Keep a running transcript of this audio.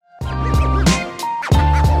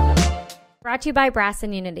Brought to you by Brass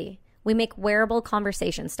and Unity. We make wearable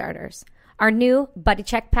conversation starters. Our new Buddy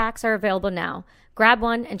Check packs are available now. Grab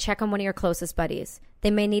one and check on one of your closest buddies.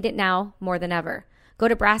 They may need it now more than ever. Go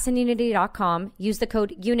to brassandunity.com, use the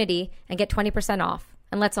code UNITY, and get 20% off.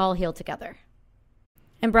 And let's all heal together.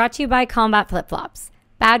 And brought to you by Combat Flip-Flops.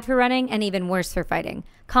 Bad for running and even worse for fighting.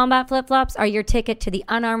 Combat Flip-Flops are your ticket to the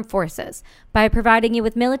unarmed forces by providing you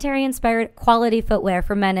with military-inspired quality footwear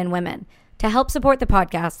for men and women. To help support the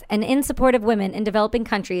podcast and in support of women in developing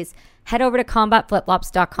countries, head over to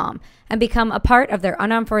combatflipflops.com and become a part of their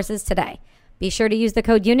unarmed forces today. Be sure to use the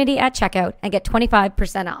code UNITY at checkout and get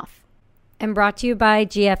 25% off. And brought to you by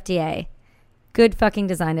GFDA. Good fucking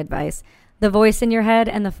design advice. The voice in your head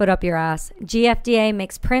and the foot up your ass. GFDA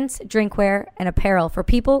makes prints, drinkware, and apparel for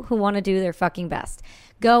people who want to do their fucking best.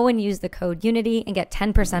 Go and use the code UNITY and get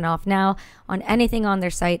 10% off now on anything on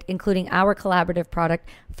their site, including our collaborative product,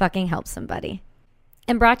 Fucking Help Somebody.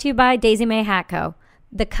 And brought to you by Daisy May Hat Co.,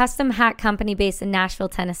 the custom hat company based in Nashville,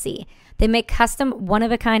 Tennessee. They make custom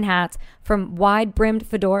one-of-a-kind hats from wide-brimmed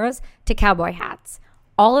fedoras to cowboy hats.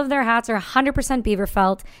 All of their hats are 100% beaver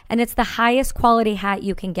felt, and it's the highest quality hat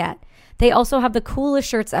you can get. They also have the coolest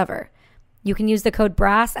shirts ever. You can use the code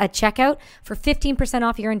BRASS at checkout for 15%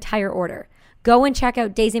 off your entire order. Go and check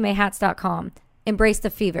out daisymayhats.com. Embrace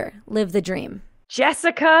the fever. Live the dream.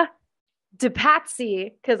 Jessica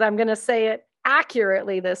DePatsy, because I'm going to say it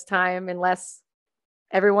accurately this time, unless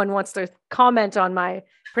everyone wants to comment on my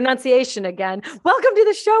pronunciation again. Welcome to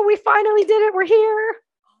the show. We finally did it. We're here.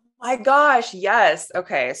 My gosh, yes.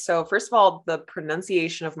 Okay, so first of all, the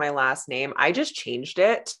pronunciation of my last name, I just changed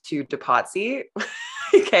it to DePatsy.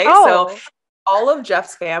 Okay, So all of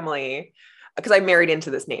Jeff's family, because I married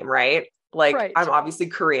into this name, right? Like, right. I'm obviously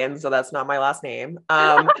Korean, so that's not my last name.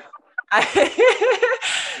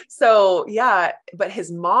 So yeah, but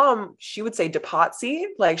his mom, she would say DePatsy,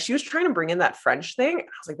 like she was trying to bring in that French thing. I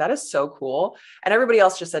was like, that is so cool. And everybody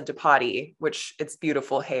else just said DePatty, which it's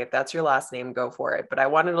beautiful. Hey, if that's your last name, go for it. But I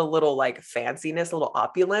wanted a little like fanciness, a little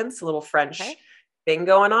opulence, a little French thing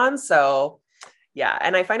going on. So yeah.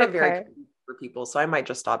 And I find it very for people. So I might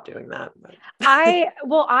just stop doing that. But.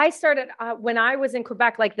 I started when I was in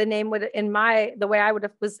Quebec, like the name would the way I would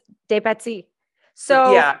have was DePatsy.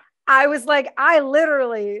 So yeah. I was like, I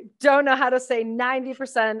literally don't know how to say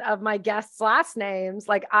 90% of my guests' last names.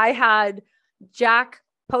 Like I had Jack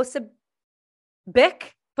Posobiec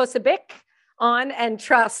on, and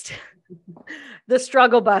trust, the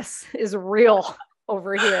struggle bus is real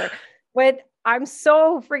over here. But I'm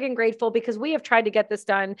so freaking grateful because we have tried to get this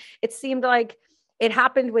done. It seemed like it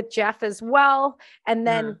happened with Jeff as well. And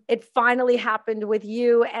then it finally happened with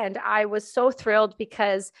you. And I was so thrilled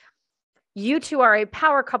because you two are a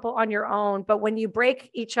power couple on your own, but when you break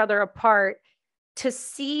each other apart, to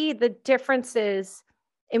see the differences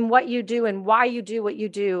in what you do and why you do what you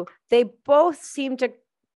do, they both seem to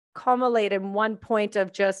culminate in one point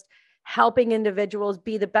of just helping individuals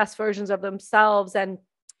be the best versions of themselves and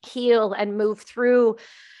heal and move through,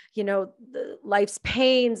 life's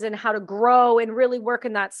pains and how to grow and really work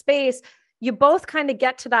in that space. You both kind of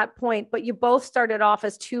get to that point, but you both started off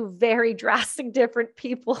as two very drastic different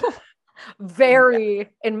people.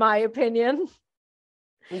 In my opinion.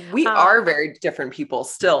 We are very different people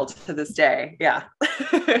still to this day. Yeah.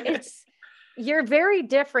 You're very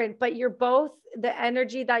different, but you're both, the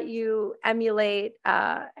energy that you emulate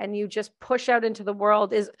and you just push out into the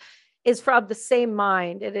world is from the same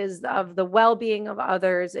mind. It is of the well-being of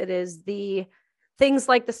others. It is the things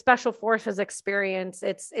like the special forces experience.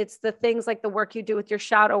 It's the things like the work you do with your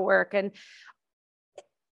shadow work, and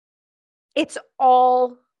it's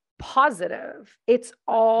all positive. It's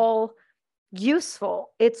all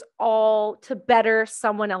useful. It's all to better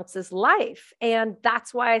someone else's life. And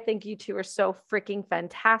that's why I think you two are so freaking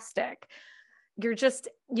fantastic. You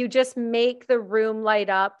just make the room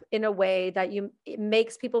light up in a way that it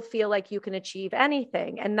makes people feel like you can achieve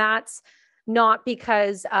anything. And that's not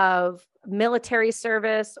because of military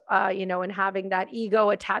service, and having that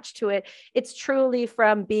ego attached to it. It's truly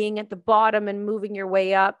from being at the bottom and moving your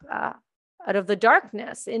way up, out of the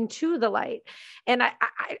darkness into the light. And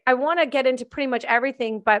I want to get into pretty much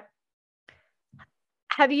everything, but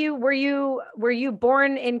were you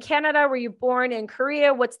born in Canada? Were you born in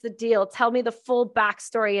Korea? What's the deal? Tell me the full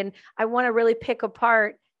backstory. And I want to really pick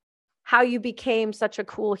apart how you became such a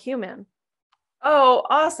cool human. Oh,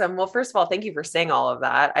 awesome. Well, first of all, thank you for saying all of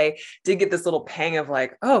that. I did get this little pang of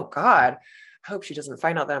like, oh God, I hope she doesn't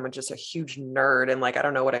find out that I'm just a huge nerd and like, I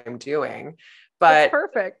don't know what I'm doing, but that's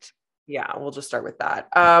perfect. Yeah, we'll just start with that.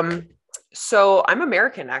 So I'm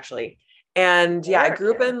American actually. And yeah, I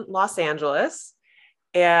grew up in Los Angeles,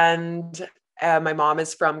 and My mom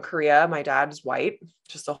is from Korea. My dad's white,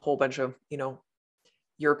 just a whole bunch of,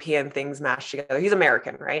 European things mashed together. He's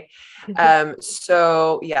American, right?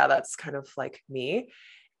 So yeah, that's kind of like me.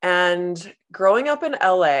 And growing up in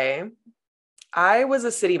LA, I was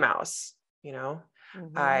a city mouse,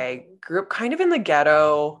 I grew up kind of in the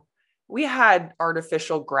ghetto. We had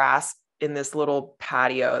artificial grass in this little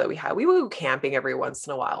patio that we had. We would go camping every once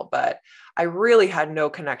in a while, but I really had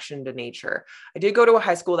no connection to nature. I did go to a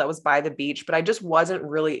high school that was by the beach, but I just wasn't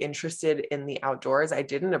really interested in the outdoors. I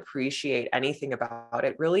didn't appreciate anything about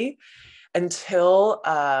it really until,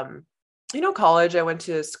 college. I went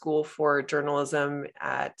to school for journalism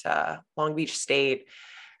at Long Beach State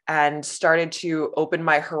and started to open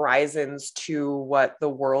my horizons to what the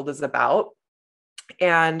world is about.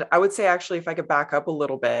 And I would say, actually, if I could back up a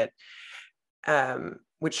little bit,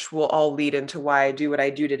 which will all lead into why I do what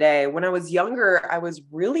I do today. When I was younger, I was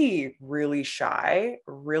really, really shy,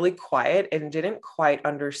 really quiet, and didn't quite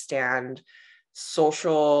understand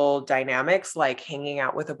social dynamics, like hanging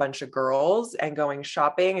out with a bunch of girls and going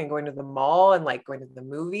shopping and going to the mall and like going to the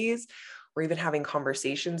movies, or even having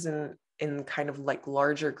conversations in kind of like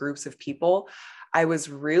larger groups of people. I was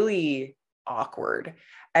really awkward.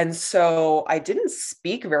 And so I didn't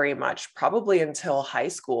speak very much, probably until high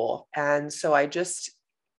school. And so I just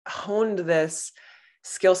honed this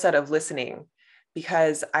skill set of listening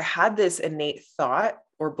because I had this innate thought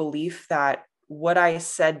or belief that what I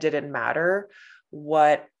said didn't matter,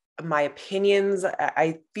 what my opinions,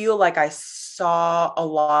 I feel like I saw a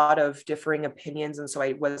lot of differing opinions. And so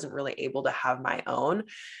I wasn't really able to have my own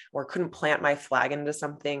or couldn't plant my flag into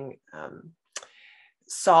something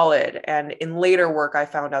solid. And in later work, I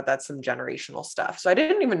found out that's some generational stuff. So I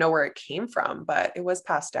didn't even know where it came from, but it was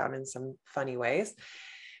passed down in some funny ways.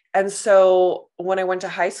 And so when I went to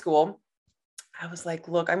high school, I was like,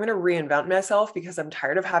 look, I'm going to reinvent myself because I'm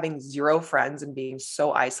tired of having zero friends and being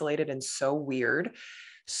so isolated and so weird.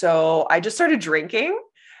 So I just started drinking,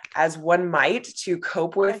 as one might, to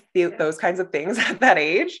cope with those kinds of things at that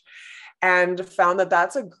age, and found that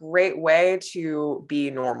that's a great way to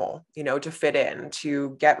be normal, to fit in,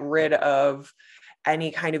 to get rid of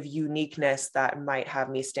any kind of uniqueness that might have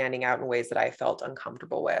me standing out in ways that I felt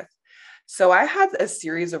uncomfortable with. So I had a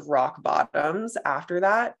series of rock bottoms after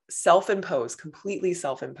that, self-imposed, completely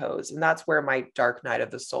self-imposed. And that's where my dark night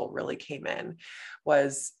of the soul really came in.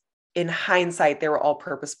 Was in hindsight, they were all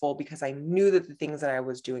purposeful because I knew that the things that I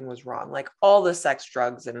was doing was wrong, like all the sex,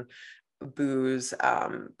 drugs, and booze,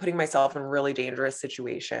 putting myself in really dangerous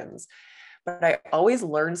situations. But I always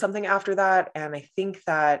learned something after that. And I think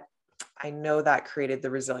that I know that created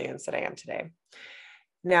the resilience that I am today.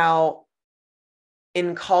 Now,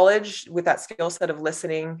 in college, with that skill set of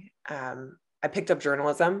listening, I picked up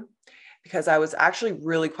journalism because I was actually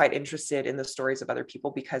really quite interested in the stories of other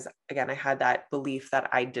people because, again, I had that belief that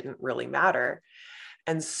I didn't really matter.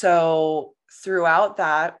 And so throughout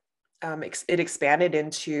that, it expanded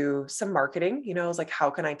into some marketing. I was like,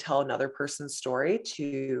 how can I tell another person's story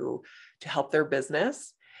to help their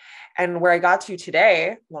business? And where I got to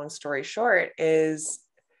today, long story short, is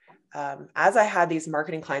as I had these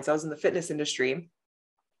marketing clients, I was in the fitness industry,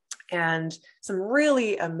 and some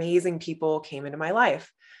really amazing people came into my life,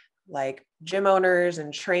 like gym owners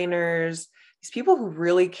and trainers, these people who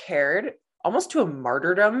really cared, almost to a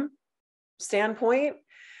martyrdom standpoint.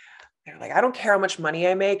 They're like, I don't care how much money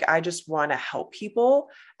I make. I just want to help people.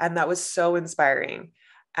 And that was so inspiring.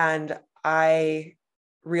 And I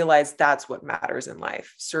realized that's what matters in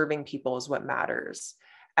life. Serving people is what matters.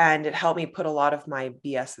 And it helped me put a lot of my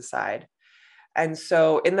BS aside. And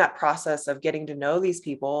so in that process of getting to know these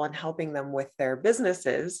people and helping them with their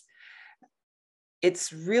businesses,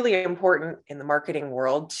 it's really important in the marketing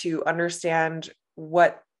world to understand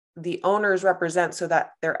what the owners represent so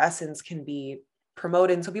that their essence can be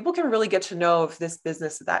promoted. So people can really get to know if this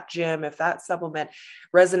business, that gym, if that supplement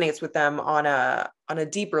resonates with them on a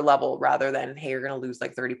deeper level rather than, hey, you're going to lose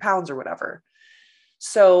like 30 pounds or whatever.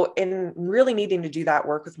 So in really needing to do that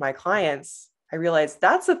work with my clients, I realized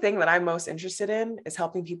that's the thing that I'm most interested in, is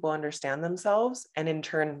helping people understand themselves, and in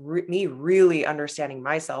turn, me really understanding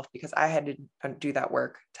myself, because I had to do that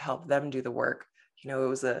work to help them do the work. It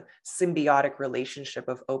was a symbiotic relationship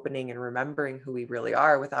of opening and remembering who we really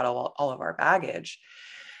are without all of our baggage.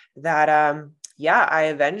 That, I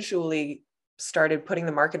eventually started putting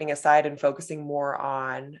the marketing aside and focusing more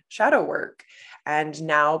on shadow work, and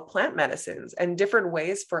now plant medicines and different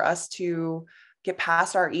ways for us to get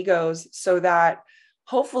past our egos so that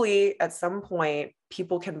hopefully at some point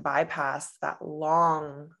people can bypass that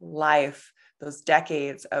long life, those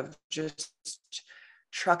decades of just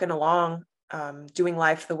trucking along doing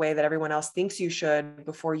life the way that everyone else thinks you should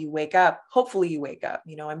before you wake up. Hopefully you wake up.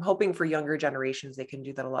 You know, I'm hoping for younger generations, they can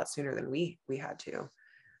do that a lot sooner than we had to.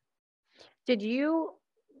 Did you,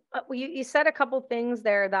 you said a couple things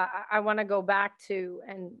there that I want to go back to,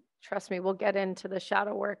 and trust me, we'll get into the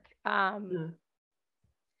shadow work.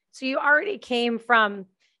 So you already came from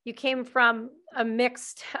a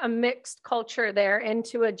mixed culture there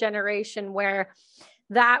into a generation where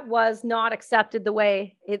that was not accepted the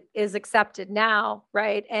way it is accepted now,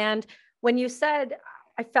 right? And when you said,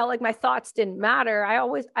 I felt like my thoughts didn't matter,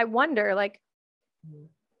 I wonder, like,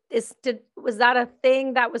 was that a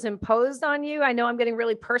thing that was imposed on you? I know I'm getting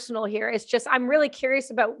really personal here. It's just, I'm really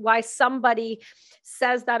curious about why somebody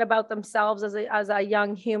says that about themselves as a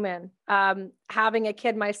young human. Having a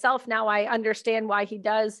kid myself now, I understand why he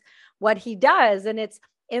does what he does. And it's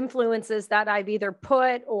influences that I've either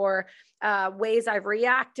put, or ways I've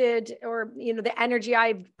reacted, or, you know, the energy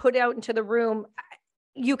I've put out into the room.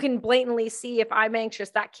 You can blatantly see if I'm anxious,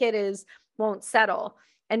 that kid won't settle.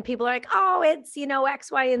 And people are like, oh, it's, you know, X,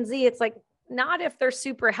 Y, and Z. It's like, not if they're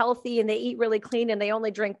super healthy and they eat really clean and they only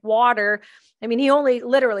drink water. I mean, he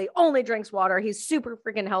literally only drinks water. He's super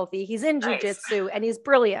freaking healthy. He's in jujitsu and he's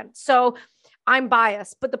brilliant. So I'm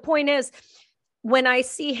biased. But the point is, when I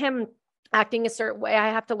see him acting a certain way,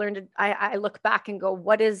 I have to learn to, I look back and go,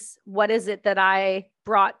 what is it that I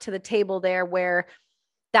brought to the table there where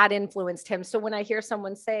that influenced him? So when I hear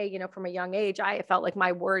someone say, you know, from a young age, I felt like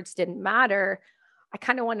my words didn't matter, I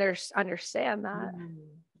kind of want to understand that.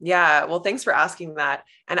 Yeah. Well, thanks for asking that.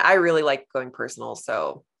 And I really like going personal,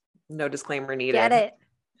 so no disclaimer needed. Get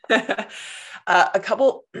it. A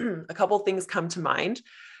couple things come to mind.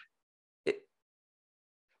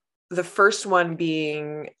 The first one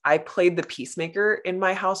being, I played the peacemaker in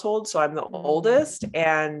my household. So I'm the oldest,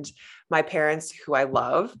 and my parents, who I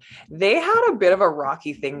love, they had a bit of a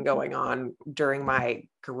rocky thing going on during my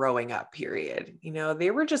growing up period. You know,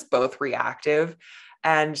 they were just both reactive,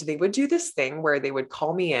 and they would do this thing where they would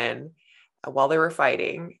call me in while they were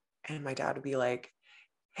fighting. And my dad would be like,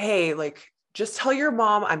 hey, like, just tell your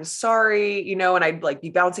mom I'm sorry, you know, and I'd like be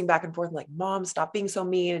bouncing back and forth, like, Mom, stop being so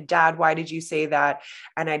mean. Dad, why did you say that?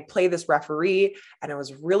 And I'd play this referee, and I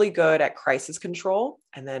was really good at crisis control.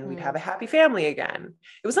 And then we'd have a happy family again.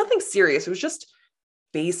 It was nothing serious. It was just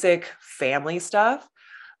basic family stuff.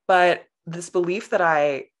 But this belief that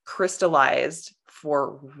I crystallized for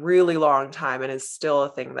a really long time, and is still a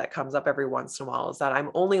thing that comes up every once in a while, is that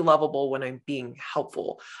I'm only lovable when I'm being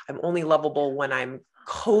helpful. I'm only lovable when I'm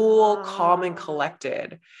cool, calm, and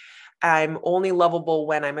collected. I'm only lovable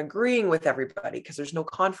when I'm agreeing with everybody because there's no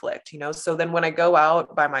conflict, you know? So then when I go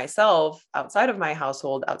out by myself, outside of my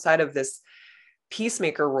household, outside of this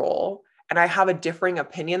peacemaker role, and I have a differing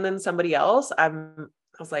opinion than somebody else, I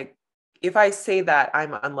was like, if I say that,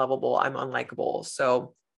 I'm unlovable, I'm unlikable.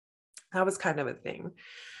 So that was kind of a thing.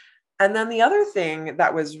 And then the other thing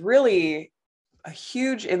that was really a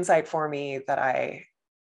huge insight for me that I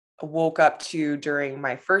woke up to during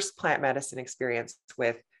my first plant medicine experience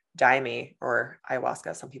with Daime, or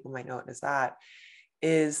ayahuasca, some people might know it as that,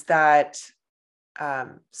 is that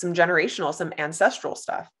some generational, some ancestral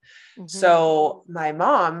stuff. So my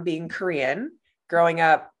mom, being Korean, growing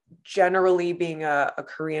up, generally being a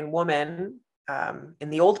Korean woman in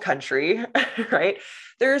the old country, right?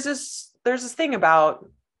 There's this thing about,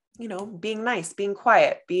 you know, being nice, being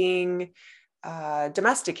quiet, being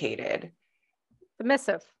domesticated.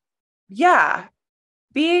 Submissive. Yeah.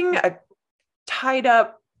 Being a tied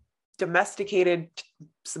up, domesticated,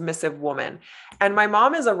 submissive woman. And my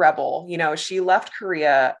mom is a rebel. You know, she left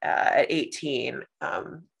Korea at 18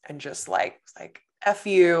 and just like F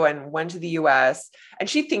you, and went to the US. And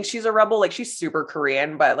she thinks she's a rebel. Like, she's super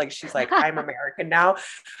Korean, but like, she's like, I'm American now.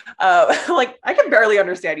 Like, I can barely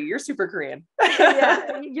understand you. You're super Korean.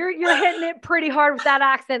 Yeah, you're hitting it pretty hard with that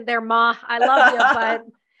accent there, Ma. I love you, but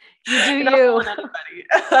you do you.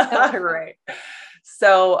 Right.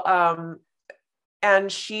 So,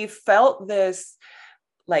 and she felt this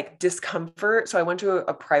like discomfort. So I went to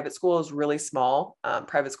a private school. It was really small,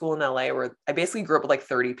 private school in LA, where I basically grew up with like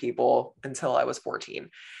 30 people until I was 14.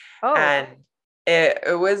 Oh. And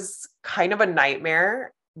it was kind of a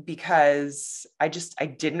nightmare because I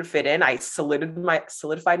didn't fit in. I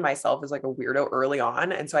solidified myself as like a weirdo early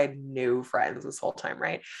on. And so I had no friends this whole time.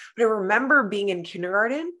 Right. But I remember being in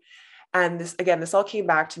kindergarten, and this all came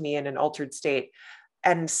back to me in an altered state,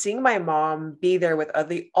 and seeing my mom be there with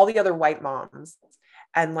all the other white moms,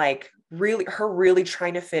 and like really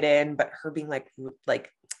trying to fit in, but her being like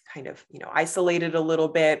kind of, you know, isolated a little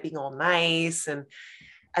bit, being all nice. And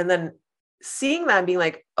then seeing that and being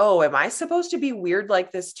like, oh, am I supposed to be weird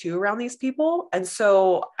like this too around these people? And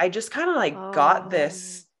so I just kind of like got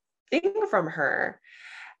this thing from her.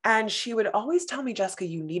 And she would always tell me, Jessica,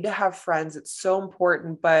 you need to have friends. It's so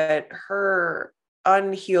important. But her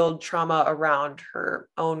unhealed trauma around her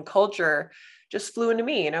own culture just flew into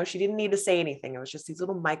me. You know, she didn't need to say anything. It was just these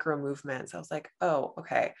little micro movements. I was like, oh,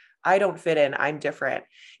 okay, I don't fit in. I'm different.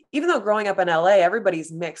 Even though growing up in LA,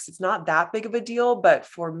 everybody's mixed, it's not that big of a deal. But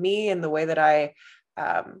for me and the way that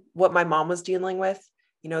what my mom was dealing with,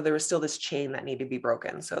 you know, there was still this chain that needed to be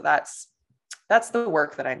broken. So that's the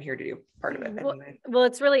work that I'm here to do, part of it anyway. Well,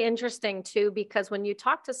 it's really interesting too, because when you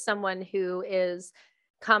talk to someone who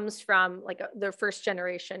comes from like their first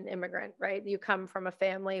generation immigrant, right? You come from a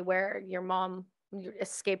family where your mom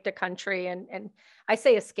escaped a country, and I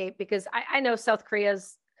say escape because I know South Korea.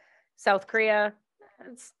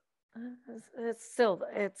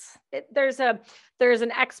 There's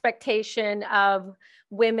an expectation of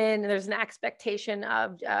women. There's an expectation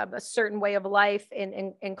of a certain way of life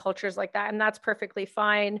in cultures like that. And that's perfectly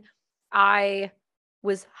fine. I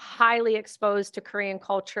was highly exposed to Korean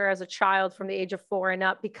culture as a child from the age of 4 and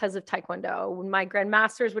up because of Taekwondo. When my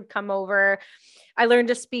grandmasters would come over, I learned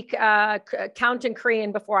to speak, count in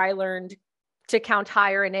Korean before I learned to count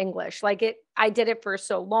higher in English. I did it for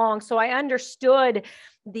so long. So I understood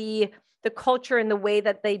the culture and the way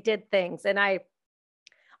that they did things. And I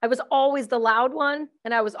was always the loud one,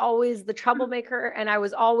 and I was always the troublemaker, and I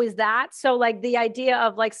was always that. So like the idea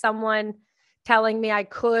of like someone telling me I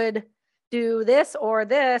could do this or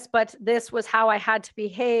this, but this was how I had to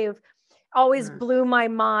behave, always blew my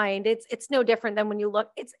mind. It's no different than when you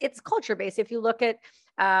look, it's culture based. If you look at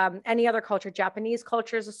any other culture, Japanese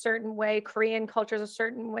culture is a certain way, Korean culture is a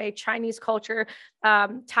certain way, Chinese culture,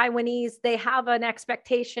 Taiwanese, they have an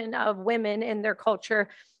expectation of women in their culture,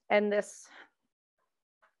 and that's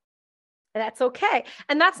okay.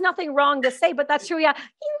 And that's nothing wrong to say, but that's true. Yeah.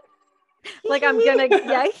 Like I'm gonna,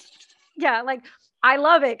 yeah. Like I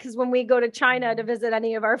love it. Cause when we go to China to visit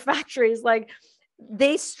any of our factories, like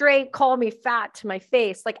they straight call me fat to my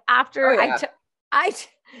face. Like after I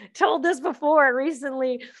told this before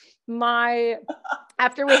recently,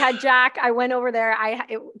 after we had Jack, I went over there.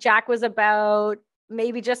 Jack was about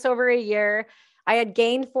maybe just over a year. I had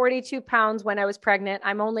gained 42 pounds when I was pregnant.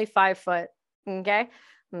 I'm only 5 foot. Okay.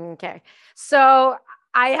 So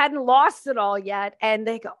I hadn't lost it all yet. And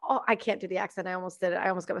they go, oh, I can't do the accent. I almost did it. I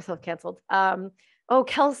almost got myself canceled. Oh,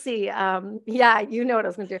 Kelsey. Yeah, you know what I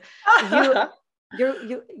was going to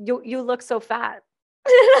do. You look so fat.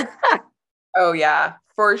 Oh yeah,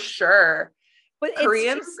 for sure. But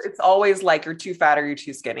Koreans, it's always like you're too fat or you're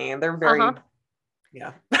too skinny. And they're very,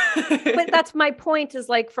 yeah. But that's my point, is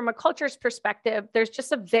like from a culture's perspective, there's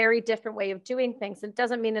just a very different way of doing things. It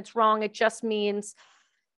doesn't mean it's wrong. It just means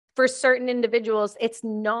for certain individuals,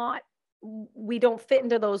 we don't fit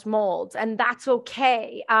into those molds, and that's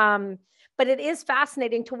okay. But it is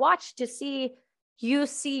fascinating to watch, to see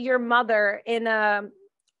your mother in a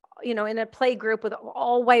play group with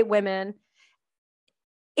all white women.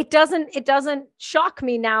 It doesn't shock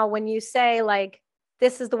me now when you say like,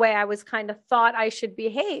 this is the way I was kind of thought I should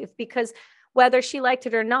behave, because whether she liked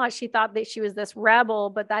it or not, she thought that she was this rebel.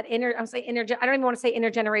 But that I don't even want to say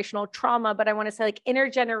intergenerational trauma, but I want to say like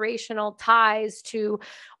intergenerational ties to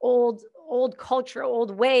old culture,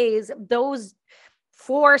 old ways, those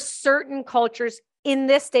for certain cultures in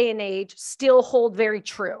this day and age still hold very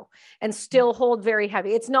true and still hold very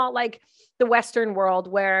heavy. It's not like the Western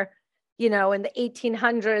world where, in the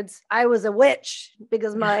 1800s, I was a witch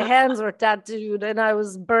because my hands were tattooed and I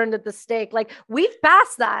was burned at the stake. Like we've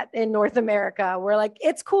passed that in North America. We're like,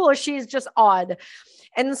 it's cool. She's just odd.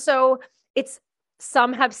 And so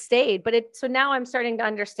some have stayed, so now I'm starting to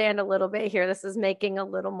understand a little bit here. This is making a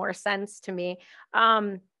little more sense to me.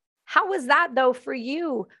 How was that though for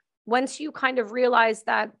you? Once you kind of realized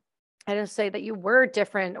that, I didn't say that you were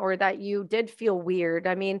different or that you did feel weird.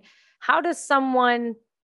 I mean, how does someone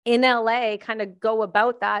in LA kind of go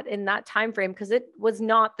about that in that time frame? Because it was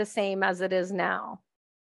not the same as it is now.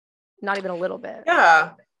 Not even a little bit.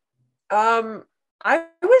 Yeah. I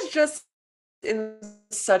was just in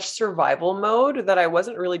such survival mode that I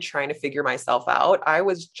wasn't really trying to figure myself out. I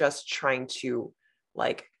was just trying to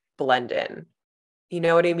like blend in. You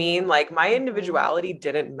know what I mean? Like my individuality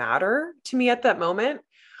didn't matter to me at that moment.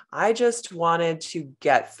 I just wanted to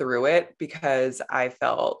get through it because I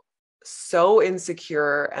felt so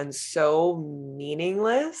insecure and so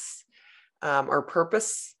meaningless, or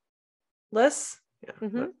purposeless. Yeah,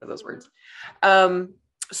 what are those words?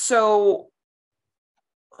 So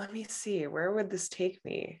let me see, where would this take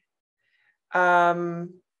me?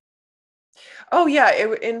 Oh yeah.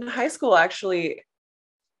 In high school, actually,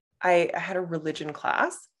 I had a religion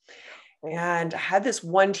class. And I had this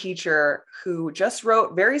one teacher who just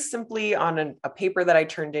wrote very simply on a paper that I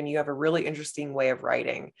turned in, you have a really interesting way of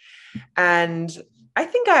writing. And I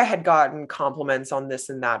think I had gotten compliments on this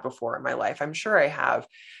and that before in my life. I'm sure I have.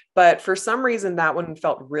 But for some reason, that one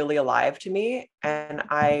felt really alive to me. And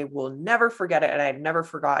I will never forget it. And I'd never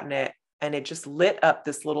forgotten it. And it just lit up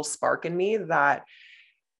this little spark in me that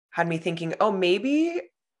had me thinking, oh, maybe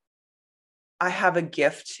I have a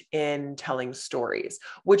gift in telling stories,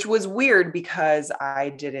 which was weird because I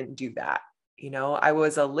didn't do that. You know, I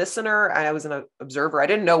was a listener and I was an observer. I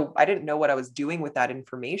didn't know what I was doing with that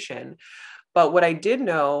information. But what I did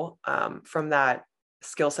know from that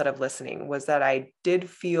skill set of listening was that I did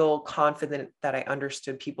feel confident that I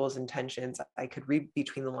understood people's intentions. I could read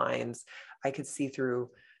between the lines. I could see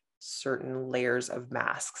through certain layers of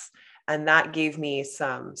masks. And that gave me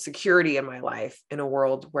some security in my life in a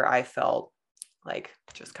world where I felt like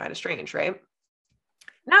just kind of strange, right?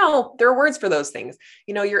 Now there are words for those things.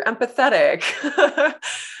 You know, you're empathetic.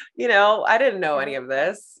 You know, I didn't know any of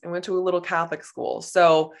this. I went to a little Catholic school.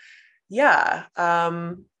 So yeah.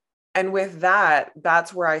 And with that,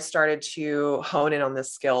 that's where I started to hone in on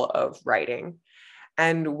this skill of writing.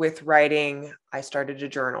 And with writing, I started to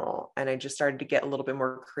journal and I just started to get a little bit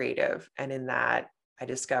more creative. And in that, I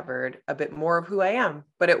discovered a bit more of who I am.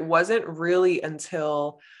 But it wasn't really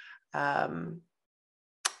until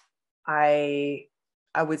I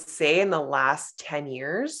would say in the last 10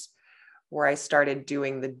 years where I started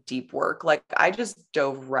doing the deep work. Like I just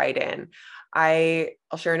dove right in.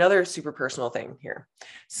 I'll share another super personal thing here.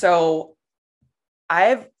 So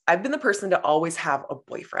I've been the person to always have a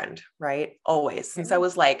boyfriend, right? Always. Since I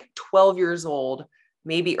was like 12 years old,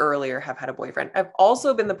 maybe earlier, have had a boyfriend. I've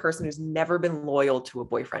also been the person who's never been loyal to a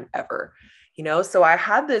boyfriend ever, you know? So I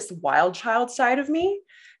had this wild child side of me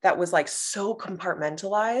that was like so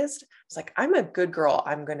compartmentalized. It's like, I'm a good girl.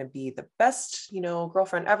 I'm going to be the best, you know,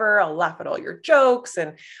 girlfriend ever. I'll laugh at all your jokes.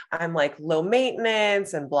 And I'm like low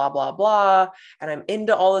maintenance and blah, blah, blah. And I'm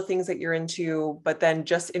into all the things that you're into. But then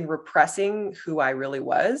just in repressing who I really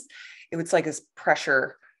was, it was like this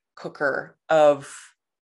pressure cooker of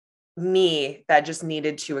me that just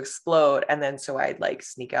needed to explode. And then so I'd like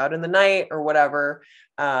sneak out in the night or whatever,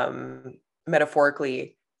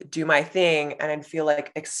 metaphorically do my thing, and I'd feel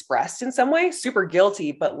like expressed in some way, super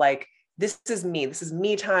guilty, but like, this is me. This is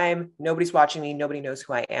me time. Nobody's watching me. Nobody knows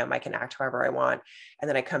who I am. I can act however I want. And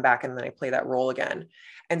then I come back and then I play that role again.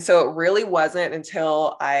 And so it really wasn't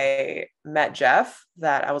until I met Jeff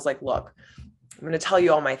that I was like, look, I'm going to tell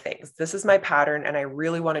you all my things. This is my pattern and I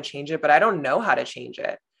really want to change it, but I don't know how to change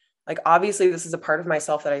it. Like, obviously this is a part of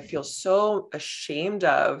myself that I feel so ashamed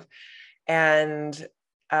of. And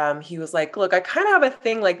he was like, look, I kind of have a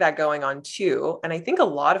thing like that going on too. And I think a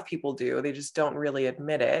lot of people do. They just don't really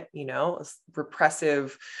admit it, you know, a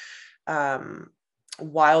repressive,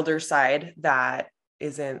 wilder side that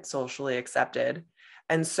isn't socially accepted.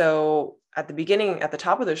 And so at the beginning, at the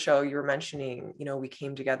top of the show, you were mentioning, you know, we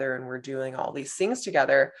came together and we're doing all these things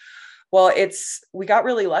together. Well, we got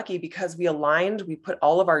really lucky because we aligned, we put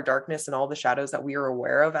all of our darkness and all the shadows that we were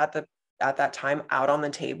aware of at that time out on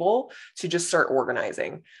the table to just start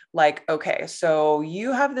organizing. Like, okay, so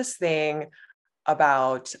you have this thing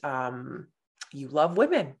about, you love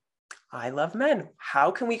women. I love men.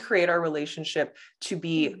 How can we create our relationship to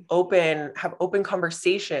be open, have open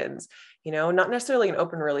conversations, you know, not necessarily an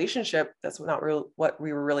open relationship. That's not real what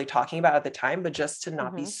we were really talking about at the time, but just to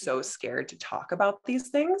not be so scared to talk about these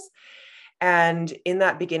things. And in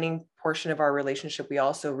that beginning portion of our relationship, we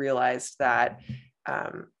also realized that,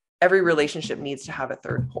 every relationship needs to have a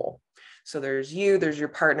third pole. So there's you, there's your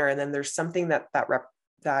partner, and then there's something that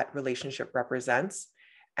relationship represents.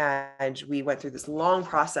 And we went through this long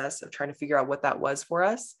process of trying to figure out what that was for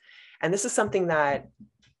us. And this is something that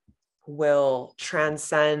will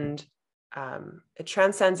transcend, it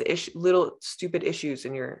transcends little stupid issues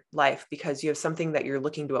in your life, because you have something that you're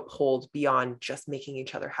looking to uphold beyond just making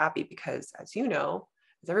each other happy. Because as you know,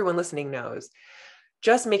 as everyone listening knows,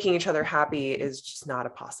 just making each other happy is just not a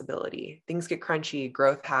possibility. Things get crunchy,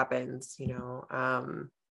 growth happens, you know,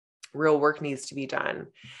 real work needs to be done.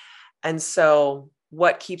 And so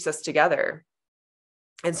what keeps us together?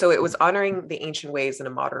 And so it was honoring the ancient ways in a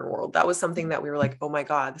modern world. That was something that we were like, oh my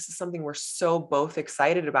God, this is something we're so both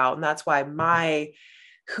excited about. And that's why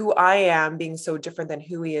who I am being so different than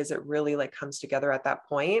who he is, it really like comes together at that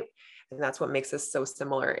point. And that's what makes us so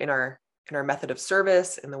similar in our method of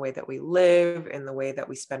service, in the way that we live, in the way that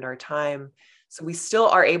we spend our time. So we still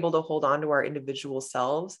are able to hold on to our individual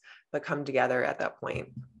selves, but come together at that point.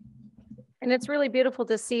 And it's really beautiful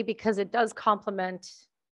to see because it does complement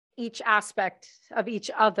each aspect of each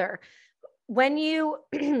other. When you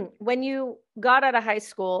when you got out of high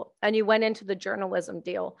school and you went into the journalism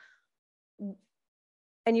deal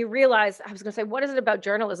and you realize, I was going to say, what is it about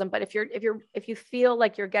journalism? But if you feel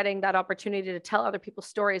like you're getting that opportunity to tell other people's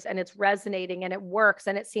stories and it's resonating and it works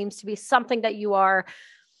and it seems to be something that you are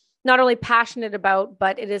not only passionate about,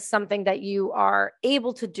 but it is something that you are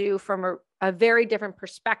able to do from a very different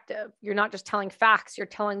perspective. You're not just telling facts, you're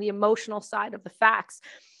telling the emotional side of the facts.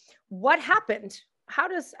 What happened? How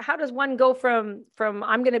does one go from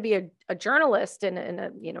I'm going to be a journalist in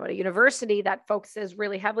a a university that focuses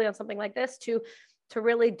really heavily on something like this to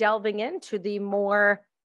really delving into the more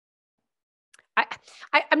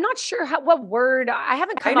I'm not sure what word I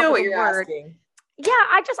haven't come up with a word. Asking.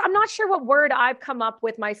 Yeah, I'm not sure what word I've come up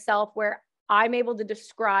with myself where I'm able to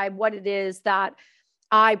describe what it is that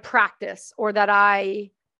I practice or that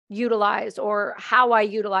I utilize or how I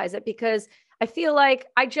utilize it, because I feel like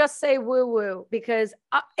I just say woo woo because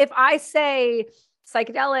if I say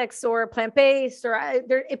psychedelics or plant-based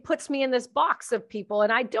it puts me in this box of people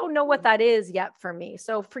and I don't know what that is yet for me.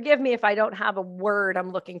 So forgive me if I don't have a word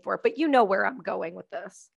I'm looking for, but you know where I'm going with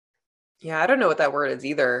this. Yeah, I don't know what that word is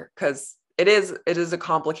either, because it is a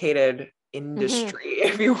complicated industry,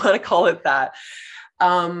 if you want to call it that.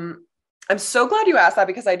 I'm so glad you asked that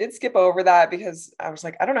because I did skip over that because I was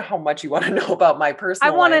like, I don't know how much you want to know about my personal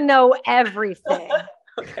life. I want to know everything.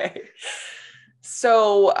 Okay.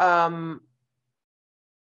 So,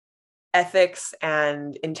 ethics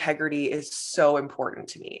and integrity is so important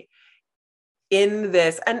to me in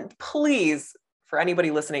this. And please, for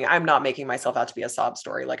anybody listening, I'm not making myself out to be a sob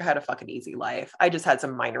story. Like I had a fucking easy life. I just had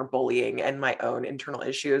some minor bullying and my own internal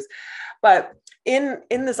issues. But in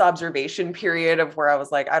this observation period of where I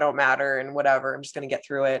was like, I don't matter and whatever, I'm just going to get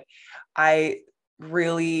through it. I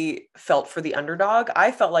really felt for the underdog.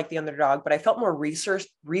 I felt like the underdog, but I felt more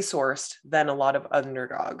resourced than a lot of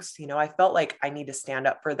underdogs. I felt like I need to stand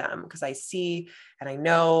up for them because I see and I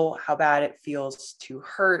know how bad it feels to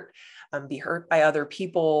be hurt by other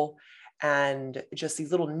people. And just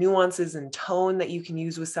these little nuances and tone that you can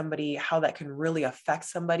use with somebody, how that can really affect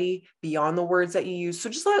somebody beyond the words that you use. So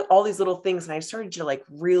just like all these little things. And I started to like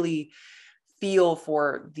really feel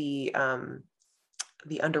for the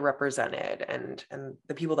underrepresented and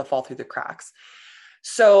the people that fall through the cracks.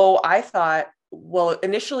 So I thought, well,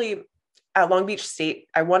 initially at Long Beach State,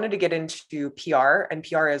 I wanted to get into PR, and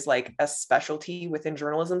PR is like a specialty within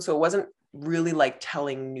journalism. So it wasn't really like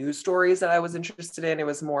telling news stories that I was interested in. It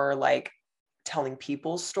was more like telling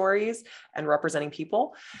people's stories and representing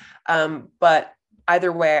people. But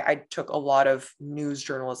either way, I took a lot of news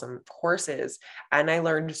journalism courses and I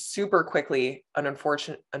learned super quickly, and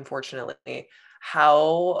unfortunately,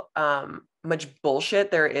 how much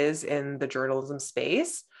bullshit there is in the journalism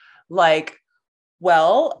space. Like,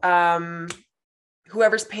 well,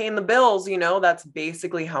 whoever's paying the bills, that's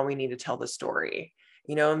basically how we need to tell the story.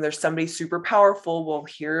 And there's somebody super powerful will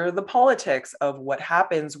hear the politics of what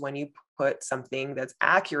happens when you put something that's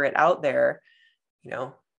accurate out there,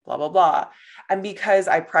 blah, blah, blah. And because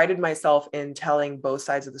I prided myself in telling both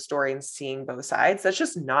sides of the story and seeing both sides, that's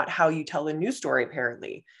just not how you tell a news story,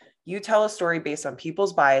 apparently. You tell a story based on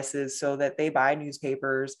people's biases so that they buy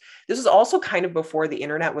newspapers. This was also kind of before the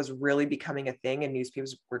internet was really becoming a thing and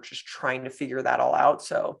newspapers were just trying to figure that all out.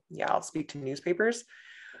 So yeah, I'll speak to newspapers.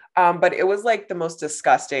 But it was like the most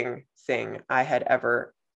disgusting thing I had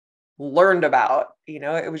ever learned about.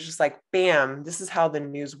 It was just like, bam, this is how the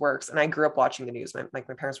news works. And I grew up watching the news. My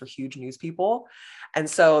parents were huge news people. And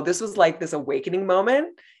so this was like this awakening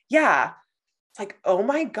moment. Yeah. It's like, oh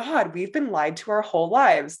my God, we've been lied to our whole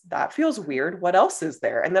lives. That feels weird. What else is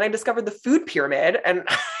there? And then I discovered the food pyramid and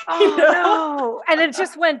no. And it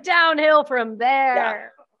just went downhill from there. Yeah.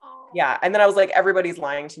 Yeah. And then I was like, everybody's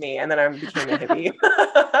lying to me. And then I became a hippie.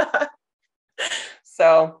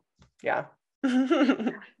 So yeah.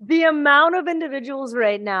 The amount of individuals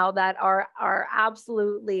right now that are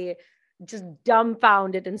absolutely just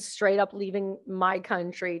dumbfounded and straight up leaving my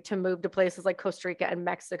country to move to places like Costa Rica and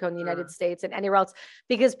Mexico and the United States and anywhere else,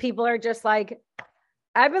 because people are just like,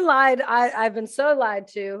 I've been lied. I've been so lied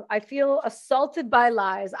to. I feel assaulted by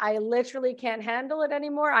lies. I literally can't handle it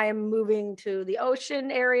anymore. I am moving to the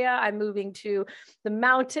ocean area. I'm moving to the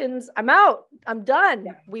mountains. I'm out. I'm done.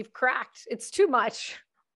 Yeah. We've cracked. It's too much.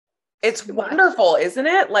 It's wonderful, isn't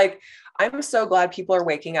it? Like, I'm so glad people are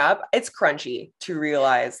waking up. It's crunchy to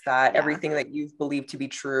realize that everything that you've believed to be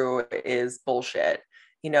true is bullshit.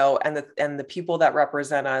 And the people that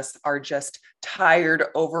represent us are just tired,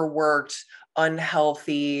 overworked,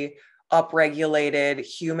 unhealthy, upregulated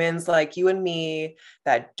humans like you and me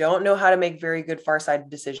that don't know how to make very good far-sighted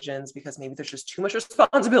decisions because maybe there's just too much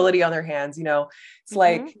responsibility on their hands. It's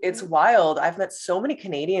like, it's wild. I've met so many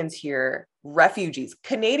Canadians here,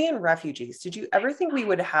 Canadian refugees. Did you ever think we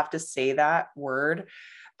would have to say that word?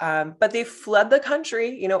 But they fled the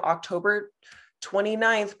country, October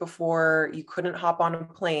 29th, before you couldn't hop on a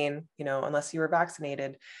plane, unless you were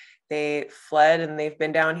vaccinated. They fled and they've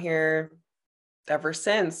been down here ever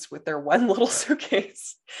since with their one little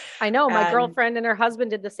suitcase. I know my girlfriend and her husband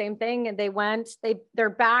did the same thing, and they're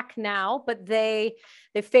back now, but they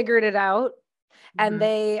figured it out and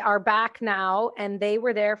they are back now, and they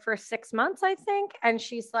were there for 6 months, I think. And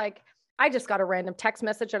she's like, I just got a random text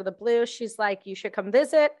message out of the blue. She's like, you should come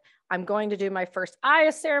visit. I'm going to do my first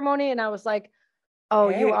Aya ceremony. And I was like, oh,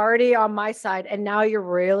 hey. You already on my side, and now you're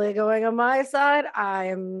really going on my side.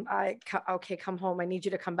 Okay, come home. I need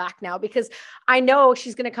you to come back now, because I know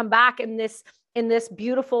she's going to come back in this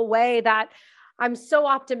beautiful way that I'm so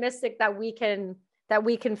optimistic that we can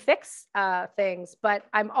fix things. But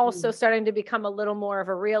I'm also starting to become a little more of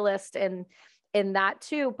a realist in that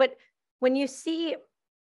too. But when you see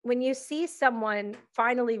someone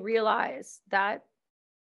finally realize that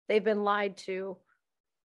they've been lied to,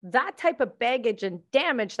 that type of baggage and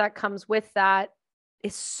damage that comes with that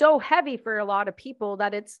is so heavy for a lot of people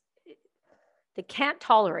that they can't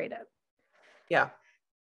tolerate it. Yeah.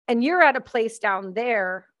 And you're at a place down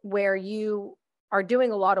there where you are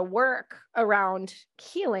doing a lot of work around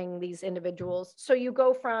healing these individuals. So you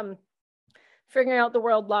go from figuring out the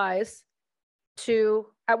world lies to,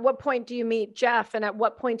 at what point do you meet Jeff? And at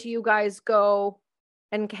what point do you guys go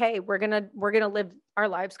and, hey, we're going to live our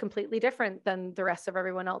lives completely different than the rest of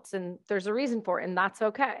everyone else. And there's a reason for it, and that's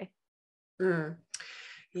okay.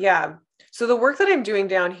 Yeah. So the work that I'm doing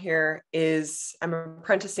down here is I'm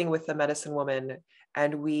apprenticing with the medicine woman,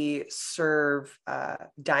 and we serve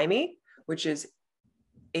daime, which is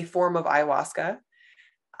a form of ayahuasca.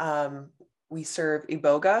 We serve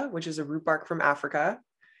iboga, which is a root bark from Africa,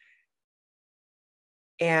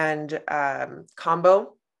 and kambo,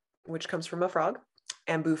 which comes from a frog,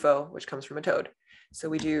 and bufo, which comes from a toad. So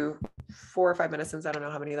we do 4 or 5 medicines. I don't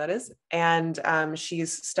know how many that is. And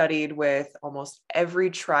she's studied with almost every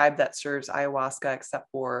tribe that serves ayahuasca except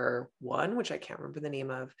for one, which I can't remember the name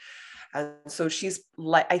of. And so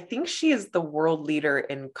I think she is the world leader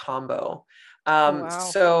in kambo. Wow.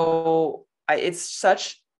 So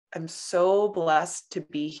I'm so blessed to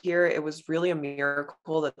be here. It was really a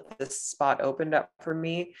miracle that this spot opened up for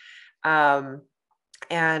me. And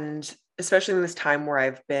especially in this time where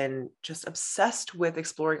I've been just obsessed with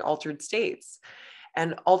exploring altered states.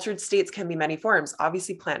 And altered states can be many forms.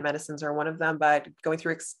 Obviously, plant medicines are one of them, but going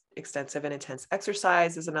through extensive and intense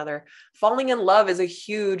exercise is another. Falling in love is a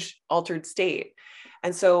huge altered state.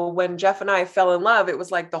 And so when Jeff and I fell in love, it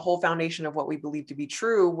was like the whole foundation of what we believed to be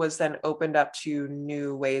true was then opened up to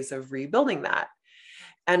new ways of rebuilding that.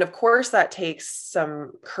 And of course, that takes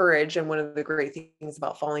some courage. And one of the great things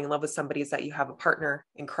about falling in love with somebody is that you have a partner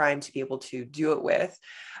in crime to be able to do it with.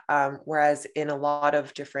 Whereas in a lot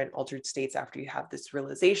of different altered states, after you have this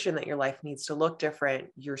realization that your life needs to look different,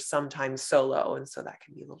 you're sometimes solo. And so that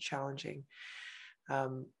can be a little challenging.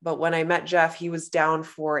 But when I met Jeff, he was down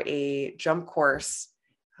for a jump course,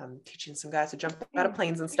 teaching some guys to jump out of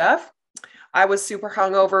planes and stuff. I was super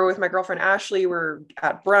hungover with my girlfriend, Ashley. We're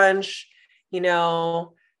at brunch,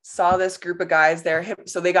 saw this group of guys there.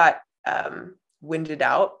 So they got winded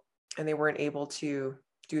out and they weren't able to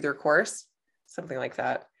do their course, something like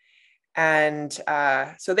that. And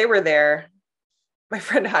so they were there. My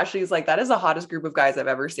friend Ashley's like, that is the hottest group of guys I've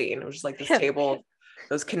ever seen. It was just like this table,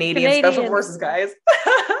 those Canadian Special Forces guys.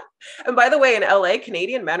 And by the way, in LA,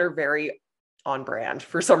 Canadian men are very on brand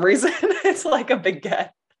for some reason. It's like a big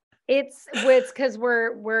get. It's because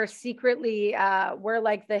we're secretly we're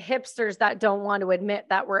like the hipsters that don't want to admit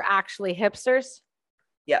that we're actually hipsters.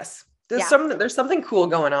 Yes, there's something cool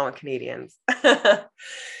going on with Canadians.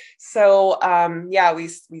 So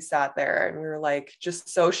we sat there and we were like just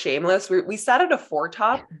so shameless. We sat at a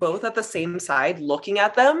 4-top, both at the same side, looking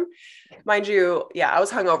at them. Mind you, I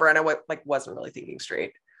was hungover and I wasn't really thinking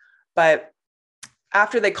straight. But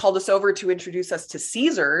after they called us over to introduce us to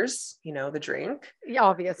Caesars, the drink. Yeah,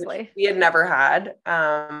 obviously. We had never had,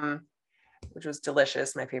 which was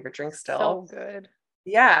delicious. My favorite drink still. So good.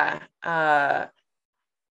 Yeah. I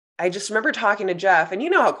just remember talking to Jeff, and you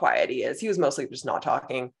know how quiet he is. He was mostly just not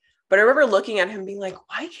talking. But I remember looking at him being like,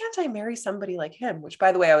 why can't I marry somebody like him? Which,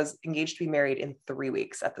 by the way, I was engaged to be married in 3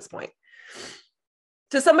 weeks at this point.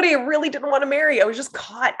 To somebody I really didn't want to marry. I was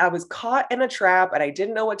caught in a trap and I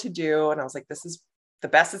didn't know what to do. And I was like, this is the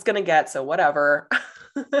best it's going to get. So whatever.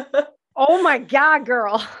 Oh my God,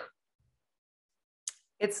 girl.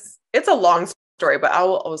 It's a long story, but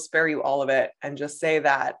I'll spare you all of it and just say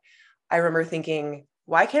that I remember thinking,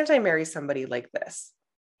 why can't I marry somebody like this?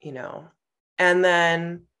 You know? And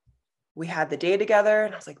then we had the day together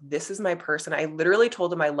and I was like, this is my person. I literally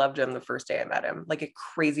told him I loved him the first day I met him, like a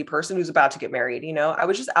crazy person who's about to get married. You know, I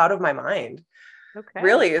was just out of my mind. Okay.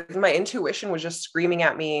 Really, my intuition was just screaming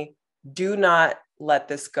at me, do not let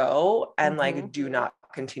this go. And like, do not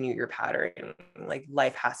continue your pattern. Like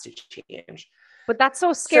life has to change. But that's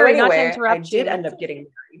so scary. So anyway, not to interrupt I did you. end up getting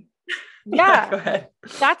married. Yeah, go ahead.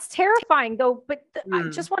 That's terrifying though. But I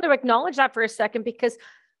just want to acknowledge that for a second, because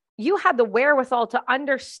you had the wherewithal to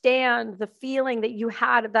understand the feeling that you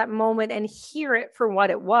had at that moment and hear it for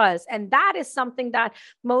what it was. And that is something that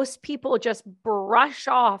most people just brush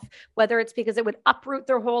off, whether it's because it would uproot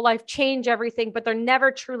their whole life, change everything, but they're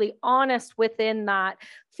never truly honest within that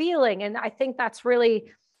feeling. And I think that's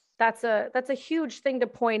really, that's a huge thing to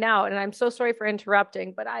point out. And I'm so sorry for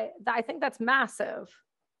interrupting, but I think that's massive.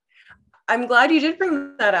 I'm glad you did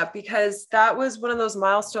bring that up, because that was one of those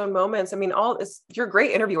milestone moments. I mean, you're a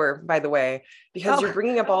great interviewer, by the way, because you're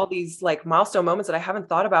bringing up all these like milestone moments that I haven't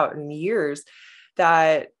thought about in years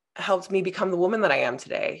that helped me become the woman that I am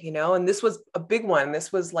today, you know? And this was a big one.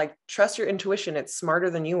 This was like, trust your intuition. It's smarter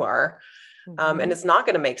than you are. And it's not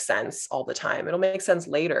going to make sense all the time. It'll make sense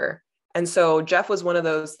later. And so Jeff was one of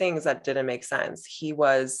those things that didn't make sense.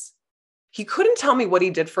 He couldn't tell me what he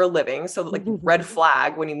did for a living. So like red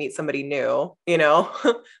flag when you meet somebody new, you know,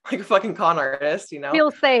 like a fucking con artist, you know,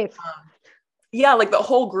 feel safe. Yeah. Like the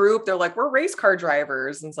whole group, they're like, we're race car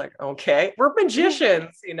drivers. And it's like, okay, we're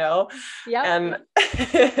magicians, you know? Yeah.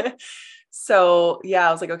 And so, yeah,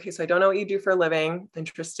 I was like, okay, so I don't know what you do for a living.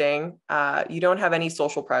 Interesting. You don't have any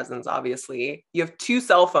social presence, obviously. You have 2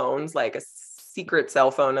 cell phones, like a secret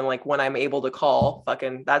cell phone, and like when I'm able to call,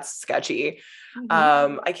 fucking that's sketchy.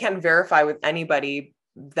 I can't verify with anybody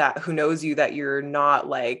who knows you that you're not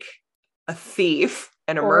like a thief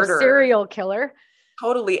and a murderer, a serial killer.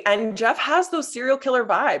 Totally. And Jeff has those serial killer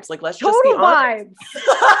vibes. Like, let's just be honest.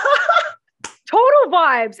 Total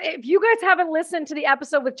vibes. If you guys haven't listened to the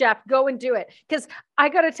episode with Jeff, go and do it. Because I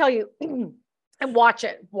got to tell you, and watch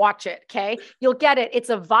it. Okay. You'll get it. It's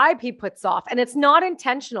a vibe he puts off, and it's not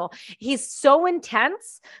intentional. He's so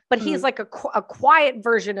intense, but he's like a quiet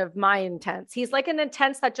version of my intense. He's like an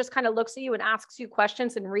intense that just kind of looks at you and asks you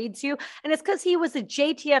questions and reads you. And it's because he was a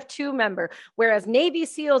JTF2 member, whereas Navy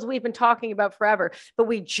SEALs we've been talking about forever, but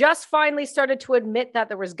we just finally started to admit that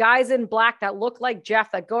there was guys in black that look like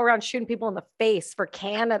Jeff that go around shooting people in the face for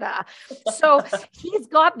Canada. So he's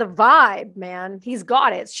got the vibe, man. He's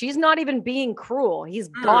got it. She's not even being cruel. He's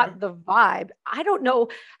got the vibe. I don't know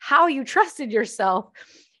how you trusted yourself,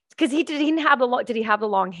 because did he have the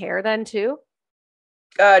long hair then too?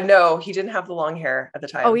 No, he didn't have the long hair at the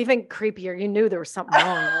time. Oh, even creepier. You knew there was something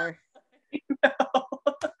wrong there.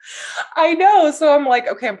 I know. So I'm like,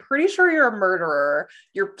 okay, I'm pretty sure you're a murderer.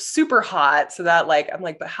 You're super hot. So that like, I'm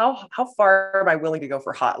like, but how far am I willing to go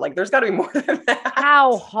for hot? Like, there's got to be more than that.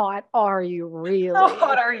 How hot are you really? How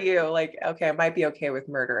hot are you? Like, okay, I might be okay with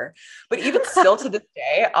murderer, but even still to this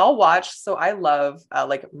day, I'll watch. So I love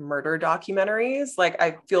like murder documentaries. Like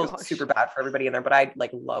I feel super bad for everybody in there, but I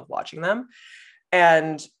like love watching them.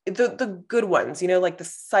 And the good ones, you know, like the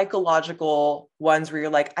psychological ones where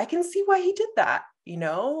you're like, I can see why he did that, you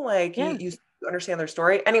know, like you understand their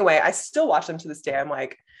story. Anyway, I still watch them to this day. I'm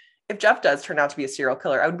like, if Jeff does turn out to be a serial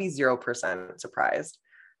killer, I would be 0% surprised.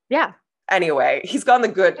 Yeah. Anyway, he's gone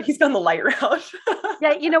the light route.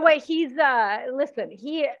 Yeah. You know what? He's, listen,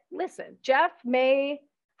 Jeff you may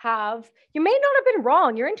not have been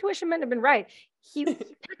wrong. Your intuition might have been right. He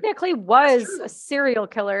technically was a serial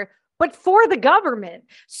killer, but for the government.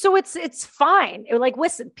 So it's fine. Like,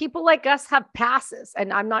 listen, people like us have passes.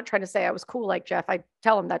 And I'm not trying to say I was cool like Jeff. I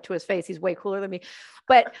tell him that to his face. He's way cooler than me.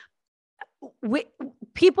 But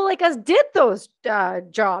people like us did those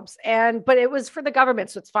jobs, but it was for the government.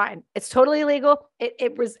 So it's fine. It's totally legal.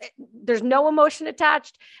 There's no emotion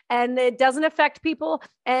attached, and it doesn't affect people,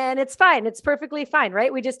 and it's fine. It's perfectly fine,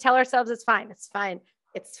 right? We just tell ourselves it's fine. It's fine.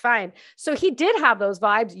 It's fine. So he did have those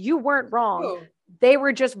vibes. You weren't wrong. Ooh. They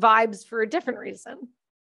were just vibes for a different reason.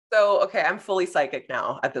 So, okay, I'm fully psychic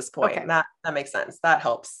now at this point. Okay. That makes sense. That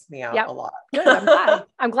helps me out a lot. Good. I'm glad.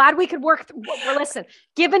 I'm glad we could work. Listen,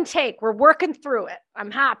 give and take. We're working through it.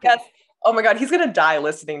 I'm happy. Yes. Oh my God, he's going to die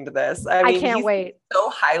listening to this. I mean, can't wait. So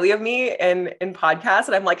highly of me in podcasts.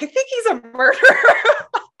 And I'm like, I think he's a murderer.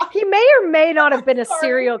 He may or may not have been a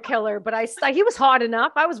serial killer, but he was hot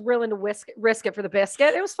enough. I was willing to risk it for the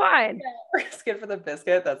biscuit. It was fine. Yeah, risk it for the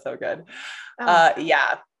biscuit. That's so good.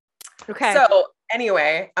 Yeah. Okay. So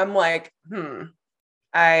Anyway, I'm like,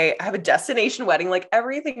 I have a destination wedding. Like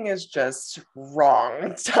everything is just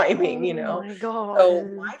wrong timing, you know? Oh my God. So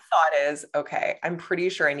my thought is, okay, I'm pretty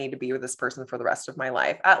sure I need to be with this person for the rest of my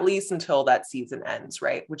life, at least until that season ends,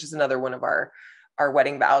 right? Which is another one of our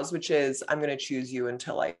wedding vows, which is I'm going to choose you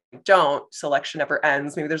until I don't. Selection never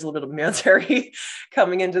ends. Maybe there's a little bit of military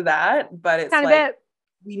coming into that, but it's kind of like, it.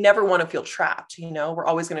 we never want to feel trapped, you know? We're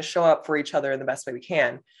always going to show up for each other in the best way we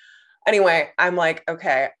can. Anyway, I'm like,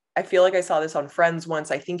 okay, I feel like I saw this on Friends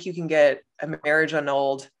once. I think you can get a marriage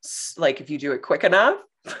annulled, like if you do it quick enough.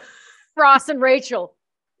 Ross and Rachel,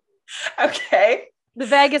 Okay. the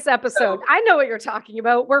Vegas episode. So- I know what you're talking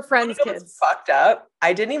about. We're friends, You know what's kids. fucked up.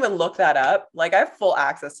 I didn't even look that up. Like I have full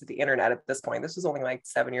access to the internet at this point. This was only like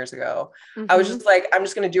 7 years ago. I was Mhm. just like, I'm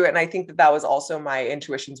just going to do it. And I think that that was also my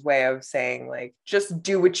intuition's way of saying like, just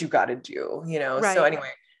do what you got to do, you know? Right. So anyway,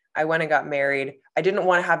 I went and got married. I didn't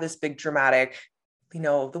want to have this big dramatic, you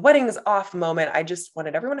know, the wedding is off moment. I just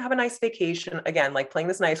wanted everyone to have a nice vacation. Again, like playing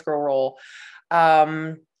this nice girl role.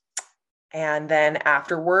 And then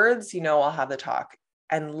afterwards, you know, I'll have the talk.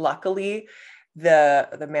 And luckily,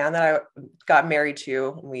 the man that I got married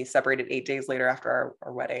to, we separated 8 days later after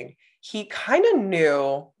our wedding, he kind of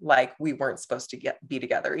knew like we weren't supposed to be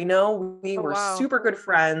together. You know, we were wow. super good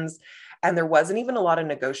friends and there wasn't even a lot of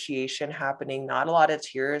negotiation happening, not a lot of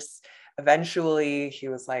tears. Eventually, he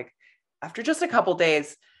was like, after just a couple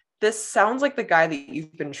days, this sounds like the guy that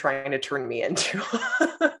you've been trying to turn me into.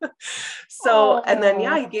 So, and then,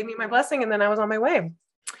 yeah, he gave me my blessing and then I was on my way.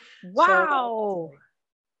 Wow.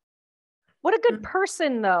 What a good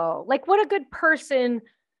person, though. Like, what a good person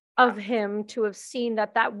of him to have seen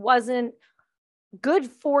that that wasn't good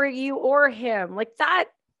for you or him. Like that,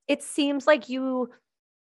 it seems like you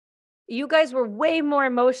guys were way more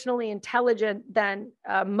emotionally intelligent than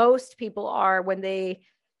most people are when they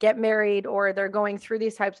get married or they're going through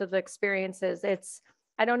these types of experiences. It's,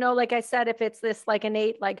 I don't know, like I said, if it's this like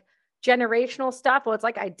innate, like generational stuff. Well, it's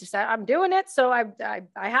like, I'm doing it. So I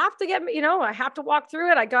have to get, you know, I have to walk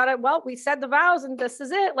through it. I got it. Well, we said the vows and this is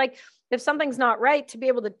it. Like if something's not right, to be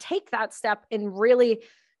able to take that step and really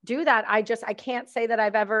do that. I can't say that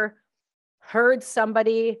I've ever heard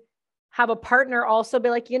somebody have a partner also be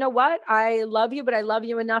like, you know what? I love you, but I love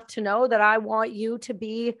you enough to know that I want you to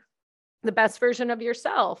be the best version of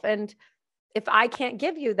yourself. And if I can't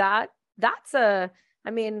give you that, that's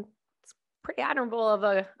it's pretty admirable of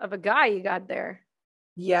a guy you got there.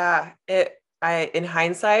 Yeah. In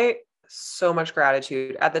hindsight, so much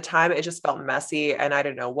gratitude. At the time, it just felt messy and I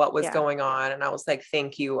didn't know what was going on. And I was like,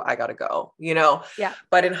 thank you. I got to go, you know? Yeah.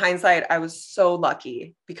 But in hindsight, I was so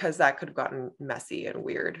lucky because that could have gotten messy and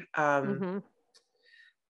weird. But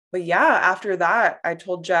yeah, after that, I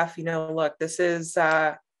told Jeff, you know, look, this is,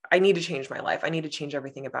 I need to change my life. I need to change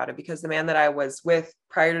everything about it because the man that I was with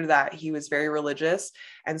prior to that, he was very religious.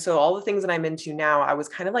 And so all the things that I'm into now, I was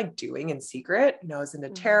kind of like doing in secret. You know, I was into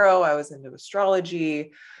tarot, I was into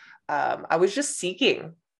astrology. I was just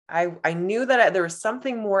seeking. I knew that there was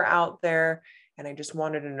something more out there and I just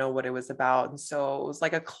wanted to know what it was about. And so it was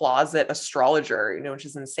like a closet astrologer, you know, which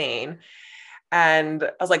is insane. And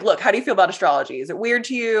I was like, look, how do you feel about astrology? Is it weird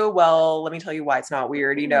to you? Well, let me tell you why it's not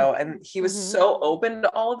weird, you know? And he was so open to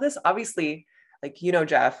all of this. Obviously, like, you know,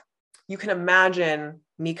 Jeff, you can imagine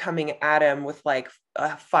me coming at him with like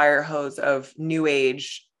a fire hose of new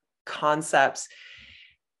age concepts.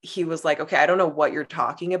 He was like, okay, I don't know what you're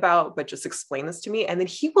talking about, but just explain this to me. And then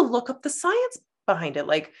he would look up the science behind it.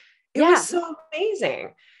 Like it was so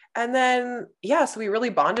amazing. And then, yeah, so we really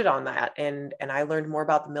bonded on that. And I learned more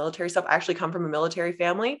about the military stuff. I actually come from a military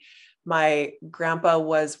family. My grandpa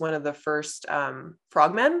was one of the first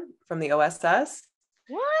frogmen from the OSS.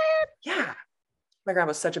 What? Yeah. My grandpa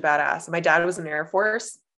was such a badass. My dad was in the Air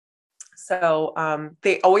Force. So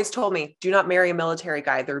they always told me, do not marry a military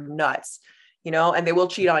guy. They're nuts, you know, and they will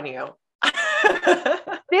cheat on you.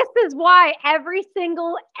 This is why every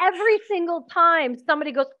single time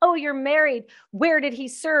somebody goes, oh, you're married. Where did he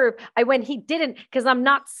serve? I went, he didn't, because I'm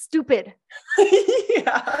not stupid.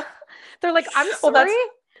 Yeah. They're like, I'm sorry.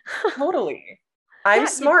 Totally. I'm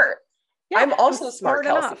smart. I'm also smart,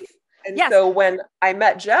 Kelsey. Enough. And so when I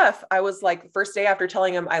met Jeff, I was like, the first day after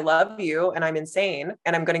telling him I love you and I'm insane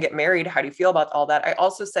and I'm going to get married. How do you feel about all that? I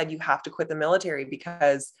also said, you have to quit the military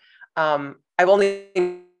because I've only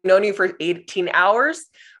known you for 18 hours,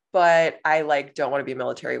 but I like, don't want to be a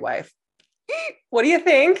military wife. What do you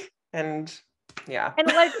think? And yeah. And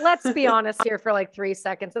like, let's be honest here for like 3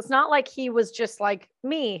 seconds. It's not like he was just like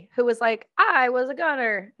me, who was like, I was a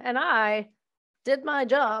gunner and I did my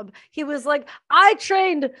job. He was like, I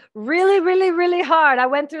trained really, really, really hard. I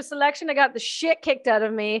went through selection. I got the shit kicked out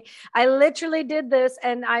of me. I literally did this,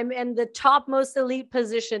 and I'm in the topmost elite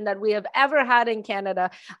position that we have ever had in Canada.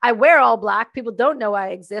 I wear all black. People don't know I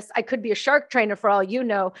exist. I could be a shark trainer for all you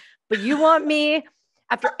know, but you want me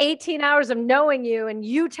after 18 hours of knowing you and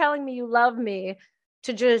you telling me you love me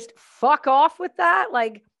to just fuck off with that?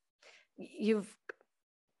 Like,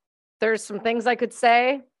 there's some things I could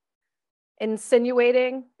say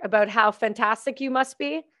insinuating about how fantastic you must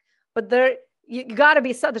be, but you got to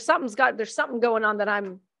be, there's something going on that I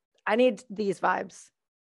need these vibes.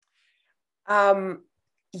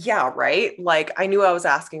 Yeah, right. Like, I knew I was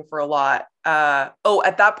asking for a lot.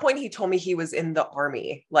 At that point he told me he was in the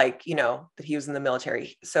army, like, you know, that he was in the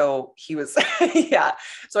military. So he was, yeah.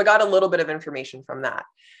 So I got a little bit of information from that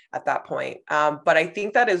at that point. But I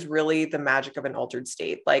think that is really the magic of an altered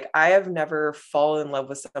state. Like, I have never fallen in love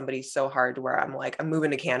with somebody so hard where I'm like, I'm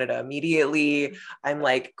moving to Canada immediately. I'm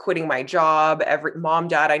like quitting my job. Mom,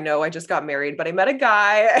 dad, I know I just got married, but I met a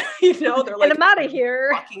guy, you know, they're like, and I'm out of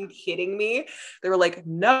here. Fucking kidding me. They were like,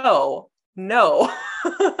 no.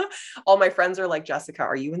 All my friends are like, Jessica,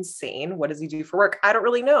 are you insane? What does he do for work? I don't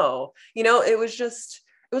really know. You know, it was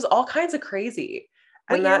all kinds of crazy.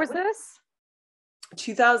 What year was this?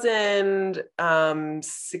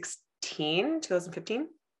 2015.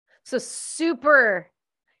 So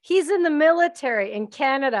he's in the military in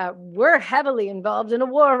Canada. We're heavily involved in a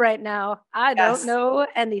war right now. I don't know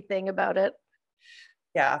anything about it.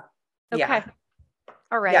 Yeah. Okay. Yeah.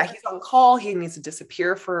 All right. Yeah. He's on call. He needs to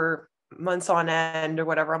disappear for months on end or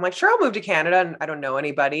whatever. I'm like, sure, I'll move to Canada, and I don't know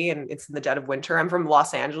anybody, and it's in the dead of winter. I'm from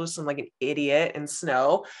Los Angeles. I'm like an idiot in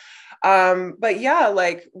snow. But yeah,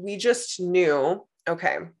 like, we just knew,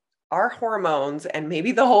 okay, our hormones and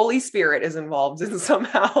maybe the Holy Spirit is involved in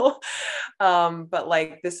somehow. But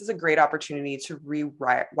like, this is a great opportunity to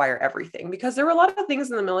rewire everything, because there were a lot of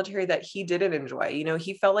things in the military that he didn't enjoy. You know,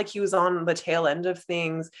 he felt like he was on the tail end of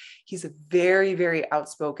things. He's a very, very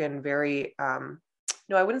outspoken, very,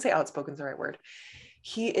 no, I wouldn't say outspoken is the right word.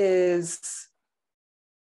 He's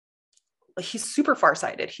super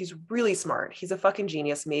farsighted. He's really smart. He's a fucking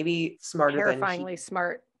genius, maybe smarter than terrifyingly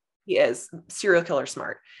smart. He is serial killer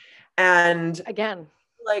smart. And again,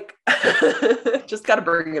 like, just got to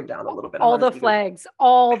bring him down a little bit. All the flags,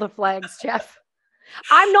 Jeff.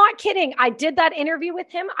 I'm not kidding. I did that interview with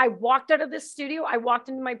him. I walked out of this studio. I walked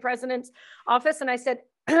into my president's office and I said,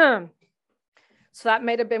 so that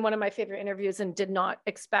might have been one of my favorite interviews, and did not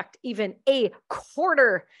expect even a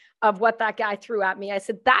quarter of what that guy threw at me. I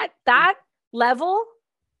said that level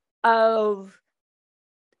of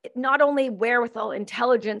not only wherewithal,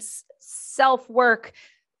 intelligence, self-work,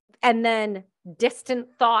 and then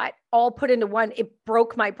distant thought all put into one, it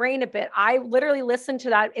broke my brain a bit. I literally listened to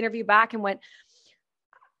that interview back and went,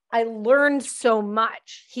 I learned so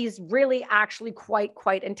much. He's really actually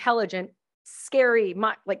quite intelligent, scary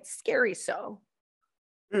so.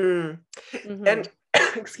 Mm-hmm. And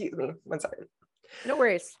excuse me, one second. No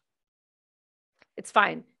worries. It's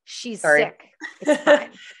fine. She's sick. It's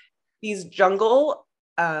fine. These jungle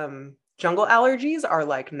allergies are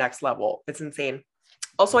like next level. It's insane.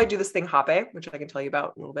 Also, I do this thing, Hape, which I can tell you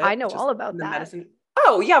about a little bit. I know all about that. Medicine.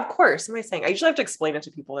 Oh yeah, of course. What am I saying? I usually have to explain it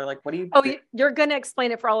to people. They're like, what do you do? You're going to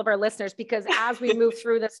explain it for all of our listeners, because as we move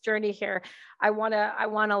through this journey here, I want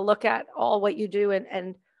to look at all what you do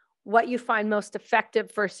and what you find most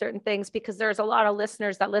effective for certain things, because there's a lot of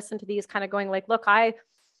listeners that listen to these kind of going like, look, I've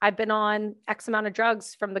been on X amount of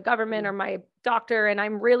drugs from the government or my doctor, and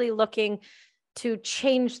I'm really looking to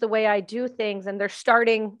change the way I do things. And they're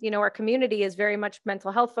starting, you know, our community is very much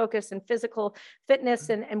mental health focused and physical fitness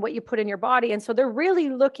and what you put in your body. And so they're really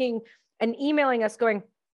looking and emailing us going,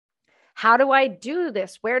 how do I do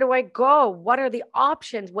this? Where do I go? What are the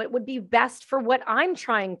options? What would be best for what I'm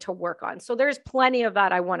trying to work on? So there's plenty of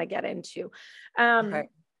that I want to get into. Okay.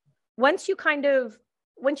 Once you kind of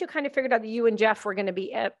figured out that you and Jeff were going to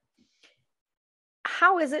be it,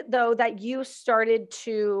 how is it though that you started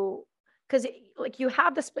to, because like you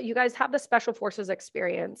guys have the special forces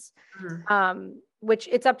experience, which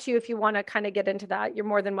it's up to you if you want to kind of get into that. You're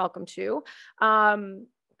more than welcome to. But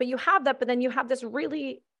you have that, but then you have this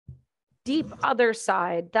really deep other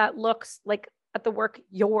side that looks like at the work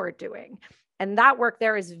you're doing. And that work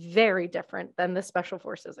there is very different than the special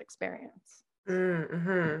forces experience.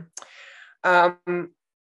 Mm-hmm.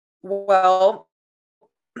 Well,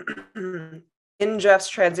 in Jeff's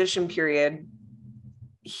transition period,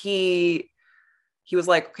 he was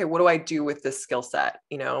like, okay, what do I do with this skill set?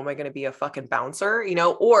 You know, am I going to be a fucking bouncer, you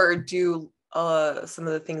know, or do some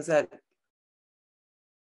of the things that,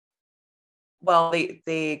 well,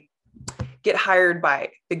 they get hired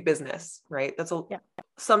by big business, right? That's Yeah.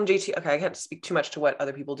 some JT. Okay, I can't speak too much to what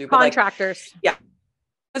other people do, but like, Contractors. yeah,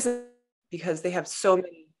 because they have so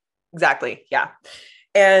many. Exactly. Yeah.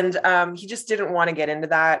 And he just didn't want to get into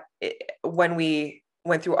that. When we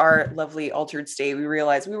went through our lovely altered state, we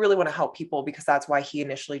realized we really want to help people, because that's why he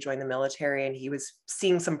initially joined the military. And he was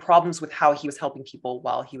seeing some problems with how he was helping people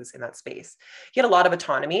while he was in that space. He had a lot of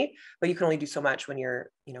autonomy, but you can only do so much when you're,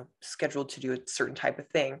 scheduled to do a certain type of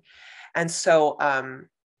thing. And so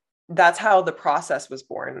that's how the process was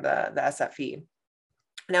born, the SFE.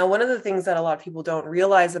 Now, one of the things that a lot of people don't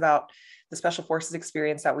realize about the Special Forces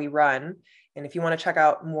experience that we run, and if you want to check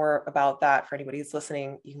out more about that for anybody who's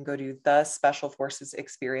listening, you can go to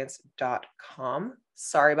thespecialforcesexperience.com.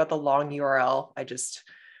 Sorry about the long URL. I just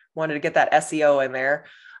wanted to get that SEO in there.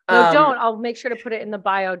 No, don't. I'll make sure to put it in the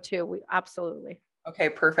bio too. Absolutely. Okay,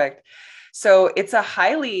 perfect. So it's a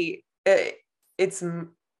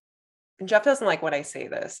Jeff doesn't like when I say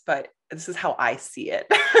this, but this is how I see it.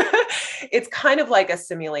 It's kind of like a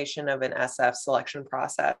simulation of an SF selection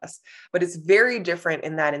process, but it's very different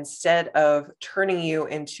in that instead of turning you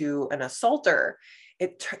into an assaulter,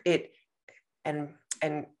 and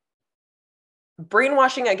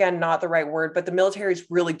brainwashing, again, not the right word, but the military is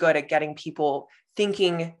really good at getting people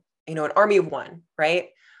thinking, an army of one, right?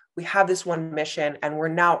 We have this one mission and we're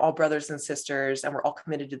now all brothers and sisters and we're all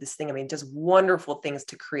committed to this thing. I mean, it does wonderful things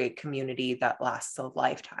to create community that lasts a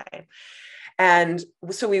lifetime. And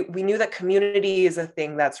so we knew that community is a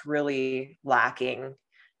thing that's really lacking.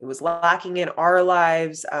 It was lacking in our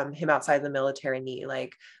lives, him outside the military, me.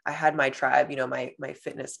 Like, I had my tribe, my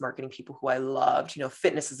fitness marketing people who I loved.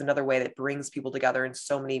 Fitness is another way that brings people together in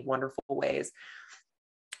so many wonderful ways.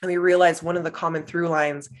 And we realized one of the common through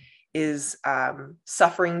lines is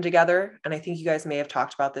suffering together. And I think you guys may have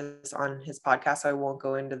talked about this on his podcast, so I won't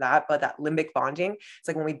go into that, but that limbic bonding, it's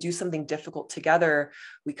like when we do something difficult together,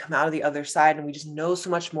 we come out of the other side and we just know so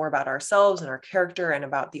much more about ourselves and our character and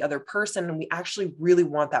about the other person. And we actually really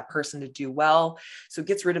want that person to do well. So it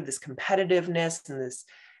gets rid of this competitiveness and this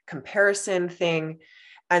comparison thing.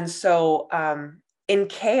 And so in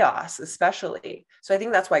chaos, especially. So I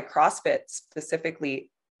think that's why CrossFit specifically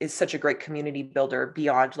is such a great community builder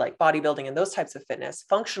beyond like bodybuilding and those types of fitness.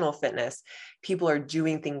 Functional fitness, people are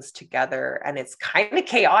doing things together and it's kind of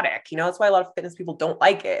chaotic. That's why a lot of fitness people don't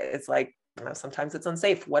like it. It's like, sometimes it's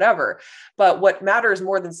unsafe, whatever. But what matters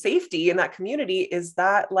more than safety in that community is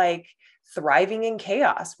that like thriving in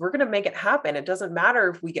chaos. We're going to make it happen. It doesn't matter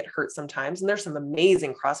if we get hurt sometimes. And there's some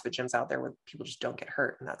amazing CrossFit gyms out there where people just don't get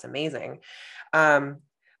hurt. And that's amazing.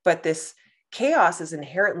 But this chaos is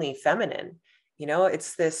inherently feminine.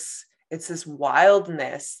 It's this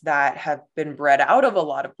wildness that have been bred out of a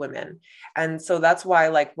lot of women. And so that's why,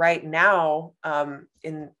 like right now,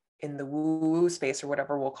 in the woo-woo space, or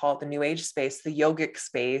whatever we'll call it, the new age space, the yogic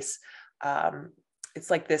space, it's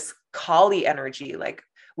like this Kali energy. Like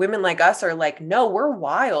women like us are like, no, we're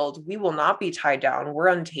wild. We will not be tied down. We're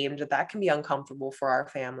untamed. That can be uncomfortable for our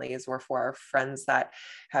families or for our friends that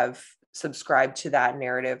have subscribed to that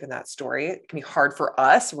narrative and that story. It can be hard for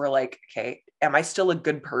us. We're like, okay, am I still a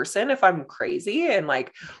good person if I'm crazy and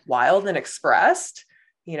like wild and expressed,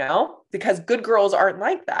 because good girls aren't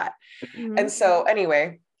like that. Mm-hmm. And so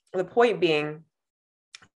anyway, the point being,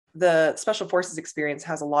 the Special Forces experience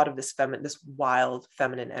has a lot of this wild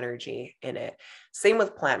feminine energy in it. Same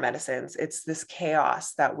with plant medicines. It's this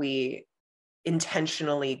chaos that we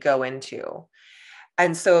intentionally go into.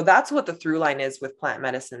 And so that's what the through line is with plant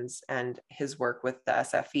medicines and his work with the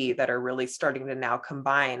SFE that are really starting to now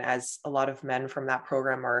combine, as a lot of men from that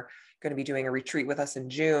program are going to be doing a retreat with us in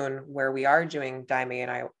June, where we are doing Daime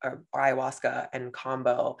and ayahuasca and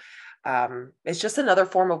combo. It's just another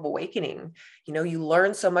form of awakening. You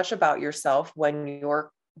learn so much about yourself when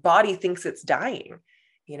your body thinks it's dying.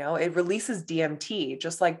 It releases DMT,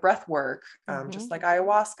 just like breath work, just like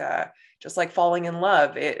ayahuasca, just like falling in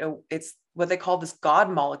love. It's what they call this God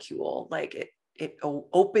molecule. Like it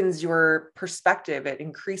opens your perspective. It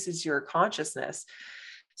increases your consciousness.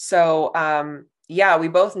 So we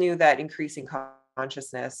both knew that increasing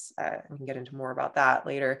consciousness, we can get into more about that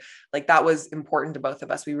later, like that was important to both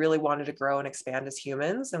of us. We really wanted to grow and expand as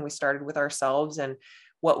humans. And we started with ourselves and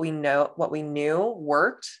what we knew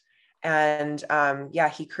worked. And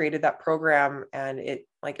he created that program and it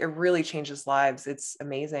really changes lives. It's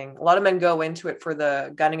amazing. A lot of men go into it for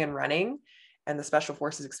the gunning and running and the Special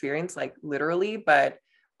Forces experience, like literally, but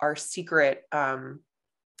our secret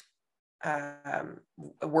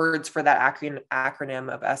words for that acronym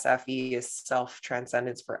of SFE is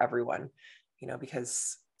self-transcendence for everyone,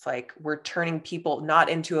 because it's like we're turning people not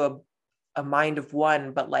into a mind of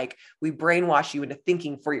one, but like we brainwash you into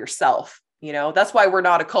thinking for yourself. You know, that's why we're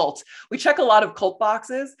not a cult. We check a lot of cult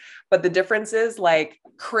boxes, but the difference is like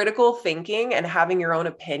critical thinking and having your own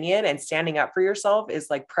opinion and standing up for yourself is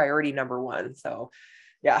like priority number one. So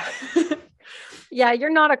yeah. Yeah,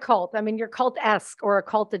 you're not a cult. I mean, you're cult-esque or a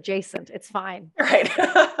cult adjacent. It's fine. Right.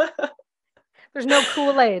 There's no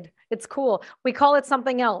Kool-Aid. It's cool. We call it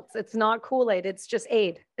something else. It's not Kool-Aid. It's just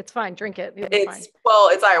aid. It's fine. Drink it. It's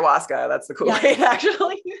ayahuasca. That's the Kool-Aid,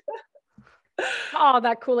 actually. Oh,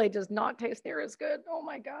 that Kool-Aid does not taste near as good. Oh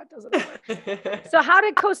my God, does it? So how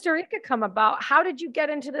did Costa Rica come about? How did you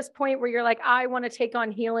get into this point where you're like, I want to take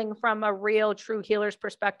on healing from a real, true healer's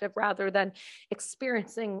perspective rather than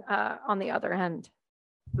experiencing on the other end?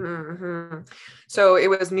 Mm-hmm. So it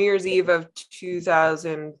was New Year's Eve of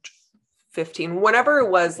 2015, whenever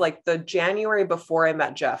it was, like the January before I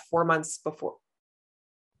met Jeff,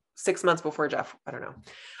 6 months before Jeff, I don't know,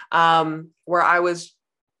 where I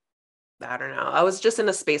don't know. I was just in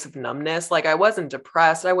a space of numbness. Like I wasn't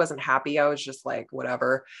depressed. I wasn't happy. I was just like,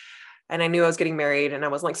 whatever. And I knew I was getting married and I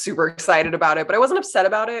was like super excited about it, but I wasn't upset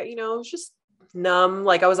about it. You know, it was just numb.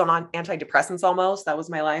 Like I was on antidepressants almost. That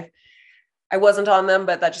was my life. I wasn't on them,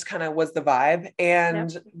 but that just kind of was the vibe.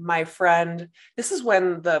 And my friend, this is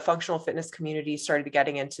when the functional fitness community started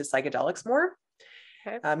getting into psychedelics more.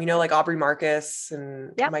 Okay. You know, like Aubrey Marcus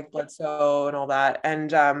and Mike Bledsoe and all that.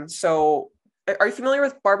 And so are you familiar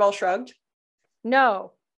with Barbell Shrugged?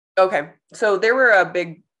 No. Okay. So they were a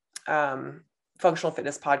big functional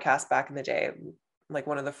fitness podcast back in the day, like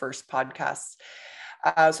one of the first podcasts.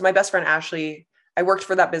 So my best friend, Ashley, I worked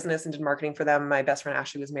for that business and did marketing for them. My best friend,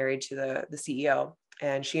 Ashley, was married to the CEO,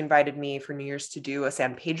 and she invited me for New Year's to do a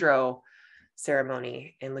San Pedro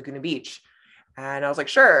ceremony in Laguna Beach. And I was like,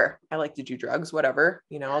 sure, I like to do drugs, whatever,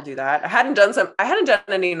 you know, I'll do that. I hadn't done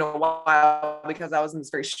any in a while because I was in this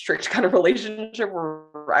very strict kind of relationship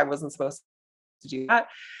where I wasn't supposed to do that.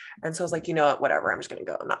 And so I was like, you know what, whatever, I'm just going to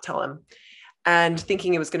go and not tell him. And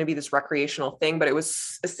thinking it was going to be this recreational thing, but it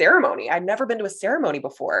was a ceremony. I'd never been to a ceremony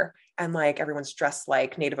before. And like, everyone's dressed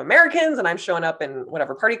like Native Americans and I'm showing up in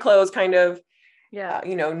whatever party clothes kind of,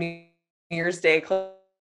 you know, New Year's Day clothes.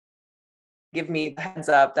 Give me the heads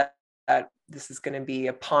up that this is going to be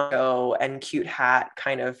a poncho and cute hat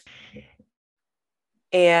kind of.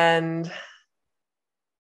 And I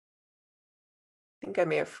think I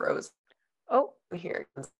may have frozen. Oh, here.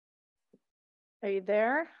 Are you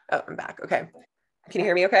there? Oh, I'm back. Okay. Can you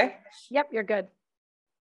hear me okay? Yep, you're good.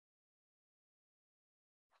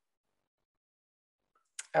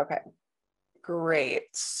 Okay, great.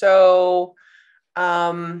 So,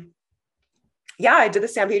 yeah, I did the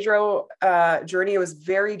San Pedro journey. It was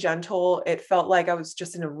very gentle. It felt like I was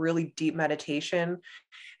just in a really deep meditation.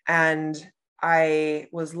 And I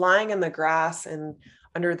was lying in the grass and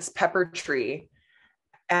under this pepper tree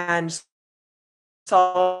and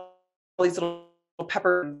saw all these little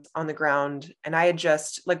peppers on the ground. And I had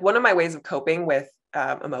just, like, one of my ways of coping with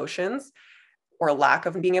emotions or lack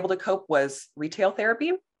of being able to cope was retail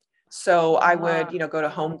therapy. So I would, you know, go to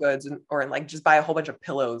Home Goods or like just buy a whole bunch of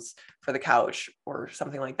pillows for the couch or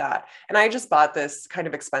something like that. And I just bought this kind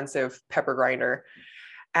of expensive pepper grinder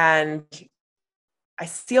and I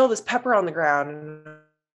see all this pepper on the ground and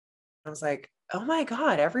I was like, oh my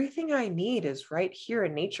God, everything I need is right here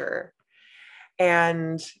in nature.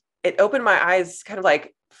 And it opened my eyes, kind of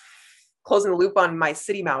like closing the loop on my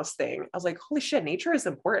city mouse thing. I was like, holy shit, nature is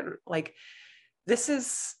important. Like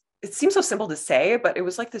it seems so simple to say, but it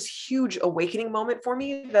was like this huge awakening moment for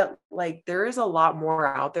me that like, there is a lot more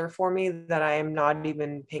out there for me that I am not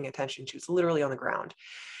even paying attention to. It's literally on the ground.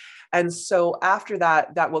 And so after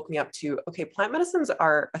that, that woke me up to, okay, plant medicines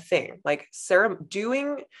are a thing. Like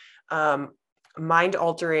doing mind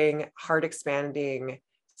altering, heart expanding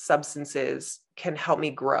substances can help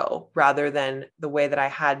me grow rather than the way that I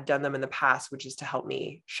had done them in the past, which is to help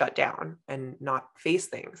me shut down and not face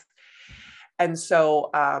things. And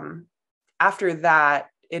so after that,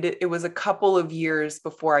 it was a couple of years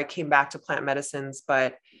before I came back to plant medicines,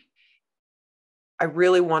 but I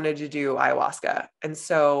really wanted to do ayahuasca. And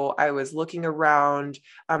so I was looking around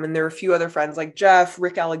and there were a few other friends like Jeff,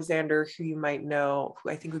 Rick Alexander, who you might know,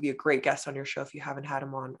 who I think would be a great guest on your show if you haven't had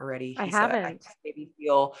him on already. I haven't.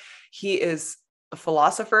 He is a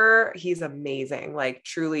philosopher. He's amazing. Like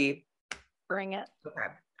truly. Bring it.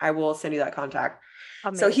 Okay. I will send you that contact.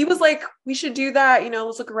 Amazing. So he was like, we should do that. You know,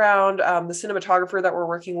 let's look around. The cinematographer that we're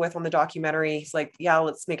working with on the documentary, he's like, yeah,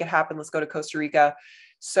 let's make it happen. Let's go to Costa Rica.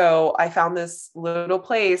 So I found this little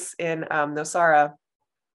place in Nosara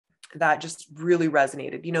that just really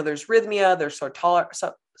resonated. You know, there's Rhythmia, there's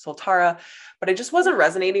Soltara, but it just wasn't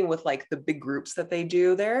resonating with like the big groups that they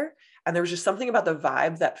do there. And there was just something about the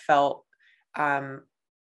vibe that felt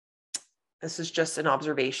this is just an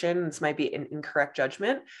observation. This might be an incorrect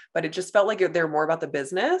judgment, but it just felt like they're more about the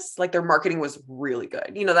business. Like their marketing was really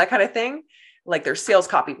good, you know, that kind of thing. Like their sales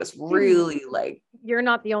copy was really like. You're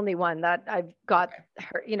not the only one that I've got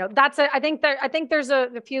her, you know, that's I think there's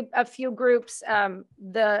a few groups.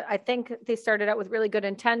 I think they started out with really good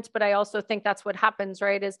intent, but I also think that's what happens,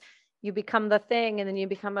 right? Is you become the thing and then you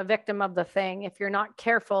become a victim of the thing if you're not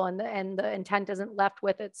careful and the intent isn't left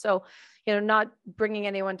with it. So, you know, not bringing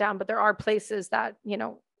anyone down, but there are places that, you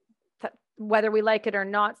know, that whether we like it or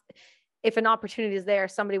not, if an opportunity is there,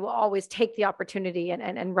 somebody will always take the opportunity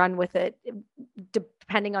and run with it,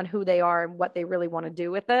 depending on who they are and what they really want to do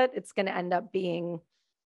with it. It's going to end up being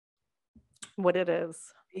what it is.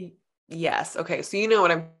 Yes. Okay. So you know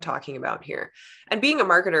what I'm talking about here. And being a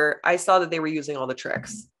marketer, I saw that they were using all the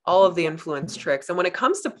tricks, all of the influence tricks. And when it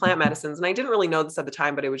comes to plant medicines, and I didn't really know this at the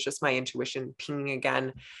time, but it was just my intuition pinging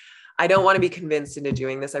again. I don't want to be convinced into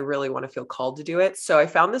doing this. I really want to feel called to do it. So I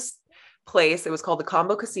found this place. It was called the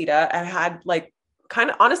Combo Casita and had like kind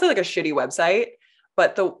of honestly like a shitty website,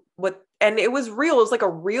 but and it was real. It was like a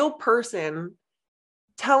real person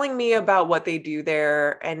telling me about what they do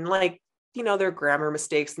there. And like, you know, their grammar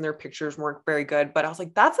mistakes and their pictures weren't very good, but I was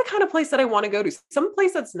like, that's the kind of place that I want to go to. Some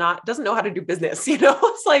place that's doesn't know how to do business. You know,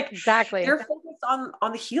 it's like, exactly. They're focused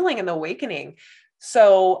on the healing and the awakening.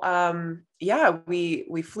 So, yeah,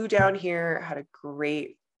 we flew down here, had a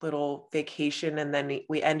great little vacation. And then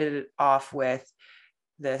we ended it off with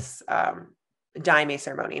this, daime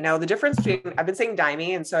ceremony. Now the difference between, I've been saying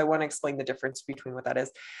daime, and so I want to explain the difference between what that is.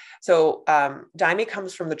 So daime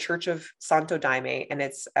comes from the Church of Santo Daime, and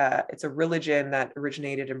it's a religion that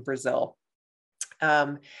originated in Brazil.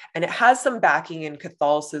 And it has some backing in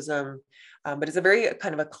Catholicism, but it's a very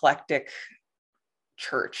kind of eclectic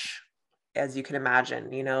church, as you can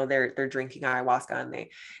imagine. You know, they're drinking ayahuasca, and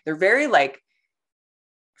they're very like,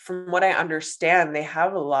 from what I understand, they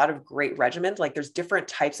have a lot of great regimen. Like there's different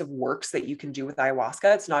types of works that you can do with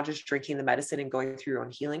ayahuasca. It's not just drinking the medicine and going through your own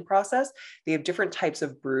healing process. They have different types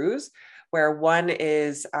of brews, where one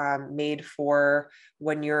is made for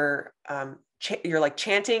when you're like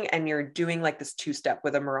chanting and you're doing like this 2-step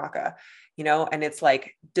with a maraca, you know, and it's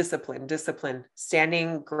like discipline,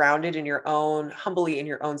 standing grounded in your own, humbly in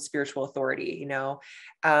your own spiritual authority, you know,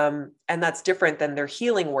 and that's different than their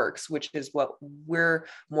healing works, which is what we're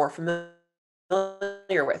more familiar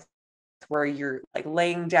with, where you're like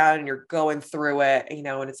laying down and you're going through it, you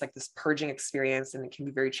know, and it's like this purging experience, and it can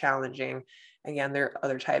be very challenging. Again, there are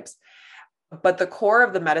other types. But the core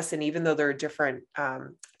of the medicine, even though there are different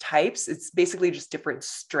types, it's basically just different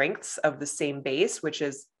strengths of the same base, which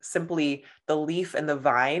is simply the leaf and the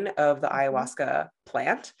vine of the ayahuasca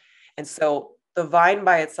plant. And so the vine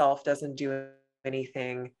by itself doesn't do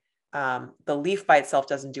anything. The leaf by itself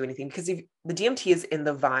doesn't do anything, because the DMT is in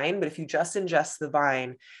the vine, but if you just ingest the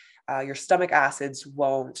vine, your stomach acids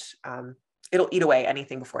won't, it'll eat away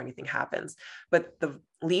anything before anything happens. But the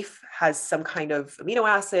leaf has some kind of amino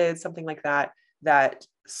acid, something like that, that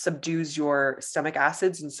subdues your stomach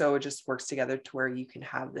acids. And so it just works together to where you can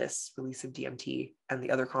have this release of DMT and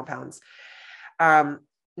the other compounds. Now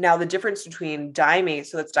the difference between daime,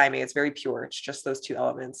 so that's daime, it's very pure. It's just those two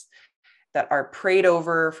elements that are prayed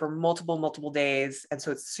over for multiple days. And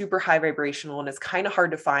so it's super high vibrational, and it's kind of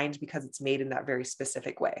hard to find because it's made in that very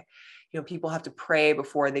specific way. You know, people have to pray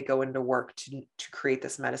before they go into work to create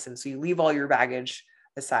this medicine. So you leave all your baggage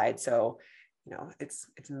aside. So, you know, it's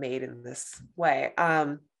made in this way.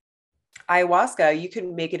 Ayahuasca, you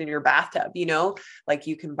can make it in your bathtub, you know, like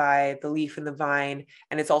you can buy the leaf and the vine,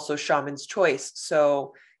 and it's also shaman's choice.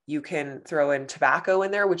 So you can throw in tobacco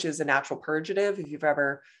in there, which is a natural purgative. If you've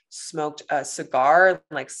ever smoked a cigar and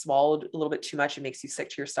like swallowed a little bit too much, it makes you sick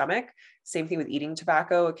to your stomach. Same thing with eating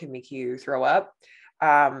tobacco. It can make you throw up.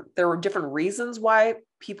 There were different reasons why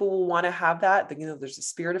people will want to have that. You know, there's a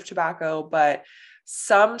spirit of tobacco, but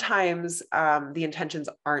sometimes the intentions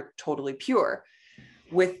aren't totally pure.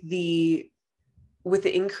 With the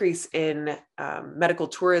increase in medical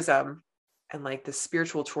tourism and like the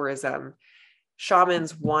spiritual tourism,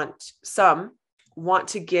 shamans want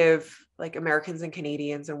to give like Americans and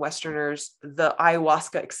Canadians and Westerners the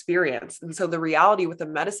ayahuasca experience. And so the reality with the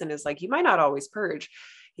medicine is like, you might not always purge,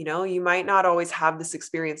 you know, you might not always have this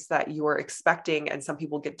experience that you're expecting. And some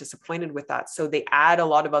people get disappointed with that. So they add a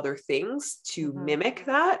lot of other things to mimic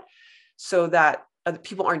that, so that other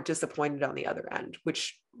people aren't disappointed on the other end,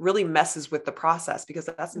 which really messes with the process, because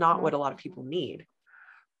that's not what a lot of people need.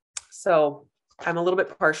 So I'm a little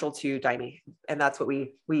bit partial to daime, and that's what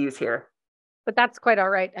we use here. But that's quite all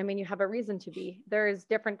right. I mean, you have a reason to be. There is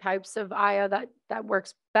different types of Aya that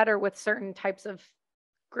works better with certain types of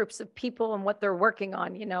groups of people and what they're working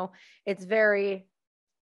on. It's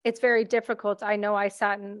very difficult. I know I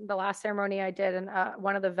sat in the last ceremony I did, and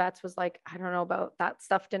one of the vets was like, I don't know about that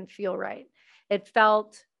stuff, didn't feel right. It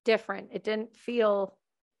felt different. It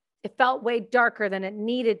felt way darker than it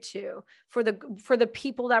needed to for the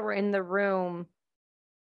people that were in the room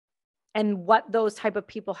and what those type of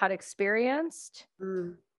people had experienced.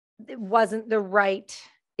 It wasn't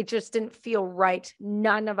it just didn't feel right.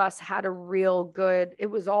 None of us had a real good, it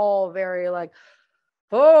was all very like,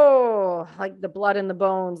 oh, like the blood in the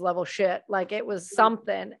bones level shit. Like it was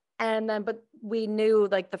something. And then, but we knew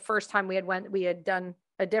like the first time we had done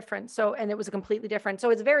a different. So, and it was completely different. So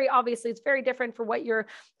it's very different for what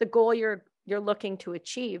the goal you're looking to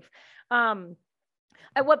achieve.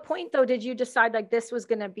 At what point though, did you decide like this was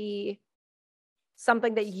going to be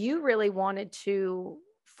something that you really wanted to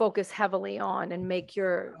focus heavily on and make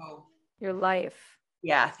your life?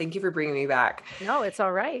 Yeah. Thank you for bringing me back. No, it's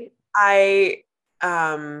all right.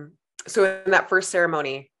 So in that first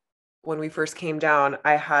ceremony, when we first came down,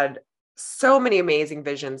 I had so many amazing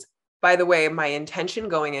visions. By the way, my intention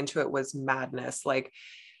going into it was madness. Like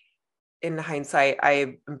in hindsight,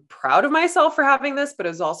 I am proud of myself for having this, but it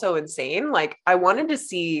was also insane. Like I wanted to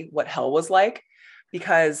see what hell was like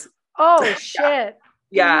because shit.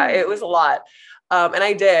 Yeah, it was a lot. And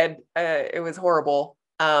I did, it was horrible.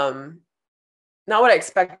 Not what I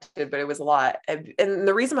expected, but it was a lot. And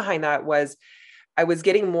the reason behind that was I was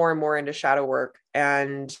getting more and more into shadow work.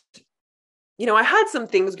 And, I had some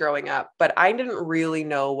things growing up, but I didn't really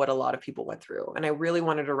know what a lot of people went through. And I really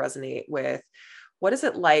wanted to resonate with what is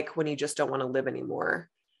it like when you just don't want to live anymore?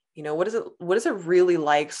 What is it really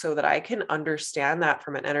like so that I can understand that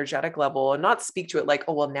from an energetic level and not speak to it like,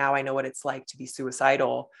 oh, well, now I know what it's like to be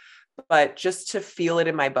suicidal, but just to feel it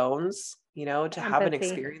in my bones, to Empathy. have an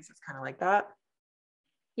experience that's kind of like that.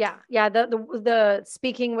 Yeah. The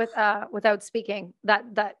speaking without speaking,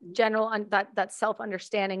 that general, that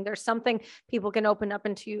self-understanding, there's something people can open up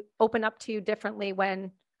to you differently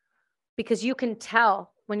because you can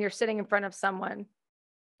tell when you're sitting in front of someone,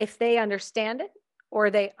 if they understand it or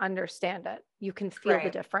they understand it, you can feel the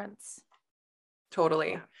difference.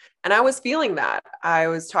 Totally. And I was feeling that. I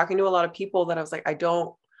was talking to a lot of people that I was like, I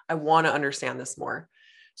want to understand this more.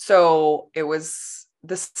 So it was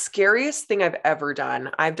the scariest thing I've ever done.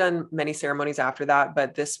 I've done many ceremonies after that,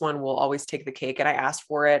 but this one will always take the cake. And I asked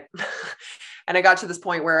for it. And I got to this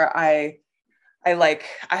point where I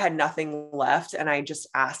had nothing left and I just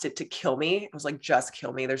asked it to kill me. I was like, just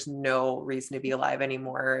kill me. There's no reason to be alive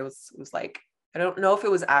anymore. It was like, I don't know if it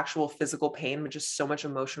was actual physical pain, but just so much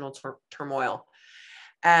emotional turmoil.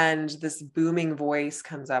 And this booming voice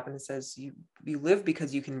comes up and it says, you live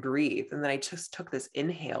because you can breathe. And then I just took this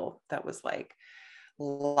inhale that was like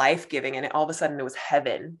life-giving. And all of a sudden it was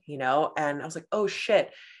heaven, and I was like, oh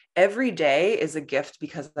shit, every day is a gift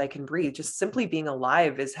because I can breathe. Just simply being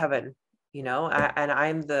alive is heaven, and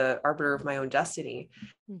I'm the arbiter of my own destiny.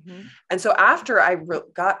 Mm-hmm. And so after I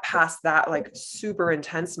got past that, like super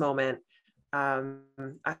intense moment, I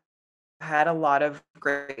had a lot of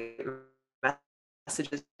great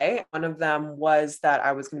messages today. One of them was that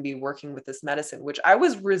I was going to be working with this medicine, which I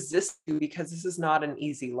was resisting because this is not an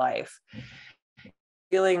easy life.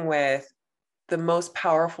 Dealing with the most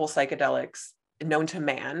powerful psychedelics known to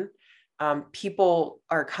man, people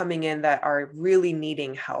are coming in that are really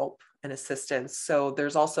needing help and assistance. So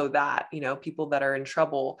there's also that, people that are in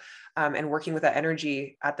trouble, and working with that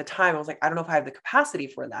energy at the time, I was like, I don't know if I have the capacity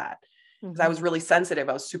for that. Because I was really sensitive.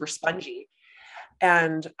 I was super spongy.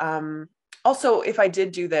 And also, if I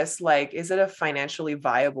did do this, like, is it a financially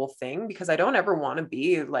viable thing? Because I don't ever want to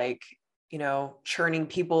be like, churning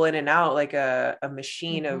people in and out like a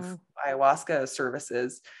machine of ayahuasca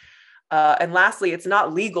services. And lastly, it's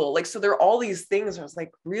not legal. Like, so there are all these things. I was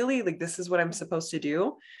like, really? Like, this is what I'm supposed to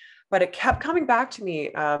do? But it kept coming back to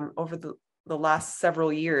me over the last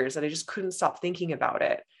several years, and I just couldn't stop thinking about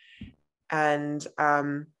it. And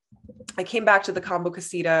I came back to the Kambo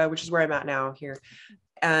Casita, which is where I'm at now here.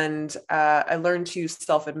 And I learned to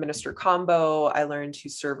self-administer Kambo. I learned to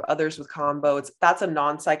serve others with Kambo. That's a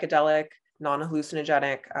non-psychedelic,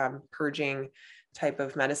 non-hallucinogenic, purging type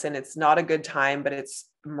of medicine. It's not a good time, but it's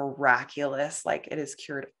miraculous. Like, it has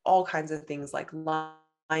cured all kinds of things like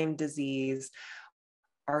Lyme disease,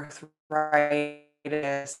 arthritis,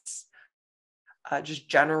 just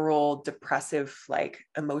general depressive like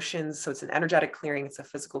emotions. So it's an energetic clearing. It's a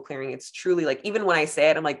physical clearing. It's truly like, even when I say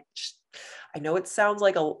it, I'm like, I know it sounds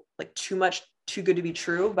like too much, too good to be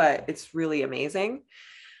true, but it's really amazing.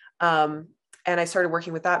 And I started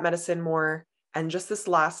working with that medicine more. And just this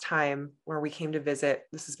last time where we came to visit,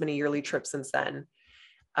 this has been a yearly trip since then.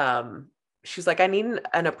 she's like, I need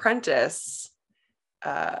an apprentice.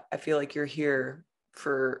 I feel like you're here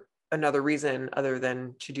for another reason other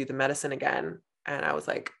than to do the medicine again. And I was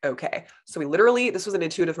like, okay. So this was an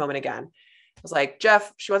intuitive moment again. I was like,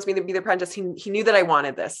 Jeff, she wants me to be the apprentice. He knew that I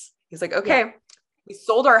wanted this. He's like, okay. Yeah. We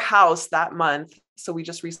sold our house that month. So we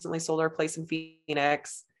just recently sold our place in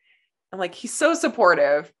Phoenix. I'm like, he's so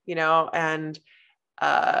supportive, and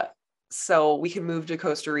so we can move to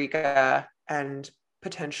Costa Rica and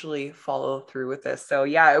potentially follow through with this. So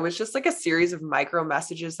yeah, it was just like a series of micro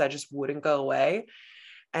messages that just wouldn't go away.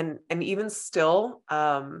 And even still,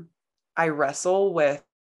 I wrestle with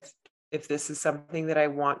if this is something that I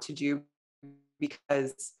want to do,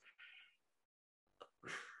 because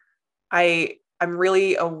I'm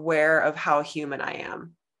really aware of how human I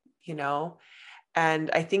am,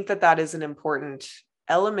 and I think that is an important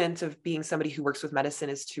element of being somebody who works with medicine,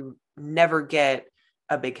 is to never get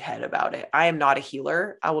a big head about it. I am not a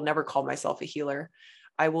healer. I will never call myself a healer.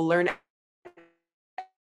 I will learn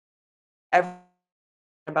everything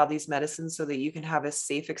about these medicines so that you can have a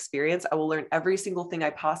safe experience. I will learn every single thing I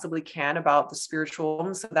possibly can about the spiritual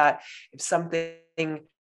realm, so that if something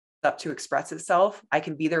up to express itself, I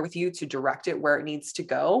can be there with you to direct it where it needs to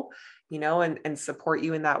go, and support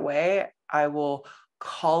you in that way. I will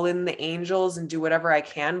call in the angels and do whatever I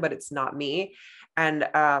can, but it's not me. And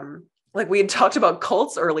like we had talked about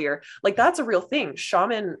cults earlier, like that's a real thing.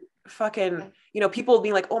 Shaman fucking, people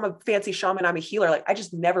being like, oh, I'm a fancy shaman, I'm a healer. Like, I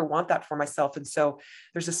just never want that for myself. And so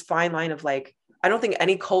there's this fine line of like, I don't think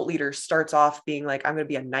any cult leader starts off being like, I'm going to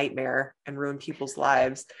be a nightmare and ruin people's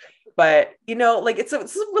lives. But, like it's a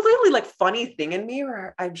really like funny thing in me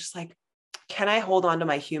where I'm just like, can I hold on to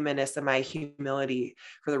my humanness and my humility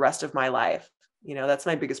for the rest of my life? That's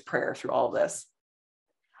my biggest prayer through all of this.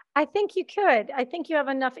 I think you could. I think you have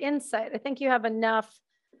enough insight. I think you have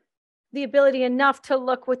the ability enough to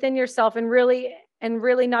look within yourself and really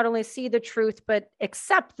not only see the truth, but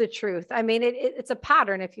accept the truth. I mean, it's a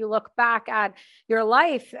pattern. If you look back at your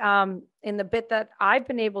life, in the bit that I've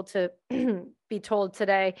been able to be told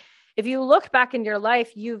today, if you look back in your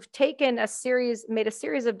life, you've made a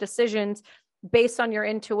series of decisions based on your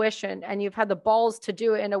intuition, and you've had the balls to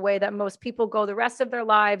do it in a way that most people go the rest of their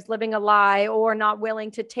lives living a lie, or not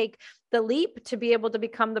willing to take the leap to be able to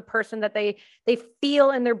become the person that they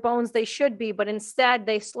feel in their bones they should be. But instead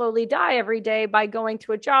they slowly die every day by going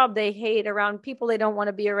to a job they hate, around people they don't want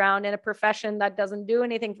to be around, in a profession that doesn't do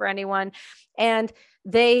anything for anyone. And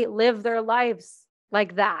they live their lives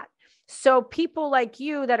like that. So people like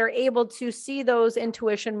you that are able to see those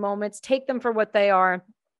intuition moments, take them for what they are,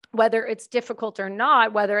 whether it's difficult or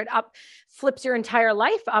not, whether it flips your entire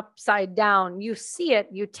life upside down, you see it,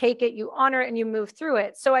 you take it, you honor it, and you move through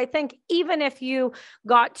it. So I think even if you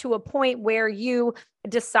got to a point where you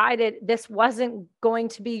decided this wasn't going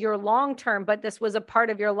to be your long-term, but this was a part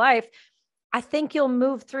of your life, I think you'll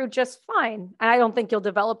move through just fine. And I don't think you'll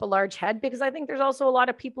develop a large head, because I think there's also a lot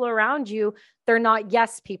of people around you. They're not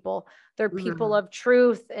yes people. They're people of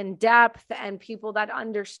truth and depth, and people that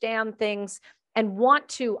understand things and want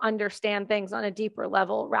to understand things on a deeper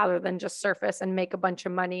level, rather than just surface and make a bunch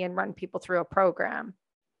of money and run people through a program.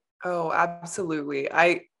 Oh, absolutely.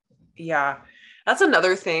 Yeah, that's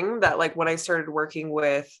another thing that, like, when I started working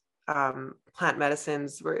with plant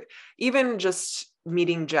medicines, where even just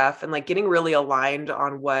meeting Jeff and like getting really aligned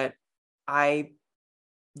on what I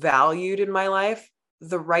valued in my life,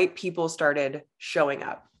 the right people started showing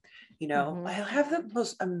up. I have the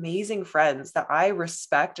most amazing friends that I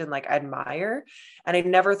respect and like admire. And I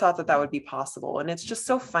never thought that would be possible. And it's just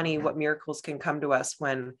so funny what miracles can come to us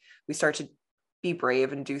when we start to be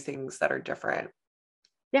brave and do things that are different.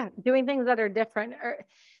 Yeah. Doing things that are different.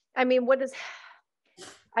 I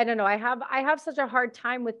don't know. I have such a hard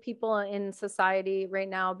time with people in society right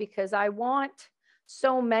now, because I want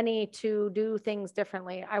so many to do things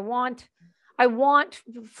differently. I want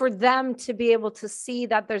for them to be able to see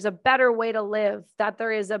that there's a better way to live, that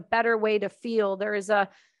there is a better way to feel. There is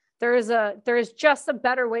just a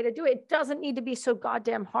better way to do it. It doesn't need to be so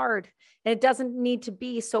goddamn hard, and it doesn't need to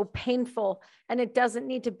be so painful, and it doesn't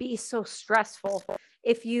need to be so stressful.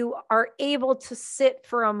 If you are able to sit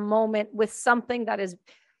for a moment with something that is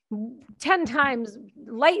 10 times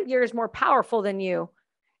light years more powerful than you,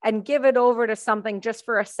 and give it over to something just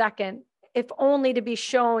for a second, if only to be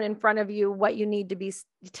shown in front of you what you need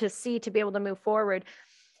to see to be able to move forward,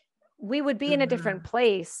 we would be in a different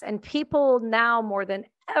place. And people now more than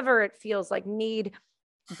ever, it feels like, need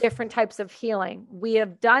different types of healing. We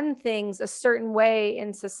have done things a certain way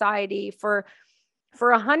in society for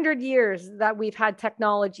for 100 years that we've had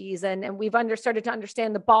technologies and we've started to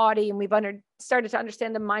understand the body, and we've started to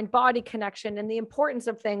understand the mind-body connection and the importance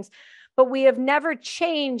of things, but we have never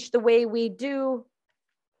changed the way we do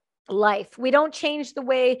life. We don't change the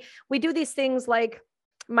way we do these things. Like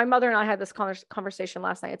my mother and I had this conversation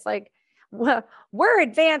last night. It's like, well, we're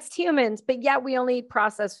advanced humans, but yet we only eat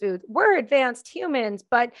processed food. We're advanced humans,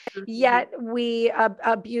 but yet we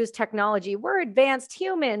abuse technology. We're advanced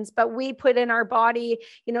humans, but we put in our body,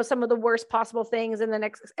 some of the worst possible things, and then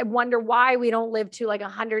wonder why we don't live to like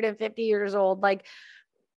 150 years old. Like,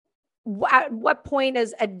 at what point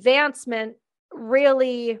is advancement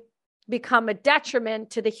really become a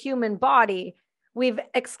detriment to the human body? We've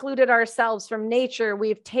excluded ourselves from nature.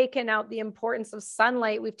 We've taken out the importance of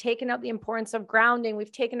sunlight. We've taken out the importance of grounding.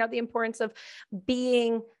 We've taken out the importance of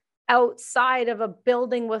being outside of a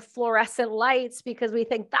building with fluorescent lights because we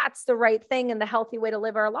think that's the right thing and the healthy way to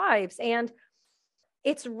live our lives. And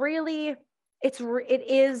it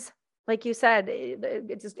is, like you said,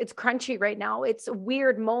 it's crunchy right now. It's a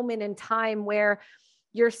weird moment in time where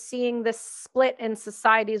you're seeing this split in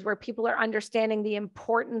societies where people are understanding the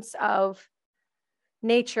importance of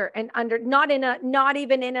nature and not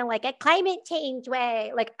even in a like a climate change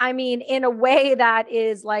way. Like, I mean, in a way that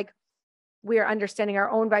is like, we are understanding our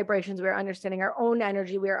own vibrations. We are understanding our own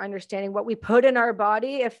energy. We are understanding what we put in our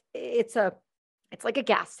body. If it's like a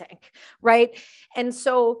gas tank, right? And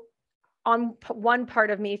so on one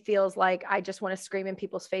part of me feels like I just want to scream in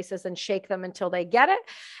people's faces and shake them until they get it.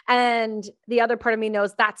 And the other part of me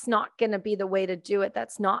knows that's not going to be the way to do it.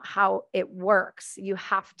 That's not how it works. You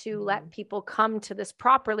have to let people come to this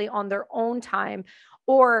properly on their own time,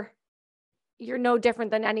 or you're no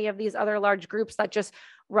different than any of these other large groups that just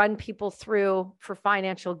run people through for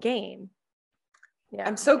financial gain. Yeah.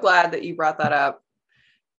 I'm so glad that you brought that up.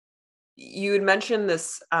 You had mentioned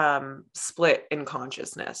this split in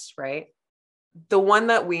consciousness, right? The one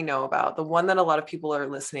that we know about, the one that a lot of people are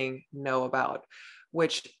listening know about,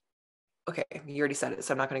 which, okay, you already said it,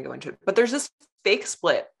 so I'm not going to go into it, but there's this fake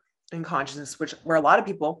split in consciousness, where a lot of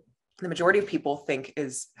people, the majority of people think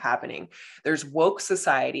is happening. There's woke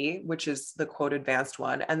society, which is the quote advanced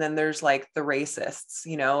one. And then there's like the racists,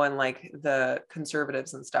 and like the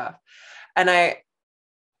conservatives and stuff.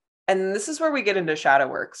 And this is where we get into shadow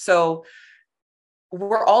work. So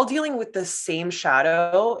we're all dealing with the same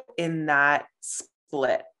shadow in that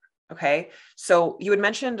split. Okay. So you had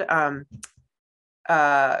mentioned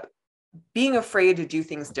being afraid to do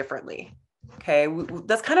things differently. Okay.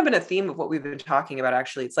 That's kind of been a theme of what we've been talking about.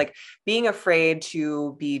 Actually, it's like being afraid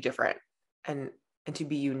to be different and to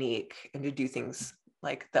be unique and to do things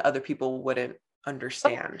like the other people wouldn't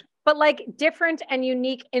understand. But like different and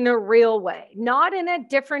unique in a real way, not in a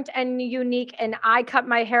different and unique, and I cut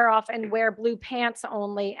my hair off and wear blue pants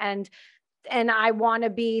only. And I want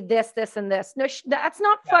to be this, and this. No, that's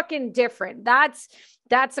not fucking different. That's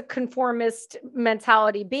a conformist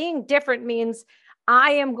mentality. Being different means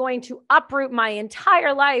I am going to uproot my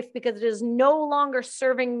entire life because it is no longer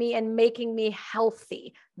serving me and making me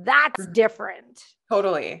healthy. That's different.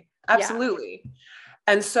 Totally. Absolutely. Yeah.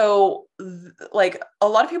 And so like a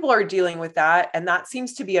lot of people are dealing with that, and that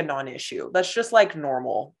seems to be a non-issue. That's just like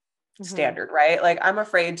normal standard, right? Like, I'm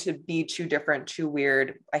afraid to be too different, too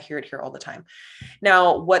weird. I hear it here all the time.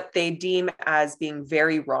 Now, what they deem as being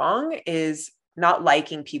very wrong is not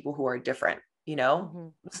liking people who are different,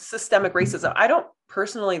 systemic racism. I don't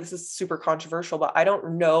personally, this is super controversial, but I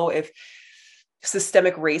don't know if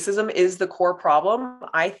systemic racism is the core problem.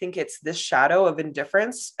 I think it's this shadow of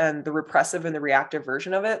indifference and the repressive and the reactive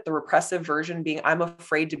version of it. The repressive version being, I'm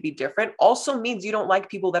afraid to be different, also means you don't like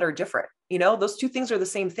people that are different. Those two things are the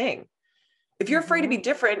same thing. If you're afraid to be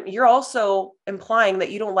different, you're also implying that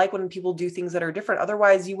you don't like when people do things that are different.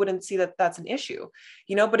 Otherwise, you wouldn't see that that's an issue,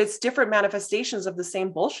 but it's different manifestations of the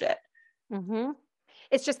same bullshit.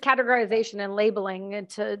 It's just categorization and labeling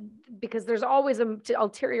because there's always an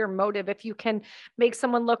ulterior motive. If you can make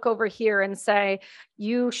someone look over here and say,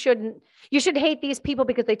 you should hate these people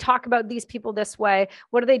because they talk about these people this way.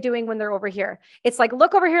 What are they doing when they're over here? It's like,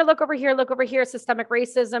 look over here, look over here, look over here. Systemic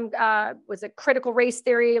racism, was it critical race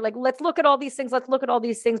theory? Like, let's look at all these things. Let's look at all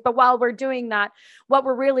these things. But while we're doing that, what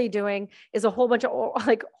we're really doing is a whole bunch of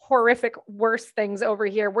like horrific, worse things over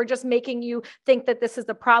here. We're just making you think that this is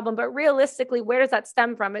the problem. But realistically, where does that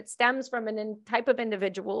stem from? It stems from a type of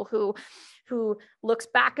individual who looks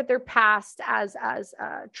back at their past as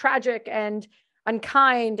tragic and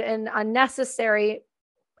unkind and unnecessary,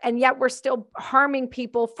 and yet we're still harming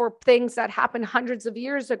people for things that happened hundreds of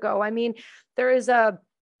years ago. I mean, there is a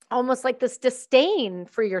almost like this disdain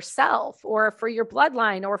for yourself or for your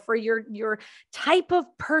bloodline or for your type of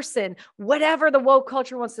person, whatever the woke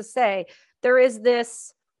culture wants to say. There is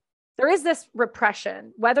this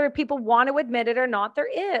repression, whether people want to admit it or not.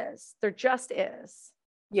 There just is.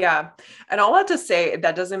 Yeah. And all that to say,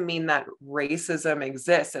 that doesn't mean that racism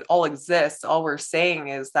exists. It all exists. All we're saying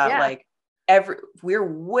is that like we're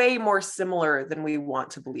way more similar than we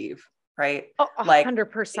want to believe. Right. Oh,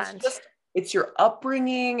 100%. It's your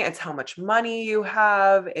upbringing. It's how much money you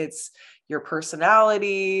have. It's your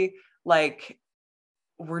personality. Like,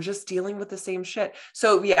 we're just dealing with the same shit.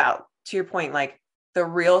 So yeah, to your point, like, the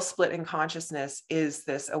real split in consciousness is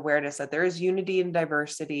this awareness that there is unity and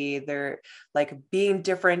diversity. There, like, being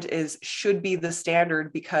different should be the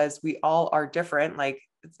standard because we all are different. Like,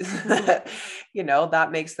 you know,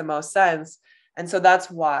 that makes the most sense. And so that's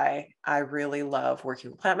why I really love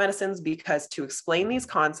working with plant medicines, because to explain these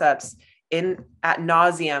concepts at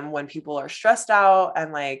nauseum when people are stressed out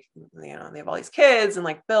and, like, you know, they have all these kids and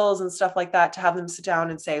like bills and stuff like that, to have them sit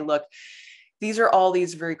down and say, look, these are all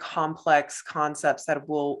these very complex concepts that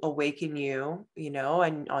will awaken you, you know,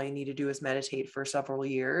 and all you need to do is meditate for several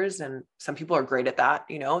years. And some people are great at that.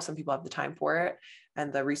 You know, some people have the time for it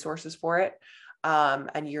and the resources for it.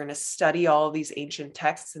 And you're going to study all of these ancient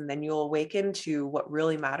texts, and then you'll awaken to what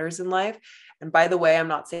really matters in life. And by the way, I'm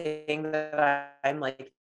not saying that I'm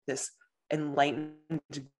like this enlightened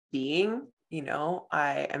being. You know,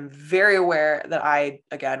 I am very aware that I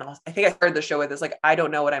think I started the show with this, like, I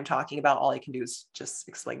don't know what I'm talking about. All I can do is just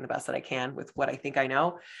explain the best that I can with what I think I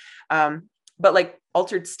know. But like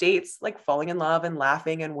altered states, like falling in love and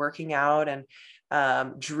laughing and working out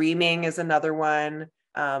and dreaming is another one.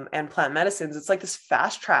 And plant medicines, it's like this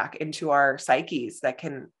fast track into our psyches that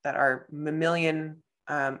our mammalian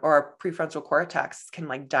or our prefrontal cortex can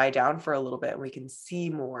like die down for a little bit, and we can see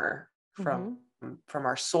more from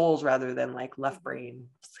our souls rather than like left brain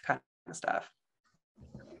kind of stuff.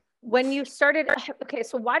 When you started, okay,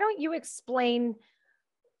 so why don't you explain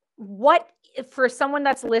what, for someone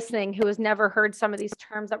that's listening who has never heard some of these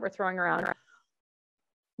terms that we're throwing around,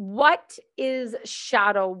 what is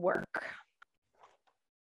shadow work?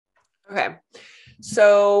 Okay.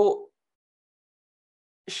 So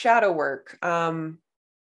shadow work,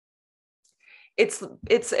 it's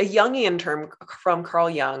a Jungian term from Carl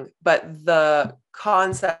Jung, but the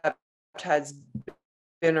concept has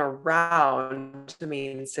been around, I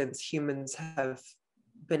mean, since humans have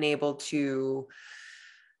been able to,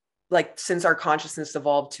 like, since our consciousness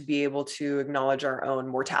evolved to be able to acknowledge our own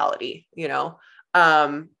mortality, you know?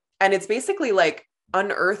 And it's basically like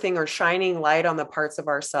unearthing or shining light on the parts of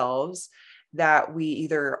ourselves that we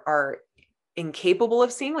either are incapable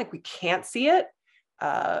of seeing, like we can't see it.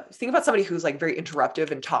 Think about somebody who's like very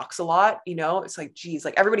interruptive and talks a lot, you know, it's like, geez,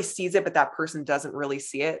 like everybody sees it, but that person doesn't really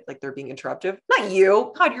see it. Like they're being interruptive. Not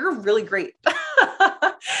you. God, you're a really great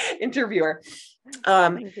interviewer.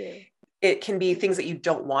 Thank you. It can be things that you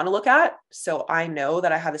don't want to look at. So I know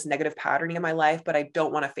that I have this negative patterning in my life, but I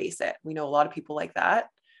don't want to face it. We know a lot of people like that.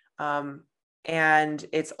 And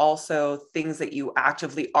it's also things that you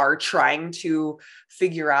actively are trying to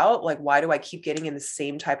figure out. Like, why do I keep getting in the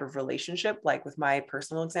same type of relationship? Like with my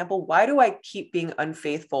personal example, why do I keep being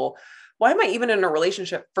unfaithful? Why am I even in a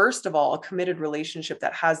relationship? First of all, a committed relationship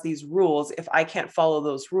that has these rules, if I can't follow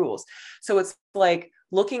those rules. So it's like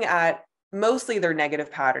looking at mostly their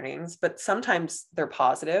negative patternings, but sometimes they're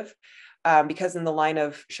positive. Because in the line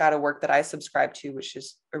of shadow work that I subscribe to, which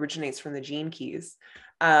originates from the Gene Keys,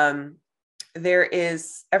 there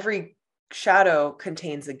is, every shadow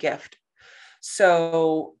contains a gift.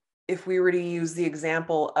 So if we were to use the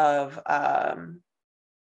example of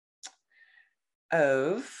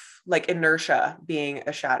like inertia being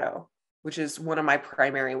a shadow, which is one of my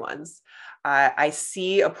primary ones, I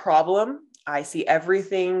see a problem. I see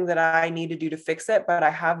everything that I need to do to fix it, but I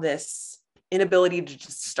have this inability to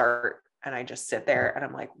just start. And I just sit there and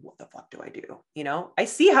I'm like, what the fuck do I do? You know, I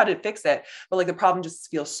see how to fix it, but like the problem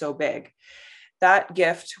just feels so big. That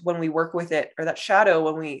gift, when we work with it, or that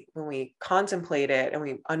shadow, when we contemplate it and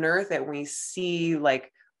we unearth it, we see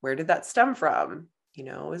like, where did that stem from? You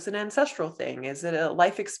know, is it an ancestral thing? Is it a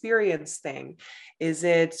life experience thing? Is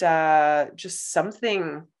it just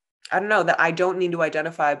something, I don't know, that I don't need to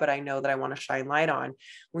identify, but I know that I want to shine light on?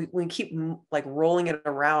 We keep like rolling it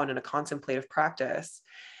around in a contemplative practice,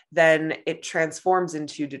 then it transforms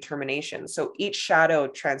into determination. So each shadow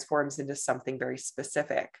transforms into something very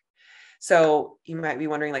specific. So you might be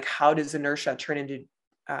wondering, like, how does inertia turn into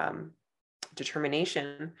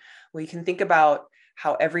determination? Well, you can think about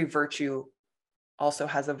how every virtue also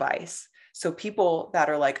has a vice. So people that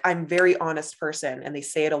are like, I'm very honest person, and they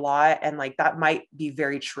say it a lot, and like that might be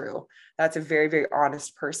very true. That's a very, very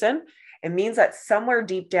honest person. It means that somewhere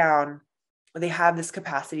deep down, they have this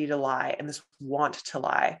capacity to lie and this want to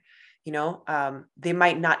lie. They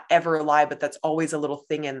might not ever lie, but that's always a little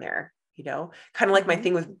thing in there, kind of like my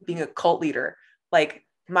thing with being a cult leader. Like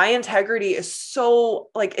my integrity is so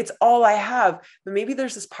like, it's all I have, but maybe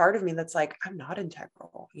there's this part of me that's like, I'm not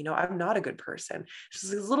integral, I'm not a good person.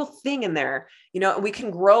 Just this little thing in there, we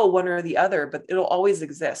can grow one or the other, but it'll always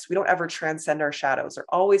exist. We don't ever transcend our shadows. They're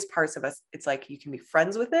always parts of us. It's like, you can be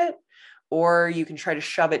friends with it, or you can try to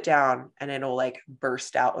shove it down and it'll like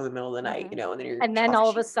burst out in the middle of the night, and then all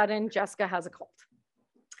of a sudden Jessica has a cult.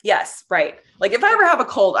 Yes. Right. Like if I ever have a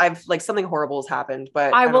cult, I've like something horrible has happened,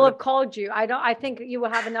 but I will have called you. I think you will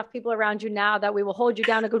have enough people around you now that we will hold you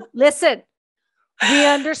down and go, listen, we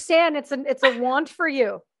understand it's a want for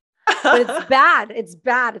you, but it's bad. It's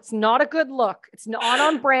bad. It's not a good look. It's not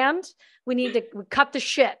on brand. We need to cut the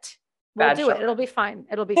shit. We'll do it. It'll be fine.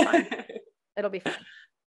 It'll be fine. It'll be fine.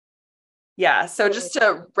 Yeah. So just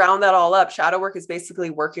to round that all up, shadow work is basically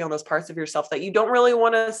working on those parts of yourself that you don't really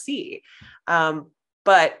want to see.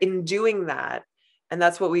 But in doing that, and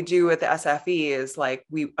that's what we do with the SFE, is like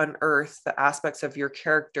we unearth the aspects of your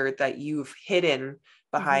character that you've hidden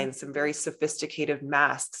behind some very sophisticated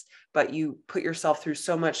masks, but you put yourself through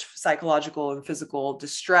so much psychological and physical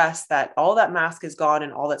distress that all that mask is gone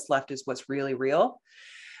and all that's left is what's really real.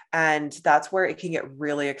 And that's where it can get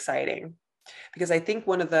really exciting. Because I think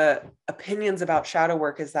one of the opinions about shadow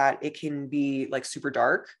work is that it can be like super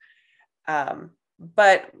dark.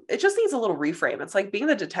 But it just needs a little reframe. It's like being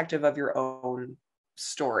the detective of your own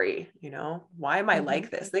story. Why am I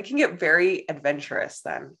like this? They can get very adventurous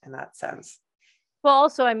then in that sense. Well,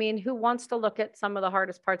 also, I mean, who wants to look at some of the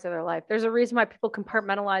hardest parts of their life? There's a reason why people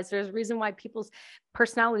compartmentalize. There's a reason why people's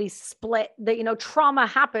personalities split. That, trauma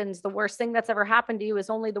happens. The worst thing that's ever happened to you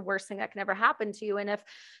is only the worst thing that can ever happen to you. And if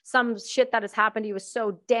some shit that has happened to you is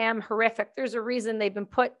so damn horrific, there's a reason they've been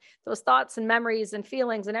put, those thoughts and memories and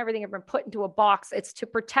feelings and everything have been put into a box. It's to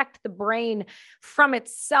protect the brain from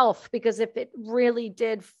itself, because if it really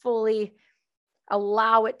did fully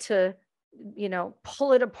allow it to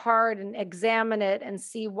pull it apart and examine it and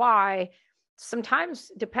see why, sometimes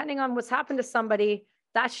depending on what's happened to somebody,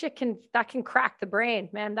 that can crack the brain,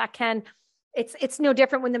 man. It's no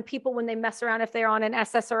different when they mess around, if they're on an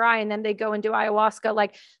SSRI and then they go and do ayahuasca,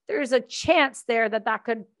 like there's a chance there that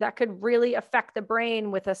could really affect the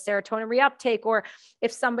brain with a serotonin reuptake. Or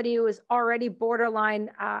if somebody who is already borderline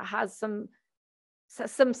has some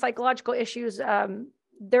psychological issues,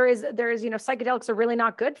 there is, psychedelics are really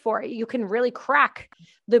not good for it. You can really crack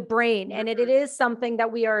the brain. And it is something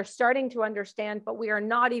that we are starting to understand, but we're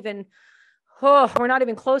not even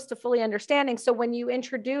close to fully understanding. So when you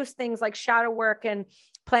introduce things like shadow work and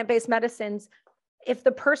plant-based medicines, if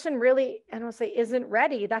the person really, I don't say isn't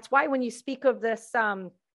ready, that's why when you speak of this,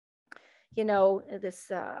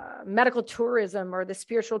 this medical tourism or the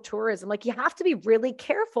spiritual tourism, like you have to be really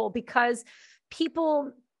careful, because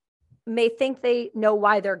people may think they know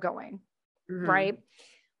why they're going, right?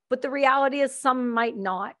 But the reality is some might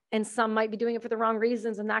not, and some might be doing it for the wrong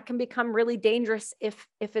reasons. And that can become really dangerous if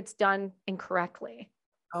it's done incorrectly.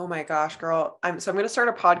 Oh my gosh, girl. So I'm going to start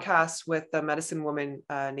a podcast with the medicine woman,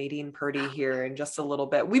 Nadine Purdy, here in just a little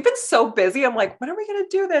bit. We've been so busy. I'm like, when are we going to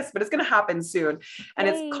do this? But it's going to happen soon. And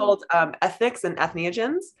it's called Ethics and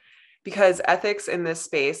Entheogens, because ethics in this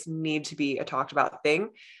space need to be a talked about thing.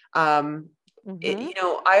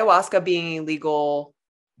 Ayahuasca being illegal,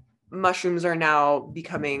 mushrooms are now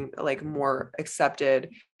becoming like more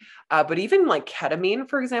accepted. But even like ketamine,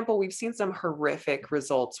 for example, we've seen some horrific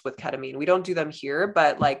results with ketamine. We don't do them here,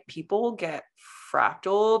 but like people get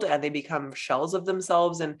fractaled and they become shells of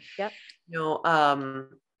themselves. And,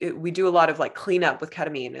 we do a lot of like cleanup with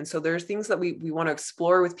ketamine. And so there's things that we want to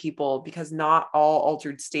explore with people, because not all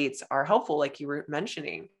altered states are helpful. Like you were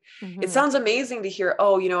mentioning, it sounds amazing to hear,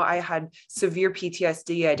 I had severe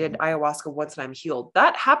PTSD. I did ayahuasca once and I'm healed.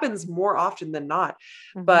 That happens more often than not.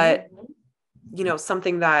 But,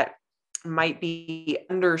 something that might be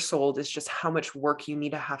undersold is just how much work you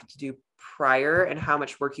need to have to do prior and how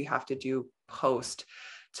much work you have to do post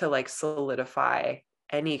to like solidify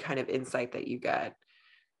any kind of insight that you get.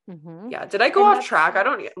 Yeah. Did I go off track? I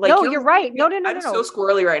don't like. No, you're right. No. I'm so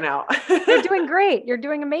squirrely right now. You're doing great. You're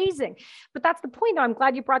doing amazing. But that's the point. I'm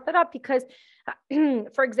glad you brought that up, because,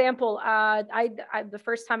 for example, I the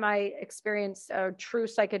first time I experienced a true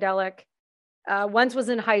psychedelic, once was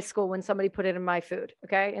in high school when somebody put it in my food.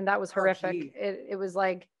 Okay. And that was horrific. It was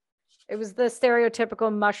like, It was the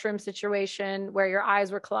stereotypical mushroom situation where your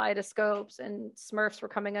eyes were kaleidoscopes and Smurfs were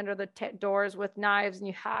coming under the doors with knives, and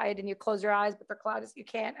you hide and you close your eyes, but they're kaleidoscopes. You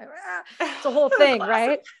can't. It's a whole thing,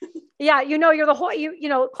 right? Yeah. You're the whole,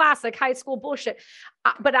 classic high school bullshit.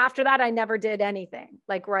 But after that, I never did anything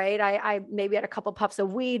like, right. I maybe had a couple puffs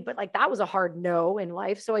of weed, but like that was a hard no in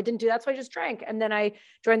life. So I didn't do that. So I just drank. And then I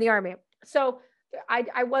joined the army. So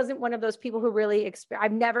I wasn't one of those people who really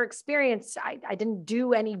I've never experienced, I didn't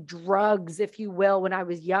do any drugs, if you will, when I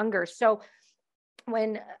was younger. So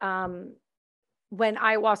when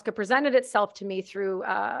ayahuasca presented itself to me through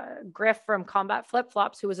Griff from Combat Flip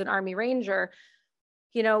Flops, who was an Army Ranger,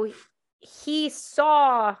 he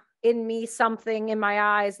saw in me something in my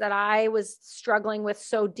eyes that I was struggling with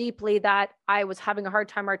so deeply that I was having a hard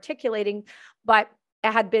time articulating, but I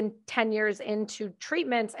had been 10 years into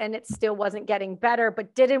treatments and it still wasn't getting better,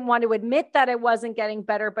 but didn't want to admit that it wasn't getting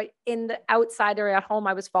better. But in the outside or at home,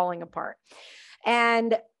 I was falling apart.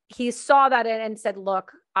 And he saw that and said,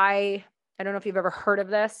 look, I don't know if you've ever heard of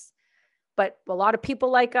this, but a lot of people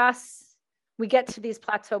like us, we get to these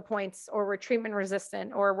plateau points, or we're treatment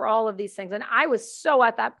resistant, or we're all of these things. And I was so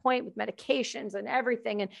at that point with medications and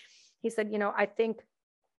everything. And he said, I think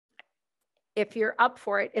if you're up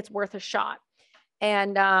for it, it's worth a shot.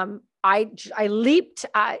 And I leaped.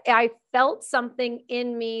 I felt something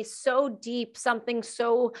in me so deep, something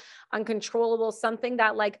so uncontrollable, something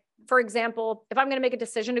that, like, for example, if I'm going to make a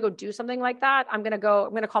decision to go do something like that, I'm going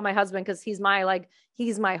to call my husband, because he's my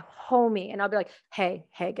homie. And I'll be like, hey,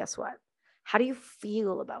 guess what? How do you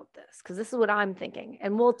feel about this? Because this is what I'm thinking.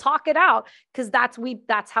 And we'll talk it out, because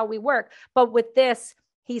that's how we work. But with this,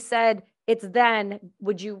 he said, is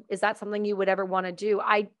that something you would ever want to do?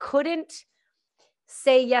 I couldn't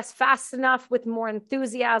say yes fast enough, with more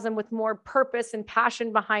enthusiasm, with more purpose and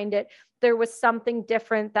passion behind it. There was something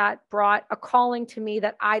different that brought a calling to me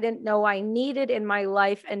that I didn't know I needed in my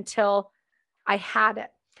life until I had it.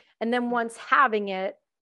 And then once having it,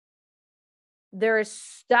 I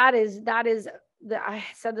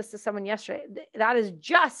said this to someone yesterday, that is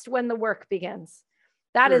just when the work begins.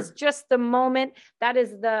 That is just the moment. That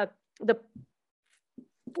is the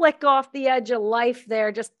flick off the edge of life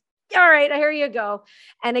there. Just, all right, here you go.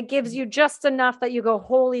 And it gives you just enough that you go,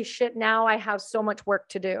 holy shit, now I have so much work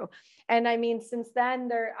to do. And I mean, since then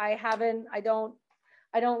I don't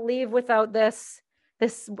leave without this.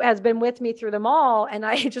 This has been with me through them all. And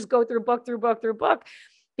I just go through book,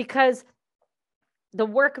 because the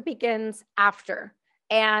work begins after,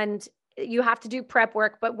 and you have to do prep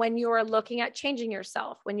work. But when you're looking at changing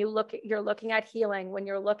yourself, you're looking at healing, when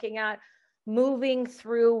you're looking at moving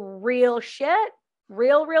through real shit, the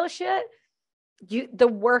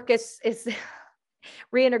work is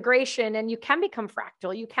reintegration, and you can become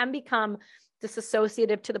fractal. You can become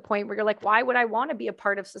disassociative to the point where you're like, why would I want to be a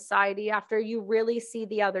part of society after you really see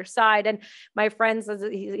the other side? And my friend says,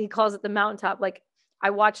 he calls it the mountaintop. Like, I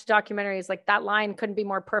watched documentaries, like that line couldn't be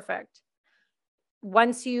more perfect.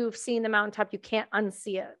 Once you've seen the mountaintop, you can't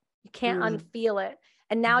unsee it. You can't unfeel it.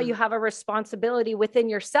 And now you have a responsibility within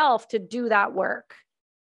yourself to do that work,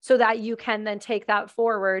 so that you can then take that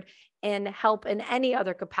forward and help in any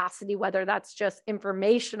other capacity, whether that's just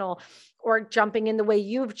informational or jumping in the way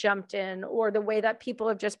you've jumped in, or the way that people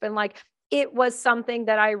have just been like, it was something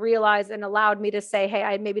that I realized and allowed me to say, hey,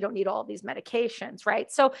 I maybe don't need all these medications,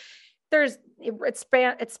 right? So it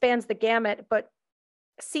spans the gamut. But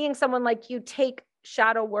seeing someone like you take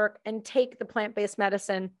shadow work and take the plant-based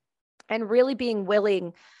medicine, and really being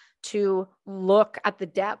willing to look at the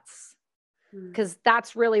depths, because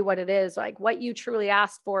that's really what it is. Like, what you truly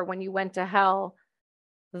asked for when you went to hell,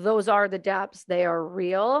 those are the depths. They are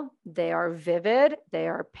real. They are vivid. They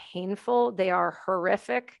are painful. They are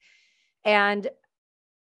horrific. And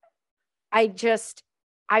I've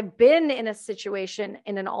been in a situation,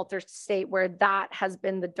 in an altered state, where that has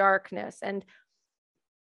been the darkness. And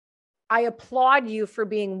I applaud you for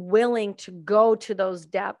being willing to go to those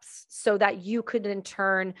depths, so that you could in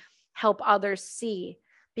turn help others see.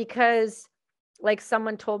 Because, like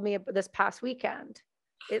someone told me this past weekend,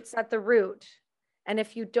 it's at the root. And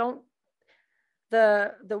if you don't,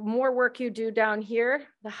 the more work you do down here,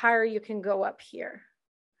 the higher you can go up here.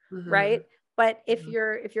 Right. But if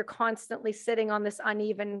you're constantly sitting on this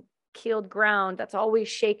uneven keeled ground, that's always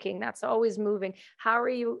shaking, that's always moving, how are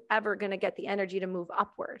you ever going to get the energy to move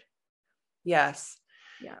upward? Yes.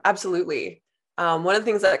 Yeah, absolutely. One of the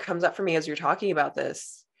things that comes up for me as you're talking about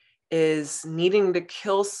this is needing to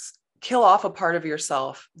kill off a part of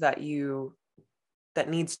yourself that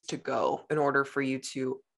needs to go in order for you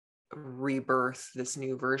to rebirth this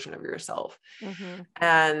new version of yourself.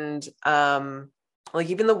 And like,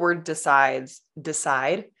 even the word decide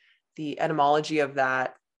the etymology of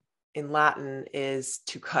that in Latin is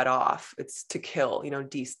to cut off. It's to kill,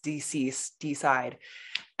 decease, decide.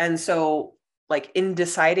 And so like in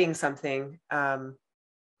deciding something,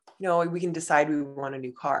 we can decide we want a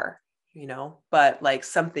new car, but like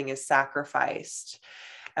something is sacrificed.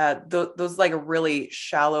 Those like a really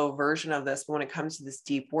shallow version of this. But when it comes to this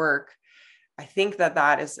deep work, I think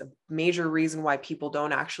that is a major reason why people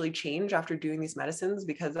don't actually change after doing these medicines,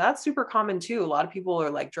 because that's super common too. A lot of people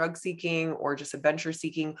are like drug seeking or just adventure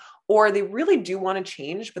seeking, or they really do want to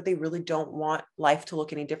change, but they really don't want life to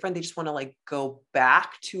look any different. They just want to like go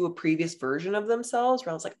back to a previous version of themselves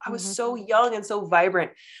where I was like, I was so young and so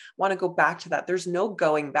vibrant. Want to go back to that. There's no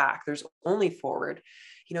going back. There's only forward.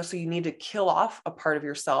 So you need to kill off a part of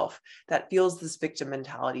yourself that feels this victim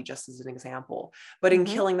mentality, just as an example. But in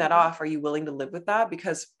killing that off, are you willing to live with that?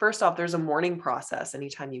 Because first off, there's a mourning process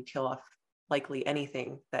anytime you kill off likely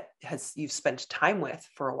anything that you've spent time with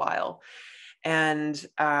for a while. And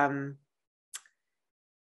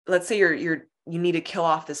let's say you need to kill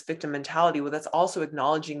off this victim mentality. Well, that's also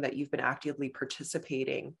acknowledging that you've been actively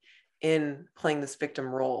participating in playing this victim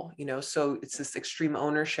role, so it's this extreme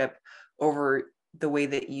ownership over the way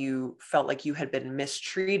that you felt like you had been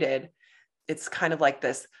mistreated. It's kind of like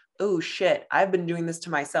this, oh shit, I've been doing this to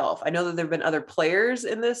myself. I know that there've been other players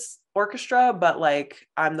in this orchestra, but like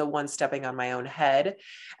I'm the one stepping on my own head.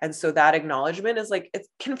 And so that acknowledgement is like, it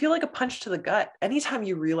can feel like a punch to the gut anytime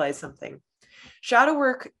you realize something. Shadow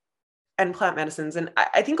work and plant medicines, and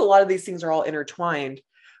I think a lot of these things are all intertwined.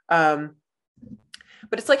 But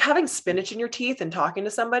it's like having spinach in your teeth and talking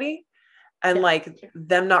to somebody, and like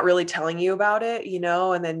them not really telling you about it,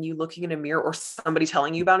 and then you looking in a mirror or somebody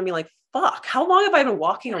telling you about it and be like, fuck, how long have I been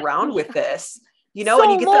walking around with this? So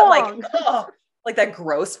and you get long. that like that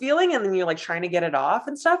gross feeling. And then you're like trying to get it off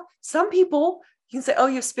and stuff. Some people, you can say, oh,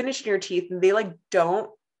 you have spinach in your teeth, and they like don't,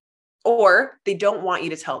 or they don't want you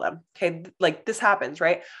to tell them. Okay. Like this happens,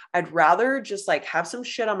 right? I'd rather just like have some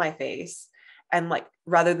shit on my face, and like,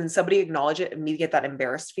 rather than somebody acknowledge it and me get that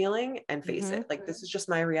embarrassed feeling and face it. Like, this is just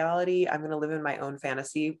my reality. I'm going to live in my own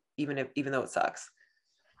fantasy, even though it sucks.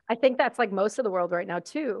 I think that's like most of the world right now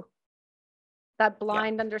too. That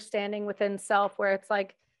blind understanding within self, where it's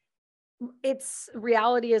like,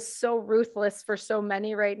 reality is so ruthless for so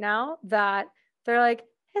many right now that they're like,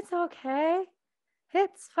 it's okay.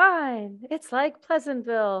 It's fine. It's like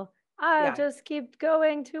Pleasantville. I just keep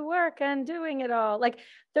going to work and doing it all. Like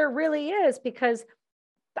there really is, because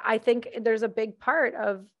I think there's a big part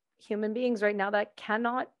of human beings right now that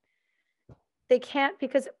they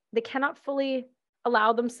cannot fully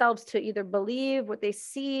allow themselves to either believe what they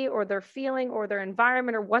see or they're feeling or their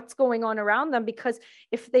environment or what's going on around them. Because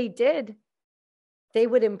if they did, they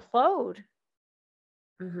would implode.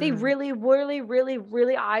 They really, really, really,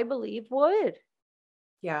 really, I believe would.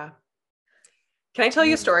 Yeah. Can I tell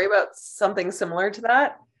you a story about something similar to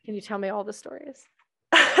that? Can you tell me all the stories?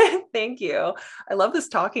 Thank you. I love this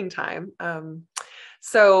talking time.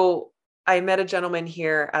 So I met a gentleman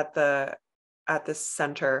here at this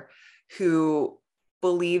center who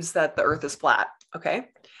believes that the earth is flat. Okay.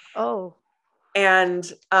 Oh. And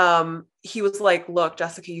he was like, look,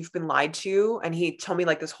 Jessica, you've been lied to. And he told me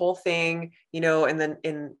like this whole thing, and then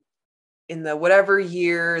in the whatever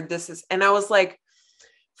year this is, and I was like,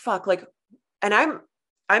 fuck, like, and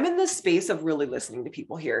I'm in this space of really listening to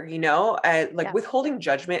people here, withholding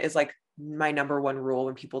judgment is like my number one rule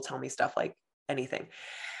when people tell me stuff like anything,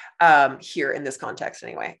 here in this context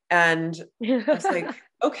anyway. And I was like,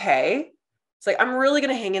 okay, it's like, I'm really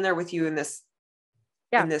going to hang in there with you in this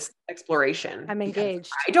exploration. I'm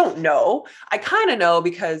engaged. I don't know. I kind of know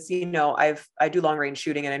because, I do long range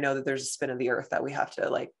shooting, and I know that there's a spin of the earth that we have to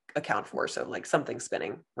like account for. So like something's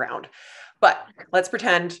spinning round, but let's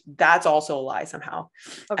pretend that's also a lie somehow.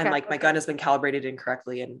 Okay. And like my gun has been calibrated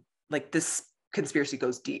incorrectly. And like this conspiracy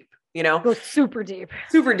goes deep, goes super deep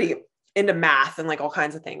into math and like all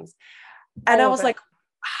kinds of things. And I was like,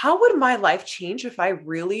 how would my life change if I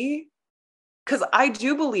really, because I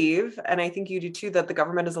do believe, and I think you do too, that the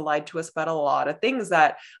government has lied to us about a lot of things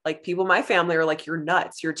that like people in my family are like, you're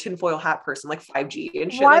nuts. You're a tinfoil hat person, like 5G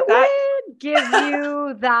and shit like that. Would give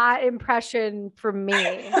you that impression from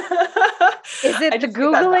me? Is it the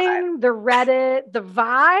Googling, the Reddit, the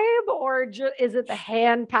vibe, or is it the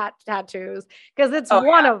hand tattoos? Because it's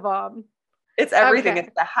one of them. It's everything. Okay.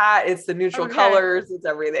 It's the hat. It's the neutral colors. It's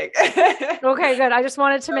everything. Okay, good. I just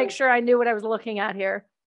wanted to make sure I knew what I was looking at here.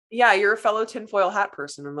 Yeah, you're a fellow tinfoil hat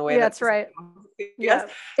person in the way. That's right. Yes. Yeah.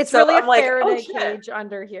 It's really a Faraday cage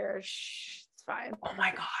under here. Shh, it's fine.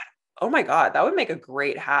 Oh my God. That would make a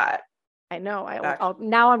great hat. I know.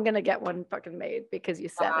 Now I'm going to get one fucking made because you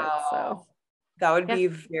said it. So That would Yeah. be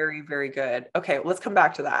very, very good. Okay, let's come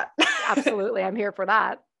back to that. Absolutely. I'm here for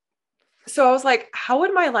that. So I was like, how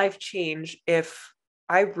would my life change if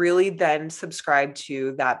I really then subscribed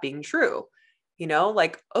to that being true? You know,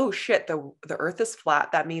 like, oh shit, the earth is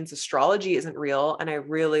flat. That means astrology isn't real. And I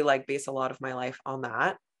really like base a lot of my life on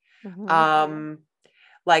that. Mhm.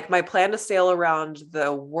 Like my plan to sail around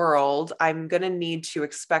the world, I'm going to need to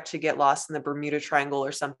expect to get lost in the Bermuda Triangle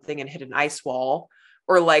or something and hit an ice wall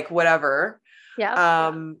or like whatever. Yeah.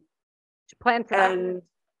 Um, Plan for that.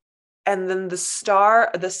 and then the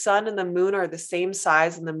sun and the moon are the same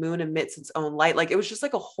size and the moon emits its own light. Like it was just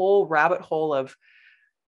like a whole rabbit hole of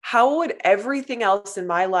how would everything else in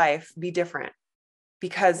my life be different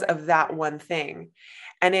because of that one thing.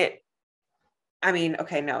 And I mean,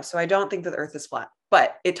 okay, no. So I don't think that the earth is flat,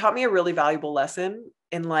 but it taught me a really valuable lesson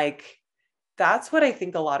in like, that's what I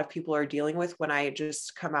think a lot of people are dealing with when I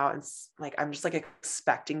just come out and like, I'm just like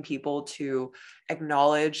expecting people to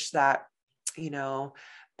acknowledge that, you know,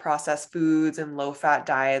 processed foods and low fat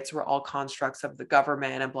diets were all constructs of the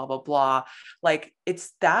government and blah, blah, blah. Like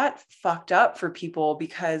it's that fucked up for people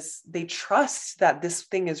because they trust that this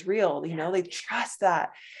thing is real, you know, they trust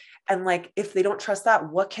that. And like, if they don't trust that,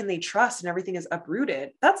 what can they trust? And everything is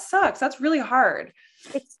uprooted. That sucks. That's really hard.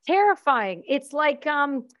 It's terrifying. It's like,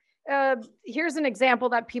 here's an example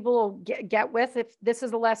that people will get with. If this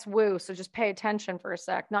is a less woo, so just pay attention for a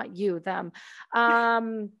sec, not you, them.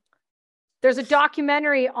 There's a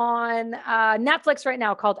documentary on Netflix right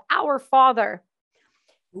now called Our Father.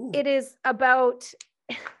 Ooh. It is about,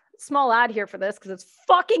 small ad here for this because it's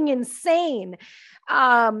fucking insane.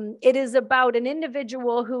 It is about an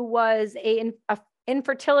individual who was a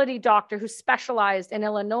infertility doctor who specialized in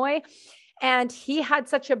Illinois. And he had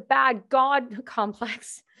such a bad God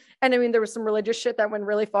complex. And I mean, there was some religious shit that went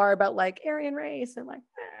really far about like Aryan race and like,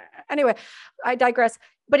 anyway, I digress.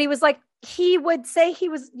 But he was like, he would say he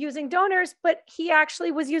was using donors, but he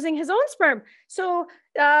actually was using his own sperm. So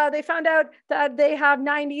they found out that they have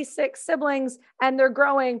 96 siblings and they're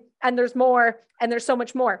growing and there's more and there's so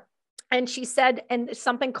much more. And she said, and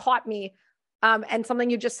something caught me, and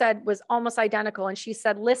something you just said was almost identical. And she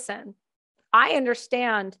said, listen, I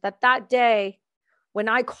understand that that day when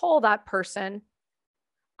I call that person,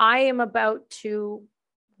 I am about to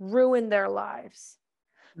ruin their lives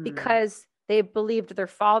because they believed their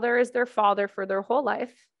father is their father for their whole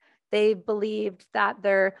life. They believed that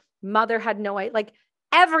their mother had no idea, like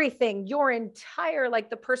everything, your entire, like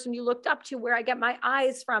the person you looked up to, where I get my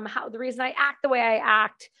eyes from, how the reason I act the way I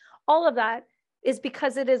act, all of that is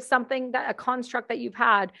because it is something that a construct that you've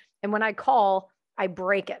had. And when I call, I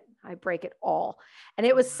break it. I break it all. And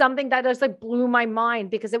it was something that just like blew my mind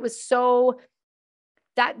because it was so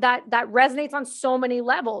that resonates on so many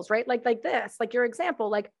levels, right? Like this, like your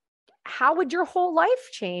example, like how would your whole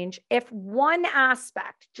life change if one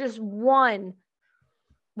aspect, just one,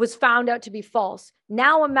 was found out to be false?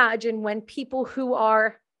 Now imagine when people who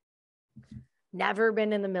are never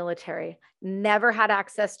been in the military, never had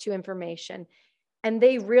access to information, and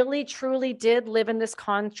they really truly did live in this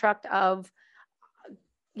construct of,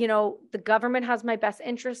 you know, the government has my best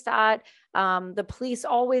interest at, the police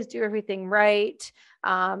always do everything right.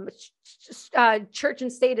 Church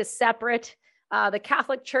and state is separate. The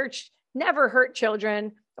Catholic Church never hurt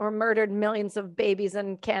children or murdered millions of babies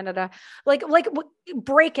in Canada. Like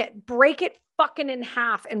break it fucking in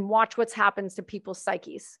half and watch what happens to people's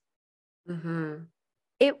psyches. Mm-hmm.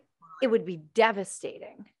 It would be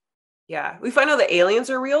devastating. Yeah. We find out that aliens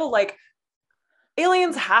are real. Like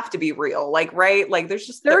aliens have to be real. Like, right. Like there's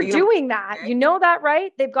just, they're doing that. You know that,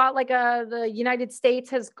 right? They've got like the United States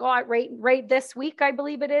has got right this week, I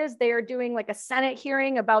believe it is. They are doing like a Senate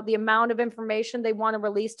hearing about the amount of information they want to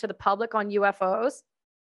release to the public on UFOs.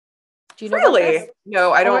 Do you know about this?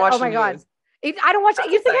 No, I don't watch. Oh my God. I don't watch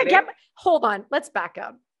it. You think I hold on, let's back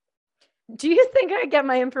up. Do you think I get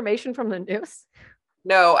my information from the news?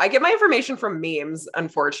 No, I get my information from memes,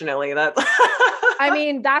 unfortunately. I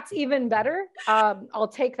mean, that's even better. I'll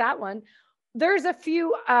take that one. There's a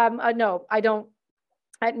few, no, I don't,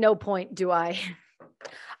 at no point do I.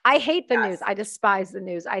 I hate the news. I despise the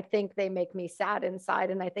news. I think they make me sad inside.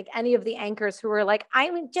 And I think any of the anchors who are like,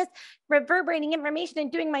 I'm just reverberating information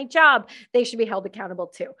and doing my job, they should be held accountable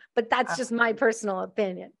too. But that's just my personal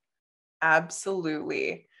opinion.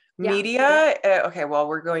 Absolutely. Yeah. Media. Okay. Well,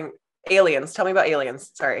 we're going aliens. Tell me about aliens.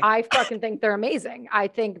 Sorry. I fucking think they're amazing. I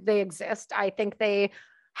think they exist. I think they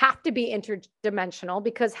have to be interdimensional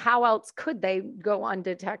because how else could they go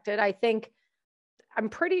undetected? I'm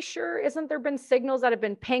pretty sure, isn't there been signals that have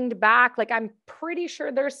been pinged back? Like, I'm pretty sure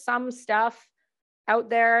there's some stuff out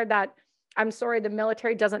there that, I'm sorry, the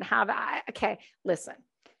military doesn't have. Okay, listen.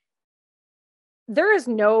 there is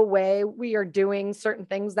no way we are doing certain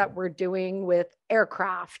things that we're doing with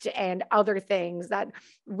aircraft and other things that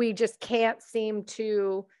we just can't seem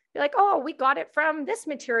to be like, oh, we got it from this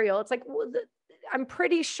material. It's like, well, I'm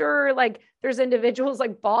pretty sure like there's individuals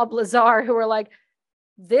like Bob Lazar who are like,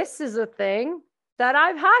 this is a thing that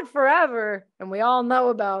I've had forever and we all know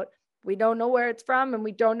about. We don't know where it's from and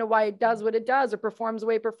we don't know why it does what it does or performs the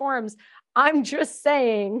way it performs. I'm just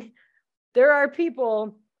saying there are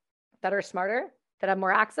people that are smarter, that have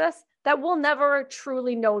more access, that will never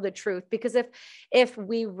truly know the truth. Because if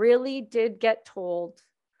we really did get told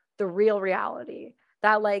the real reality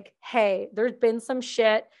that like, hey, there's been some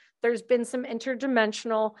shit, there's been some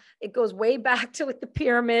interdimensional, it goes way back to like the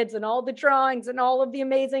pyramids and all the drawings and all of the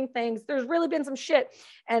amazing things. There's really been some shit.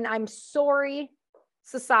 And I'm sorry,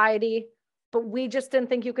 society, but we just didn't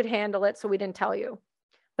think you could handle it. So we didn't tell you.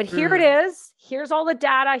 But here it is. Here's all the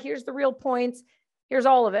data. Here's the real points. Here's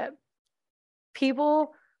all of it.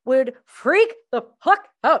 People would freak the fuck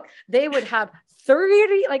out. They would have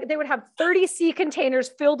 30 sea containers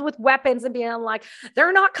filled with weapons and being like,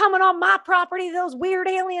 they're not coming on my property, those weird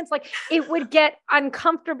aliens. Like it would get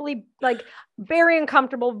uncomfortably, like very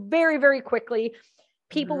uncomfortable very, very quickly.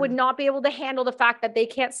 People would not be able to handle the fact that they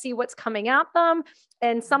can't see what's coming at them.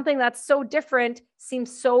 And something that's so different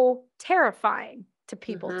seems so terrifying to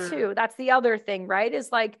people too. That's the other thing, right? Is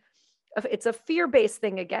like, it's a fear-based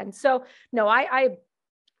thing again. So no, I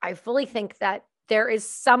fully think that there is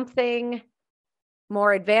something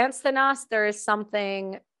more advanced than us. There is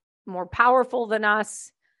something more powerful than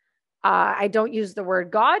us. I don't use the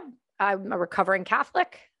word God. I'm a recovering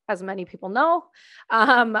Catholic, as many people know.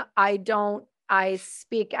 I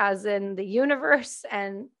speak as in the universe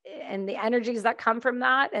and the energies that come from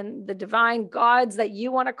that and the divine gods that you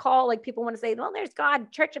want to call. Like people want to say, well, there's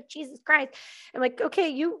God, Church of Jesus Christ. I'm like, okay,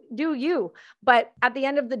 you do you. But at the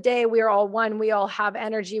end of the day, we are all one. We all have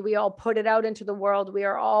energy. We all put it out into the world. We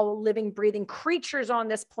are all living, breathing creatures on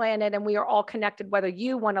this planet, and we are all connected, whether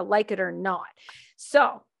you want to like it or not.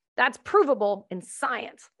 So that's provable in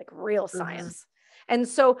science, like real science. And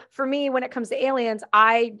so for me, when it comes to aliens,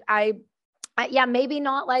 yeah, maybe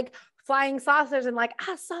not like flying saucers and like,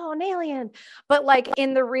 I saw an alien, but like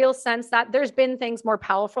in the real sense that there's been things more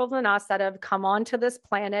powerful than us that have come onto this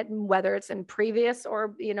planet, whether it's in previous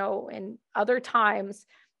or, in other times,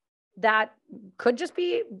 that could just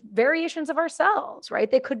be variations of ourselves,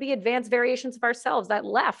 right? They could be advanced variations of ourselves that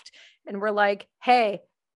left. And we're like, hey,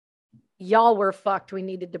 y'all were fucked. We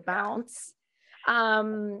needed to bounce.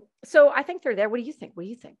 So I think they're there. What do you think?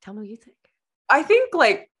 Tell me what you think. I think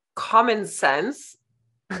like common sense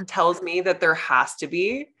tells me that there has to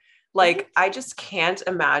be. Like, I just can't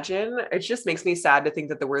imagine. It just makes me sad to think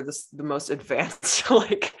that we're the most advanced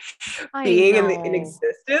like being in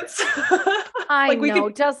existence. I know,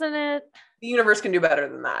 doesn't it? The universe can do better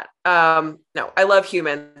than that. No, I love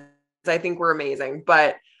humans. I think we're amazing,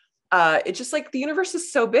 but it's just like the universe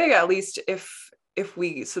is so big. At least if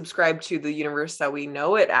we subscribe to the universe that we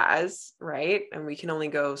know it as, right? And we can only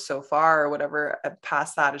go so far or whatever.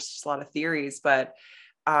 Past that, it's just a lot of theories. But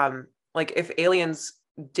like if aliens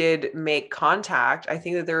did make contact, I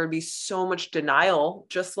think that there would be so much denial,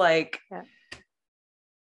 just like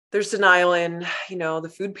there's denial in,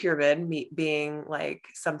 the food pyramid being like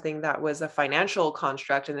something that was a financial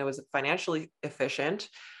construct and it was financially efficient.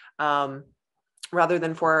 Rather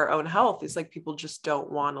than for our own health. It's like people just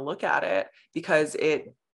don't want to look at it because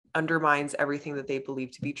it undermines everything that they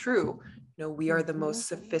believe to be true. We are the most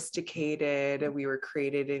sophisticated and we were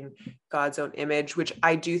created in God's own image, which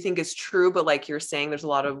I do think is true. But like you're saying, there's a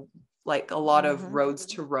lot of roads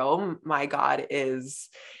to Rome. My God it's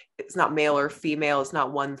not male or female. It's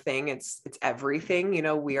not one thing. It's everything,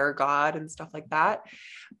 we are God and stuff like that.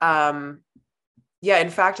 Yeah.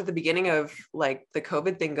 In fact, at the beginning of like the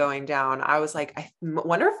COVID thing going down, I was like, I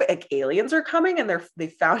wonder if like aliens are coming and they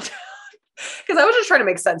found out, because I was just trying to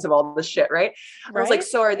make sense of all this shit. Right. I was like,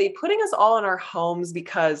 so are they putting us all in our homes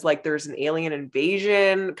because like there's an alien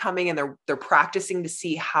invasion coming and they're practicing to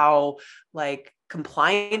see how like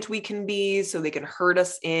compliant we can be so they can hurt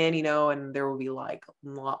us in, and there will be like a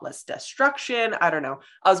lot less destruction. I don't know.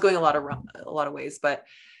 I was going a lot of ways, but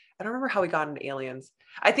I don't remember how we got into aliens.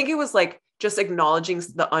 I think it was like just acknowledging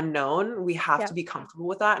the unknown. We have to be comfortable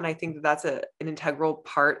with that. And I think that that's an integral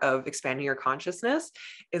part of expanding your consciousness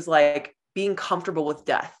is like being comfortable with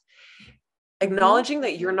death, acknowledging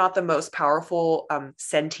that you're not the most powerful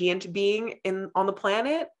sentient being on the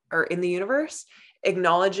planet or in the universe,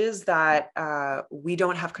 acknowledges that we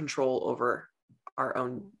don't have control over our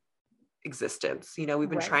own existence. We've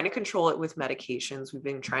been trying to control it with medications. We've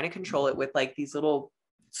been trying to control it with like these little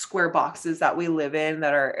square boxes that we live in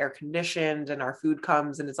that are air conditioned, and our food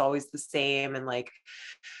comes and it's always the same, and like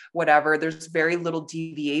whatever, there's very little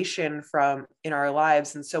deviation from in our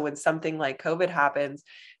lives. And so when something like COVID happens,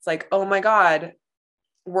 it's like, oh my God,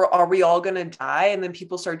 are we all going to die? And then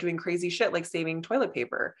people start doing crazy shit like saving toilet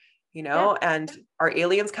paper, and are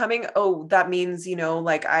aliens coming? Oh, that means,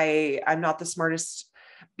 like I'm not the smartest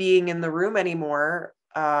being in the room anymore.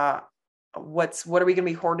 What are we going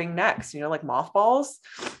to be hoarding next? Like mothballs.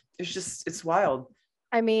 It's wild.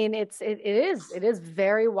 I mean, it is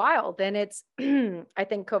very wild. And it's, I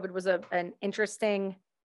think COVID was an interesting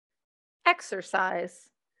exercise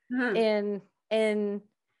in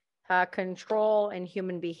control and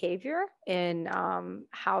human behavior, in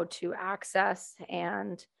how to access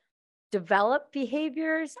and develop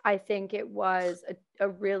behaviors. I think it was a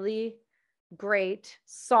really great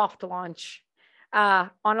soft launch in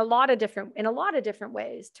a lot of different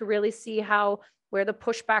ways, to really see where the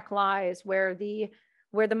pushback lies, where the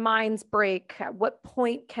minds break, at what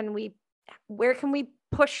point where can we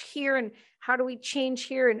push here, and how do we change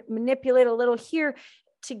here and manipulate a little here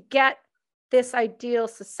to get this ideal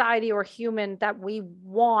society or human that we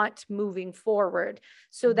want moving forward,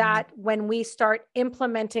 so that when we start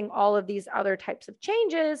implementing all of these other types of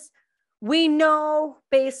changes, we know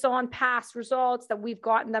based on past results that we've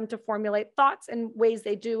gotten them to formulate thoughts and ways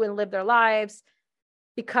they do and live their lives,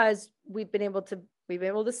 because we've been able to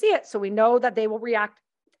see it. So we know that they will react.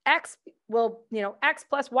 X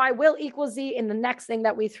plus Y will equal Z in the next thing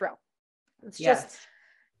that we throw. It's just,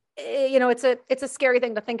 it's a scary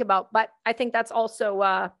thing to think about, but I think that's also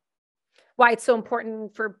why it's so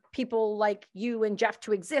important for people like you and Jeff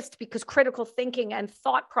to exist, because critical thinking and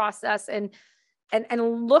thought process and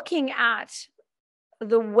looking at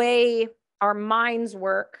the way our minds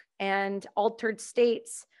work and altered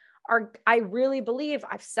states I really believe,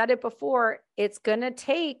 I've said it before, it's going to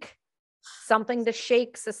take something to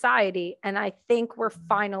shake society. And I think we're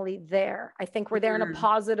finally there. I think we're there in a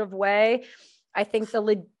positive way. I think the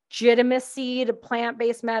legitimacy to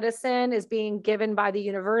plant-based medicine is being given by the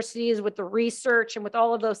universities with the research and with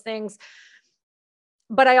all of those things.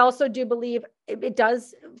 But I also do believe it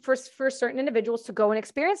does, for certain individuals to go and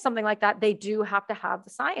experience something like that, they do have to have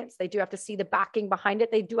the science. They do have to see the backing behind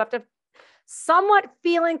it. They do have to somewhat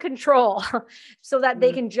feel in control so that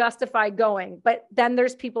they can justify going. But then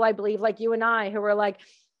there's people, I believe, like you and I, who are like,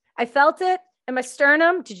 I felt it in my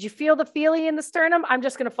sternum. Did you feel the feeling in the sternum? I'm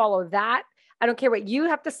just going to follow that. I don't care what you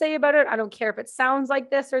have to say about it. I don't care if it sounds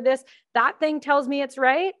like this or this. That thing tells me it's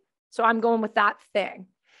right. So I'm going with that thing.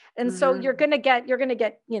 And so you're going to get,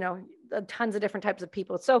 tons of different types of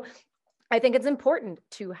people. So I think it's important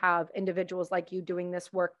to have individuals like you doing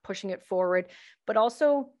this work, pushing it forward, but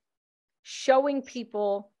also showing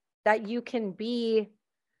people that you can be,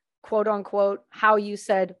 quote unquote, how you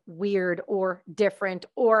said, weird or different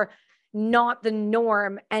or not the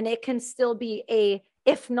norm. And it can still be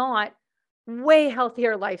if not, way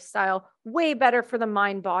healthier lifestyle, way better for the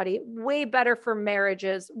mind body, way better for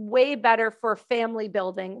marriages, way better for family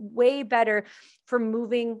building, way better for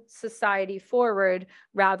moving society forward,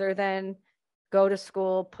 rather than go to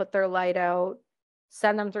school, put their light out,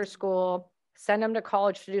 send them through school, send them to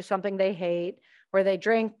college to do something they hate, where they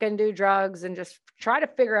drink and do drugs and just try to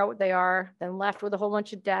figure out what they are, then left with a whole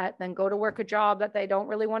bunch of debt, then go to work a job that they don't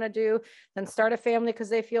really want to do, then start a family because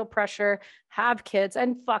they feel pressure, have kids,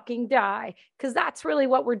 and fucking die. Because that's really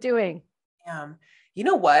what we're doing. You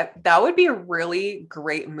know what? That would be a really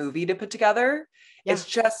great movie to put together. Yeah. It's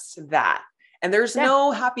just that. And there's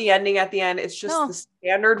no happy ending at the end. It's just the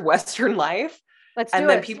standard Western life. Let's do it. And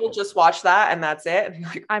then people just watch that and that's it. And you're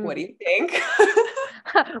like, what do you think?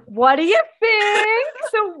 What do you think?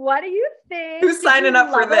 So what do you think? Who's signing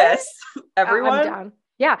up for this? Everyone? I'm down.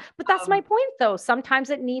 Yeah. But that's my point though. Sometimes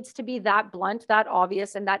it needs to be that blunt, that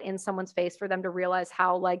obvious, and that in someone's face for them to realize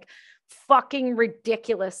how like fucking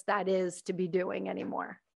ridiculous that is to be doing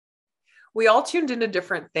anymore. We all tuned into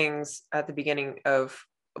different things at the beginning of,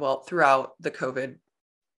 throughout the COVID.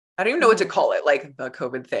 I don't even know what to call it, like the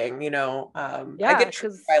COVID thing, I get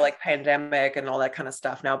tripped by like pandemic and all that kind of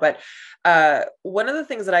stuff now. But one of the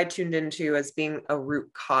things that I tuned into as being a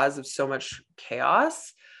root cause of so much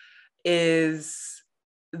chaos is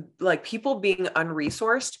like people being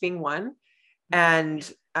unresourced being one. And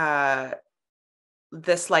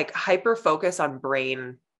this like hyper focus on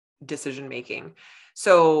brain decision making.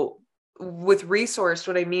 So with resourced,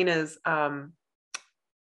 what I mean is,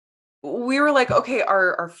 we were like, okay,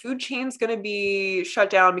 our food chain's going to be shut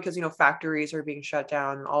down because, factories are being shut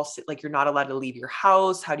down. Also, like you're not allowed to leave your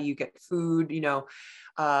house. How do you get food?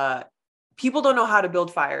 People don't know how to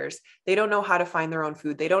build fires. They don't know how to find their own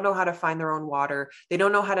food. They don't know how to find their own water. They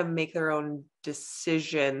don't know how to make their own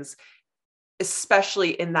decisions, especially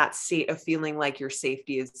in that state of feeling like your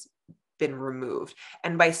safety has been removed.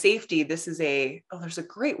 And by safety, this is there's a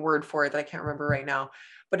great word for it that I can't remember right now,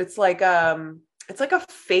 but it's like a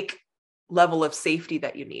fake level of safety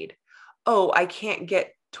that you need. Oh, I can't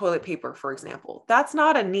get toilet paper, for example. That's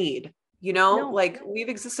not a need. No. Like we've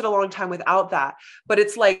existed a long time without that, but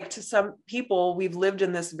it's like to some people, we've lived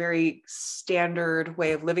in this very standard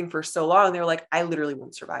way of living for so long. They're like, I literally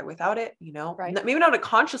won't survive without it. Right. Maybe not on a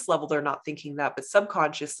conscious level, they're not thinking that, but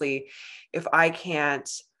subconsciously, if I can't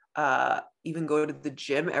even go to the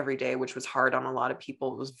gym every day, which was hard on a lot of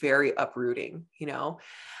people, it was very uprooting,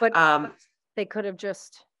 But they could have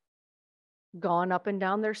just gone up and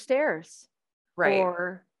down their stairs, right.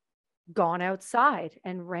 Or gone outside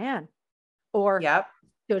and ran, or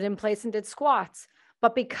stood in place and did squats.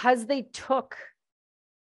 But because they took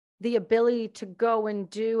the ability to go and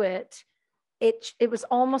do it, it was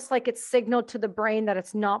almost like it signaled to the brain that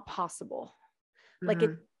it's not possible. Like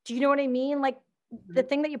do you know what I mean? Like the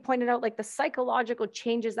thing that you pointed out, like the psychological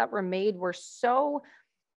changes that were made were so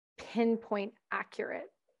pinpoint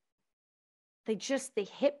accurate. They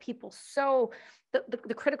hit people. So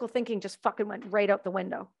the critical thinking just fucking went right out the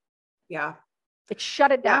window. Yeah. It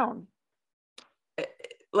shut it down.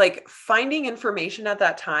 Like finding information at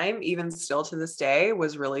that time, even still to this day,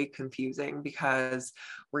 was really confusing because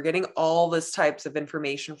we're getting all this types of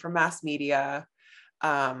information from mass media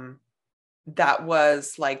that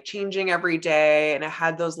was like changing every day. And it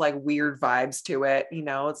had those like weird vibes to it.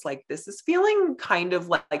 It's like, this is feeling kind of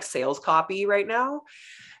like sales copy right now.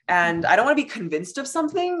 And I don't want to be convinced of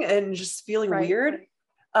something and just feeling weird.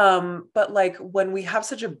 But like when we have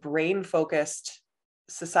such a brain focused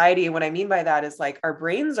society, and what I mean by that is like our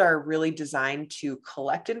brains are really designed to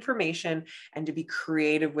collect information and to be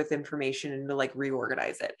creative with information and to like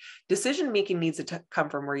reorganize it. Decision making needs to come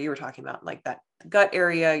from where you were talking about, like that gut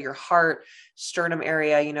area, your heart, sternum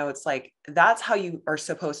area. It's like that's how you are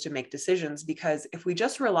supposed to make decisions, because if we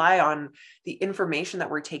just rely on the information that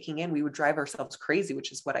we're taking in, we would drive ourselves crazy,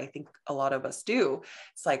 which is what I think a lot of us do.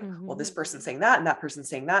 It's like, well, this person's saying that, and that person's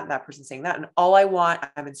saying that, and that person's saying that, and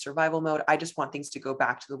I'm in survival mode. I just want things to go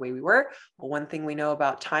back to the way we were. Well, one thing we know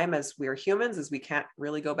about time as we are humans is we can't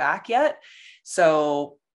really go back yet.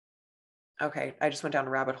 So, okay, I just went down a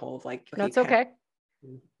rabbit hole of like, that's okay.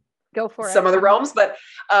 Go for it. Some other realms, but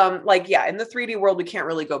in the 3D world, we can't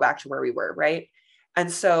really go back to where we were. Right. And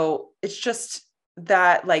so it's just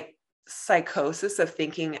that like psychosis of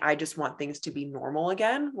thinking, I just want things to be normal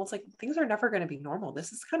again. Well, it's like, things are never going to be normal.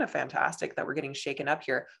 This is kind of fantastic that we're getting shaken up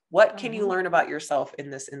here. What can you learn about yourself in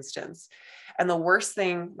this instance? And the worst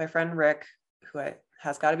thing, my friend Rick, who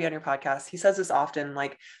has got to be on your podcast, he says this often,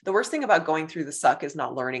 like the worst thing about going through the suck is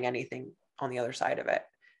not learning anything on the other side of it.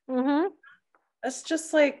 That's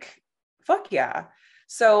just like, fuck yeah.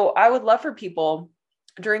 So I would love for people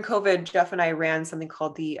during COVID, Jeff and I ran something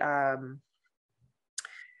called the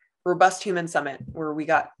Robust Human Summit, where we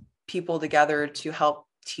got people together to help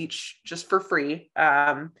teach just for free,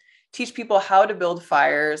 teach people how to build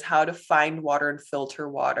fires, how to find water and filter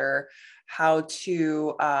water, how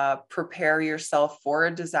to prepare yourself for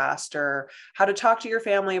a disaster, how to talk to your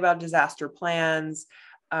family about disaster plans,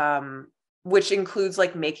 which includes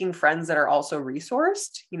like making friends that are also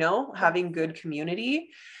resourced, having good community,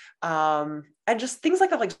 and just things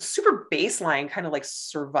like that, like super baseline kind of like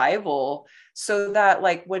survival, so that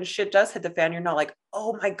like when shit does hit the fan, you're not like,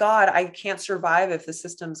 oh my God, I can't survive if the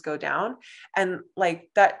systems go down. And like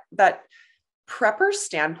that prepper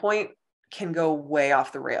standpoint can go way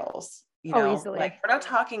off the rails, easily. Like we're not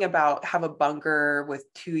talking about have a bunker with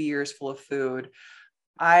 2 years full of food.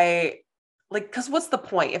 Because what's the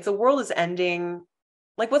point? If the world is ending,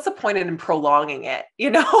 like, what's the point in prolonging it?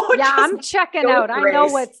 Yeah, I'm checking out. I know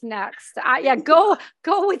what's next. Go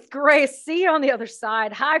with grace. See you on the other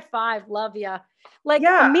side. High five. Love you. Like,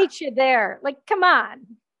 I'll meet you there. Like, come on.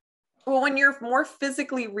 Well, when you're more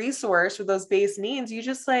physically resourced with those base needs, you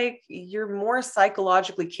just like, you're more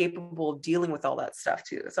psychologically capable of dealing with all that stuff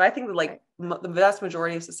too. So I think that like the vast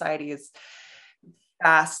majority of society is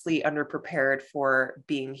vastly underprepared for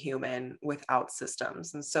being human without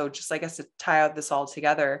systems. And so just, I guess, to tie out this all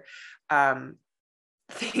together,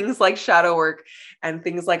 things like shadow work and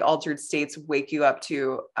things like altered states wake you up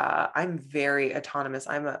to, I'm very autonomous.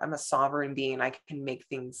 I'm a sovereign being. I can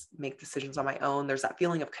make decisions on my own. There's that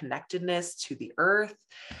feeling of connectedness to the earth,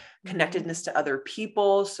 connectedness to other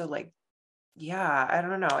people. So like, yeah, I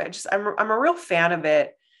don't know. I'm a real fan of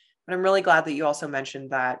it, but I'm really glad that you also mentioned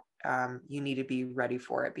that you need to be ready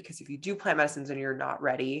for it, because if you do plant medicines and you're not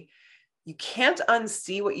ready, you can't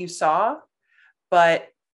unsee what you saw, but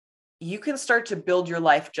you can start to build your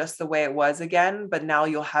life just the way it was again. But now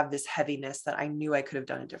you'll have this heaviness that I knew I could have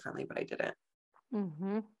done it differently, but I didn't.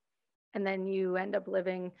 Mm-hmm. And then you end up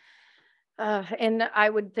living, and I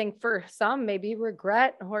would think for some, maybe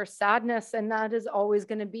regret or sadness. And that is always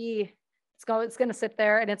going to be, it's going to sit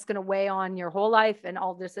there and it's going to weigh on your whole life and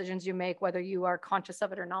all decisions you make, whether you are conscious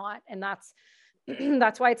of it or not. And that's,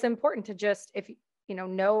 that's why it's important to just, if you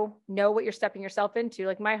know what you're stepping yourself into.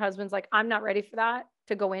 Like my husband's like, I'm not ready for that,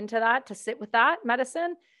 to go into that, to sit with that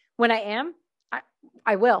medicine. When I am,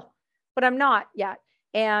 I will, but I'm not yet.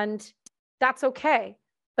 And that's okay.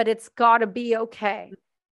 But it's got to be okay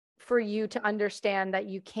for you to understand that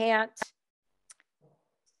you can't,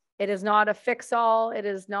 it is not a fix-all. It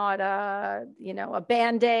is not a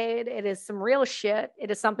Band-Aid. It is some real shit. It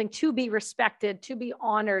is something to be respected, to be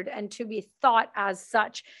honored, and to be thought as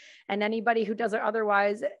such. And anybody who does it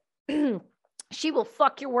otherwise, she will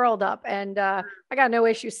fuck your world up. And I got no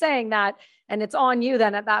issue saying that. And it's on you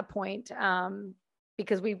then at that point,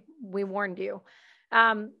 because we warned you.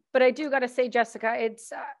 But I do got to say, Jessica,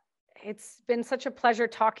 it's been such a pleasure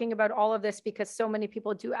talking about all of this, because so many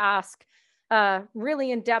people do ask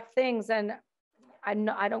really in-depth things. And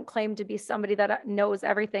I don't claim to be somebody that knows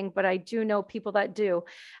everything, but I do know people that do.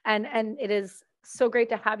 And it is so great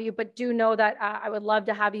to have you, but do know that I would love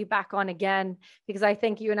to have you back on again, because I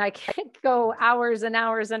think you and I can go hours and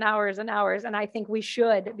hours and hours and hours. And I think we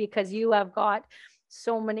should, because you have got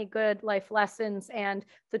so many good life lessons, and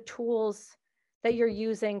the tools that you're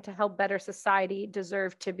using to help better society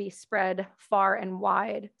deserve to be spread far and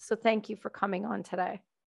wide. So thank you for coming on today.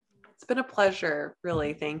 It's been a pleasure,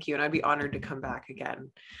 really. Thank you. And I'd be honored to come back again.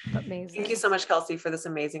 Amazing. Thank you so much, Kelsey, for this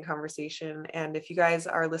amazing conversation. And if you guys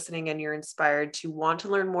are listening and you're inspired to want to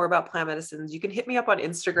learn more about plant medicines, you can hit me up on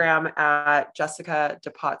Instagram at Jessica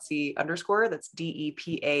Depatsie _ that's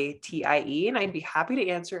DEPATIE. And I'd be happy to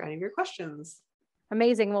answer any of your questions.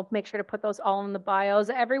 Amazing. We'll make sure to put those all in the bios.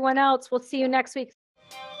 Everyone else, we'll see you next week.